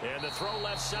 And the throw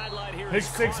left sideline here. Pick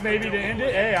six maybe to end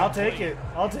it. Hey, I'll take it.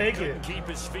 I'll take it. Keep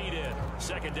his feet in.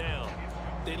 Second down.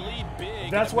 They lead big.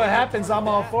 That's what happens. I'm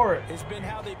all for it. It's been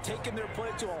how they've taken their play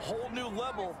to a whole new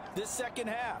level this second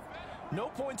half. No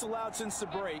points allowed since the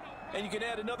break, and you can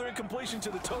add another incompletion to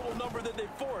the total number that they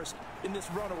forced in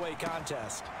this runaway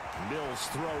contest. Mills'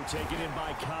 throw taken in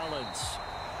by Collins.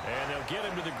 And they'll get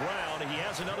him to the ground. He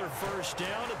has another first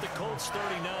down at the Colts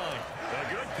 39.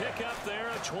 A good pickup there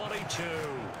at 22.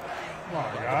 Come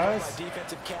on, guys. My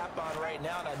defensive cap on right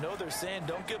now, and I know they're saying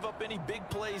don't give up any big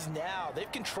plays now.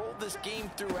 They've controlled this game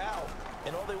throughout,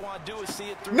 and all they want to do is see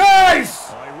it through.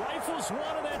 Nice! Rifles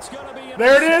one, and that's going to be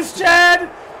there it is, Chad!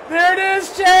 There it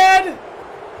is, Chad!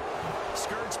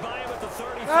 Skirts by him at the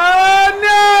 35.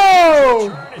 Oh,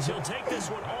 no! As he'll take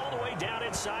this one all the way down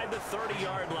inside the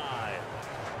 30-yard line.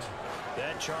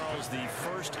 That, Charles, the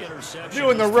first interception.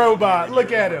 Doing the robot.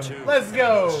 Look at him. Let's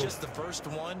go. It's just the first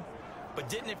one, but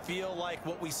didn't it feel like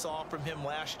what we saw from him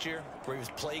last year, where he was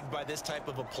plagued by this type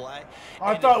of a play?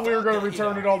 I thought we were going to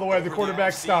return it all the way. The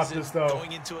quarterback stopped us, though.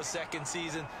 Going into a second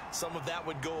season, some of that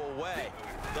would go away.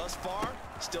 Thus far,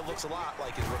 still looks a lot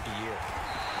like his rookie year.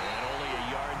 And only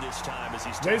a yard this time as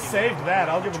he's They saved that.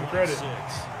 I'll give them credit.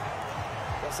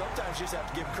 Well, sometimes you just have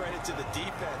to give credit to the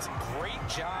defense. Great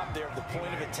job there at the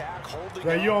point of attack, holding.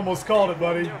 Yeah, you almost called it,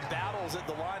 buddy. Their battles at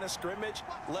the line of scrimmage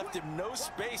left him no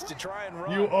space to try and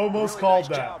run. You almost really called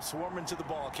nice that. Job swarming to the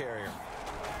ball carrier.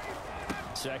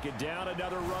 Second down,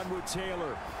 another run with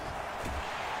Taylor.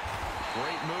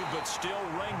 Great move, but still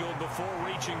wrangled before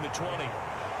reaching the 20.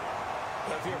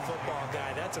 If you're a football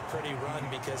guy, that's a pretty run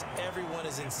because everyone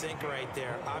is in sync right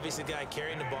there. Obviously, the guy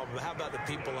carrying the ball, but how about the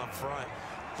people up front?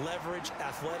 Leverage,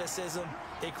 athleticism,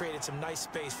 they created some nice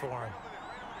space for him.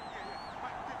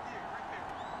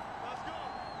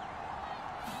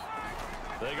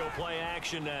 They go play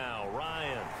action now.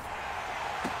 Ryan.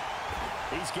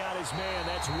 He's got his man.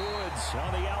 That's Woods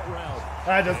on the out route.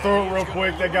 I had to throw it real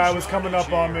quick. That guy was coming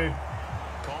up on me.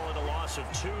 Call it a loss of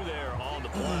 2 there on the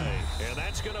play. And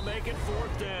that's going to make it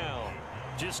 4th down.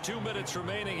 Just 2 minutes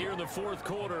remaining here in the 4th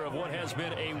quarter of what has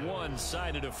been a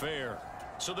one-sided affair.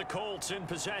 So the Colts in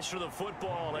possession of the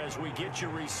football as we get you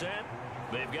reset.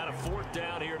 They've got a 4th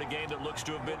down here in a game that looks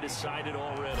to have been decided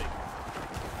already.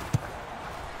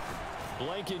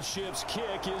 Blankenship's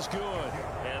kick is good.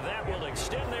 And that will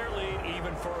extend their lead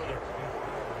even further.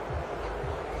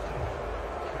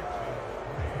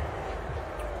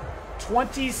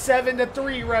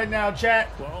 27-3 right now, chat.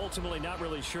 Well, ultimately, not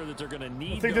really sure that they're going to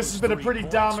need. I think this has been a pretty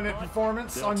dominant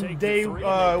performance on day, week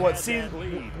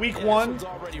one.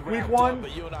 Week one.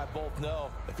 But you and I both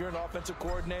know if you're an offensive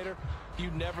coordinator,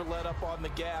 you never let up on the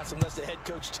gas unless the head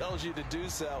coach tells you to do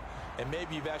so. And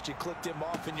maybe you've actually clicked him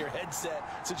off in your headset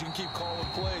so you can keep calling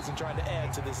plays and trying to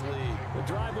add to this lead. The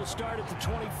drive will start at the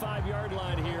 25-yard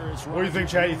line here. What do you think,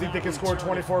 Chad? You think they can score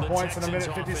 24 points in a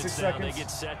minute, 56 seconds? They get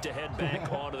set to head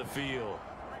back onto the field.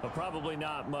 Well, probably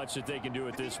not much that they can do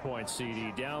at this point,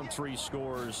 CD. Down 3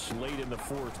 scores late in the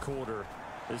 4th quarter.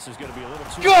 This is going to be a little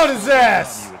too... Got his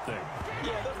ass! You would think.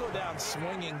 Yeah, they'll go down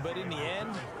swinging, but in the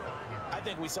end, I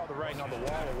think we saw the writing on the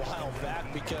wall a while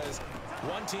back because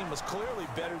one team was clearly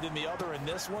better than the other in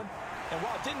this one. And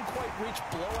while it didn't quite reach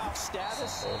blowout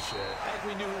status, I think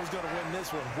we knew who was going to win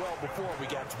this one well before we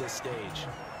got to this stage.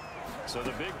 So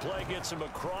the big play gets him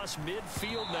across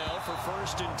midfield now for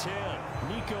 1st and 10.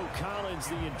 Nico Collins,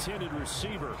 the intended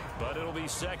receiver, but it'll be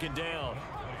 2nd down.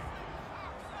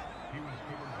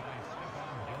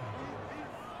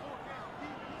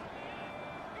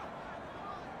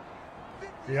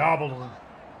 Diablo.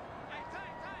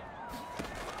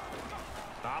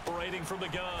 Operating from the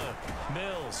gun,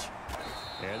 Mills.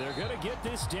 And they're going to get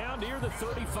this down near the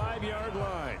 35-yard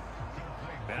line.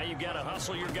 Now you've got to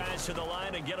hustle your guys to the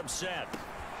line and get them set.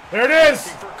 There it is.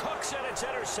 For Cooks, and it's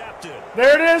intercepted.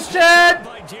 There it is, Chad.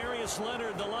 By Darius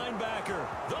Leonard, the linebacker.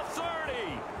 The 30.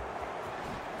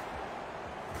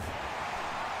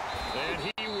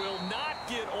 And he will not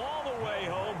get all the way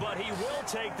home, but But he will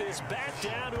take this back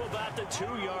down to about the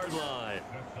 2-yard line.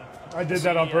 I did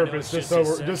that on purpose, just so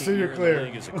you're clear.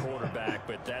 As a quarterback,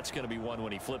 but that's going to be one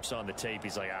when he flips on the tape.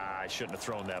 He's like, I shouldn't have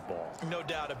thrown that ball. No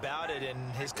doubt about it,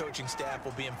 and his coaching staff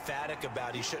will be emphatic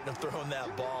about he shouldn't have thrown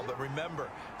that ball. But remember,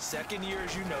 second year,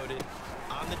 as you noted,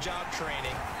 on-the-job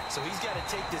training. So he's got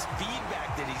to take this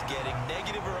feedback that he's getting,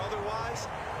 negative or otherwise,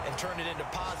 and turn it into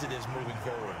positives moving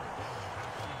forward.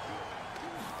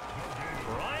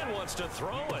 Ryan wants to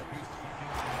throw it.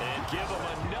 And give him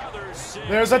another 6.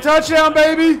 There's a touchdown,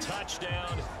 baby.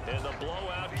 Touchdown, and the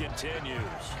blowout continues.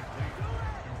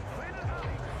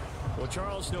 Well,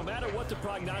 Charles, no matter what the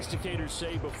prognosticators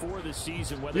say before the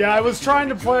season, whether I was trying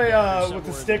to play with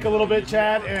the stick a little bit,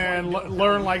 Chad, and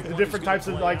learn like the different types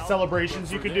of like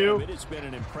celebrations you could do.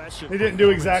 They didn't do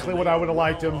exactly what I would have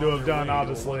liked them to have done,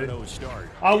 obviously.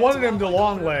 I wanted him to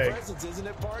long leg.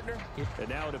 And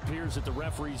now it appears that the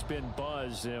referee's been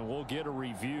buzzed, and we'll get a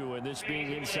review. And this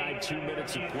being inside 2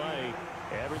 minutes of play,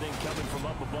 everything coming from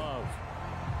up above.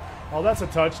 Oh, that's a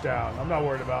touchdown. I'm not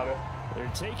worried about it. They're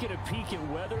taking a peek at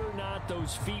whether or not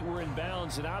those feet were in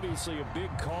bounds, and obviously a big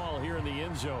call here in the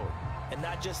end zone. And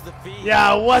not just the feet.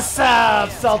 Yeah, what's up,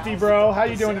 Salty Bro? How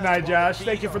you doing tonight, Josh?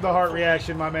 Thank you for the heart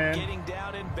reaction, my man. Getting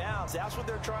down in bounds. That's what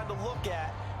they're trying to look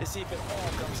at to see if it all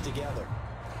comes together.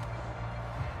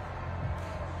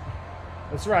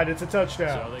 That's right, it's a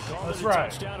touchdown. So they called That's it a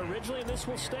right. touchdown originally, and this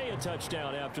will stay a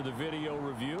touchdown after the video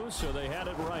review, so they had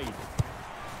it right.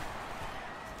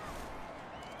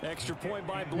 Extra point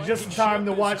by Blake. Just in time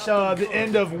to watch the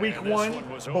end of week 1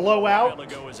 blowout. The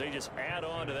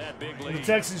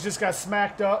Texans just got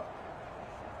smacked up.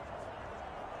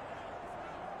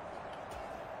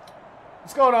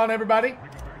 What's going on, everybody?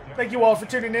 Thank you all for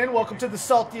tuning in. Welcome to the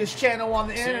saltiest channel on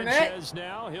the internet.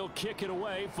 Now, he'll kick it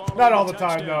away, not all the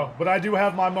time, though, but I do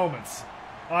have my moments.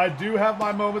 I do have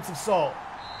my moments of salt.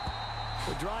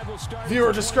 The drive will start.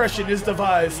 Viewer discretion is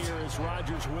advised.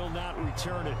 Rodgers will not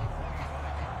return it.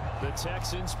 The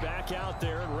Texans back out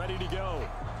there and ready to go.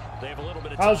 They have a little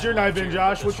bit of time. How's your night been,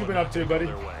 Josh? What you been up to, buddy?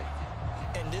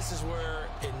 And this is where,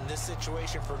 in this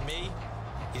situation for me,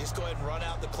 you just go ahead and run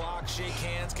out the clock, shake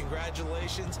hands,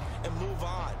 congratulations, and move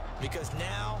on. Because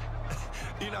now,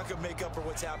 you're not going to make up for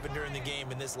what's happened during the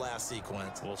game in this last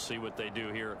sequence. We'll see what they do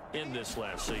here in this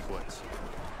last sequence.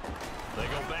 They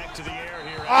go back to the air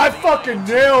here. I fucking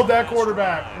nailed that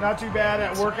quarterback. Not too bad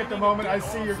at work at the moment. I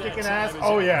see you're kicking ass.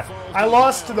 Oh, yeah. I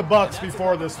lost to the Bucks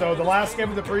before this, though. The last game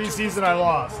of the preseason, I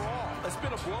lost.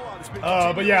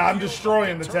 But yeah, I'm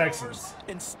destroying the Texans.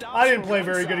 I didn't play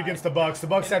very good against the Bucks. The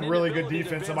Bucks had really good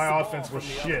defense, and my offense was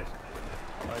shit.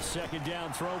 A second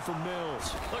down throw from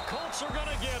Mills. The Colts are going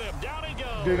to get him. Down he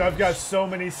goes. Dude, I've got so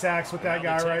many sacks with that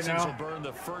guy right now. Burn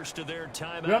the first of their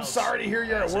timeouts. Dude, I'm sorry to hear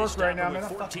you're at work right now, man.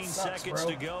 That fucking sucks, bro.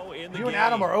 You and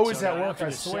Adam are always at work, I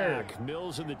swear.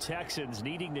 Mills and the Texans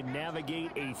needing to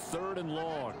navigate a 3rd and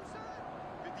long.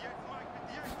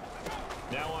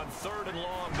 Now on 3rd and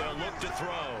long, they'll look to throw.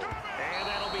 And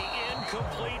that'll be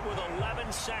incomplete with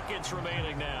 11 seconds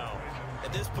remaining now.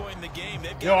 At this point in the game,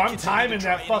 they've got Yo, I'm timing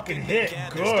that fucking hit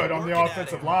good on the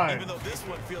offensive line. Even though this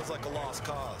one feels like a lost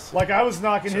cause. Like I was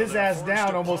knocking his ass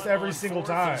down almost every single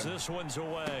time. This one's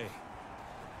away.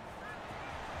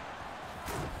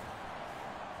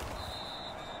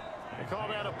 They call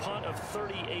that a punt of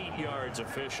 38 yards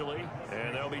officially.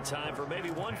 And there'll be time for maybe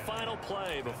one final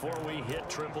play before we hit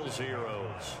triple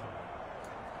zeros.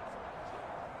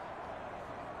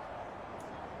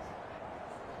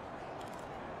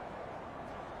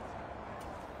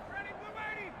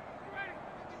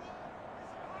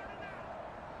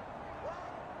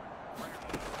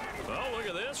 Oh, look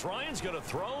at this. Ryan's going to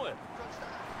throw it.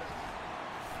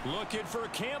 Looking for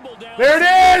Campbell down. There it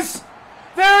is!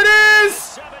 There it is!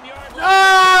 7-yard line.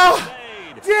 Oh!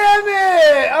 Damn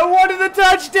it! I wanted the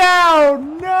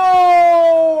touchdown!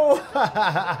 No!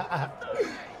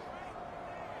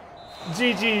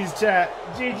 GG's, chat.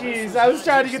 GG's. I was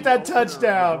trying to get that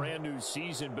touchdown. Brand new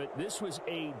season, but this was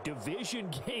a division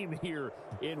game here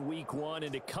in week 1,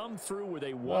 and to come through with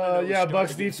a 1-0 yeah,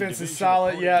 Bucks defense is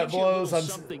solid. Yeah, it blows.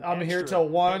 I'm here till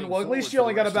 1. Well, at least you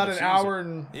only got about an hour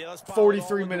and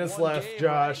 43 minutes left,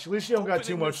 Josh. At least you don't got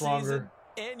too much longer.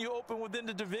 And you open within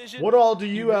the division. What all do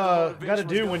you got to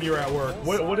do when you're at work?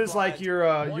 What is like your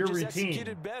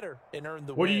routine?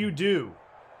 What do you do?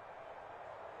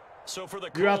 So for the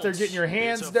Colts, you're out there getting your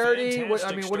hands dirty. What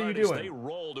are you doing? They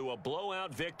roll to a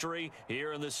blowout victory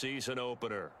here in the season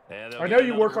opener. And I know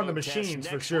you work on the machines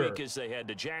for sure. As they head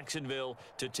to Jacksonville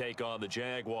to take on the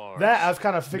Jaguars. That I've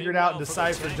kind of figured out and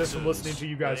deciphered just from listening to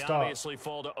you guys they talk. Obviously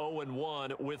fall to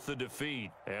 0-1 with the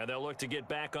defeat, and they'll look to get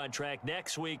back on track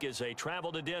next week as they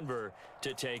travel to Denver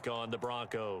to take on the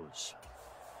Broncos.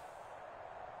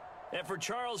 And for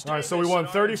Charles all right, so we won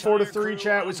 34-3,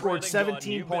 chat. We scored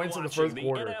 17 points in the first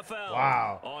quarter.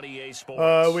 Wow.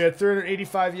 We had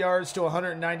 385 yards to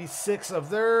 196 of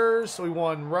theirs. So we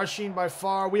won rushing by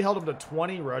far. We held them to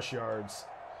 20 rush yards.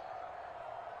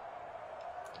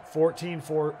 14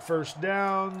 first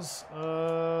downs.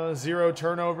 0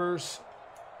 turnovers.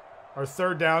 Our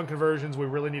third down conversions we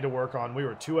really need to work on. We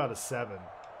were 2 out of 7.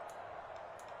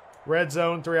 Red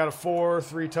zone, 3 out of 4.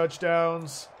 3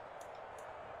 touchdowns.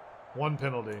 1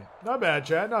 penalty. Not bad,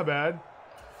 Chad. Not bad.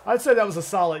 I'd say that was a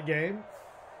solid game.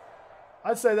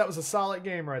 I'd say that was a solid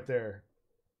game right there.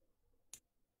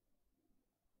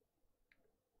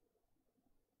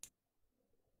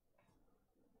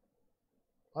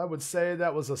 I would say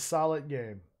that was a solid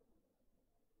game.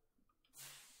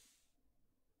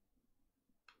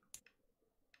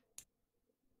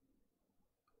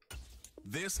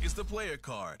 This is the player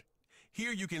card.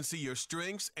 Here you can see your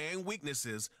strengths and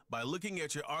weaknesses by looking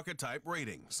at your archetype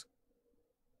ratings.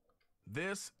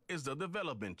 This is the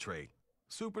development trait.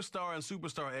 Superstar and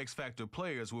Superstar X Factor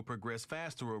players will progress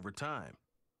faster over time.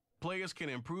 Players can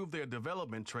improve their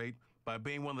development trait by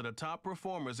being one of the top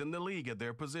performers in the league at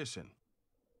their position.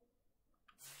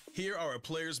 Here are a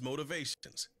player's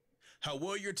motivations. How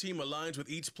well your team aligns with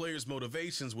each player's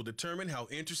motivations will determine how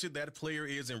interested that player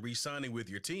is in re-signing with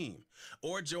your team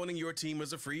or joining your team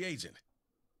as a free agent.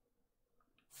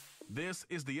 This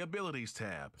is the Abilities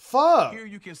tab. Fuck. Here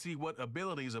you can see what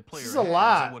abilities a player has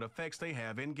and what effects they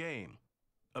have in-game.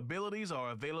 Abilities are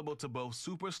available to both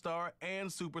Superstar and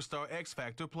Superstar X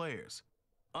Factor players.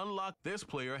 Unlock this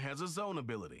player has a zone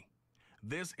ability.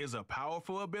 This is a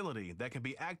powerful ability that can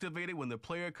be activated when the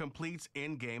player completes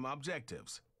in-game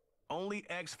objectives. Only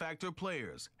X Factor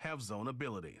players have zone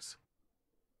abilities.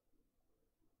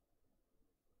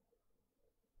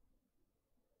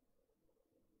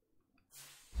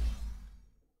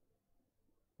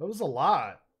 That was a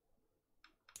lot.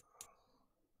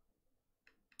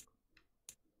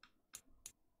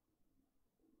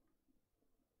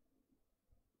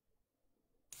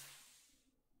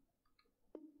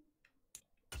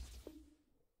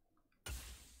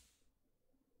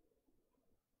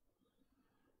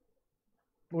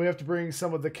 We have to bring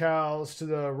some of the cows to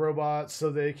the robots so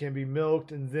they can be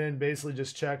milked and then basically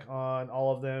just check on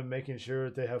all of them, making sure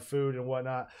that they have food and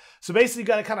whatnot. So basically you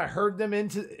got to kind of herd them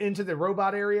into the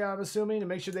robot area, I'm assuming, to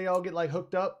make sure they all get like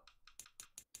hooked up.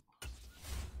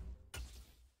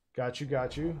 Got you.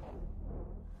 It'd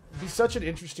be such an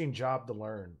interesting job to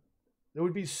learn. It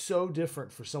would be so different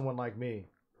for someone like me.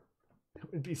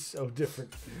 It would be so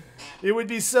different. It would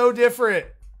be so different.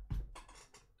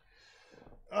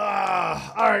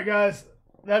 All right, guys.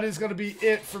 That is going to be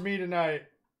it for me tonight.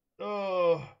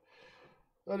 Oh,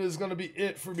 that is going to be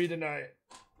it for me tonight.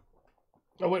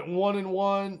 I went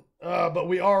 1-1, but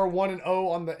we are 1-0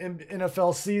 on the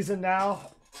NFL season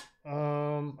now.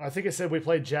 I think I said we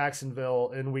played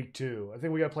Jacksonville in week 2. I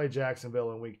think we got to play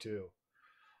Jacksonville in week 2.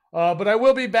 But I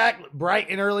will be back bright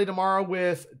and early tomorrow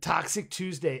with Toxic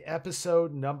Tuesday,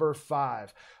 episode number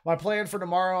 5. My plan for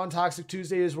tomorrow on Toxic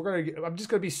Tuesday is I'm just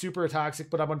going to be super toxic,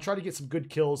 but I'm going to try to get some good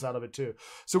kills out of it too.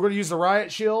 So we're going to use the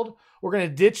Riot Shield. We're going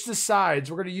to ditch the sides.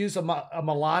 We're going to use a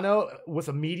Milano with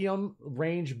a medium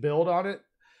range build on it.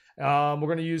 We're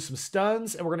going to use some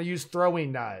stuns, and we're going to use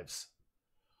throwing knives.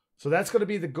 So that's going to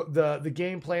be the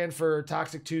game plan for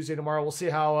Toxic Tuesday tomorrow. We'll see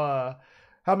how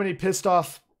many pissed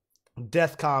off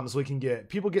death comms we can get.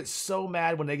 People get so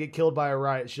mad when they get killed by a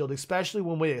Riot Shield, especially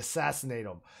when we assassinate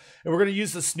them. And we're going to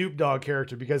use the Snoop Dogg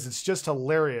character because it's just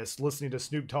hilarious listening to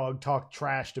Snoop Dogg talk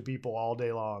trash to people all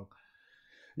day long.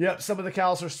 Yep, some of the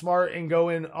cows are smart and go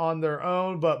in on their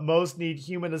own, but most need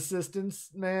human assistance,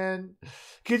 man.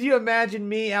 Could you imagine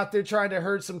me out there trying to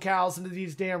herd some cows into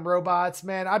these damn robots,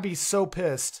 man? I'd be so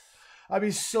pissed. I'd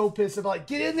be so pissed. I'd be like,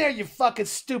 get in there, you fucking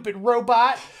stupid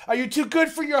robot. Are you too good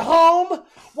for your home?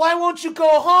 Why won't you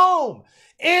go home?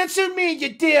 Answer me,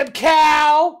 you damn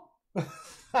cow.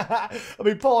 I'll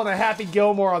be pulling a Happy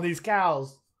Gilmore on these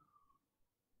cows.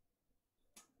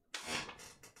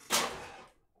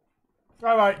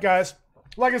 All right, guys.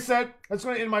 Like I said, that's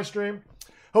going to end my stream.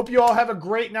 Hope you all have a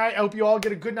great night. I hope you all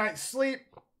get a good night's sleep.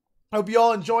 I hope you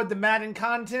all enjoyed the Madden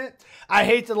content. I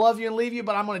hate to love you and leave you,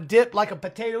 but I'm going to dip like a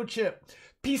potato chip.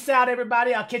 Peace out,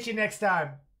 everybody. I'll catch you next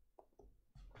time.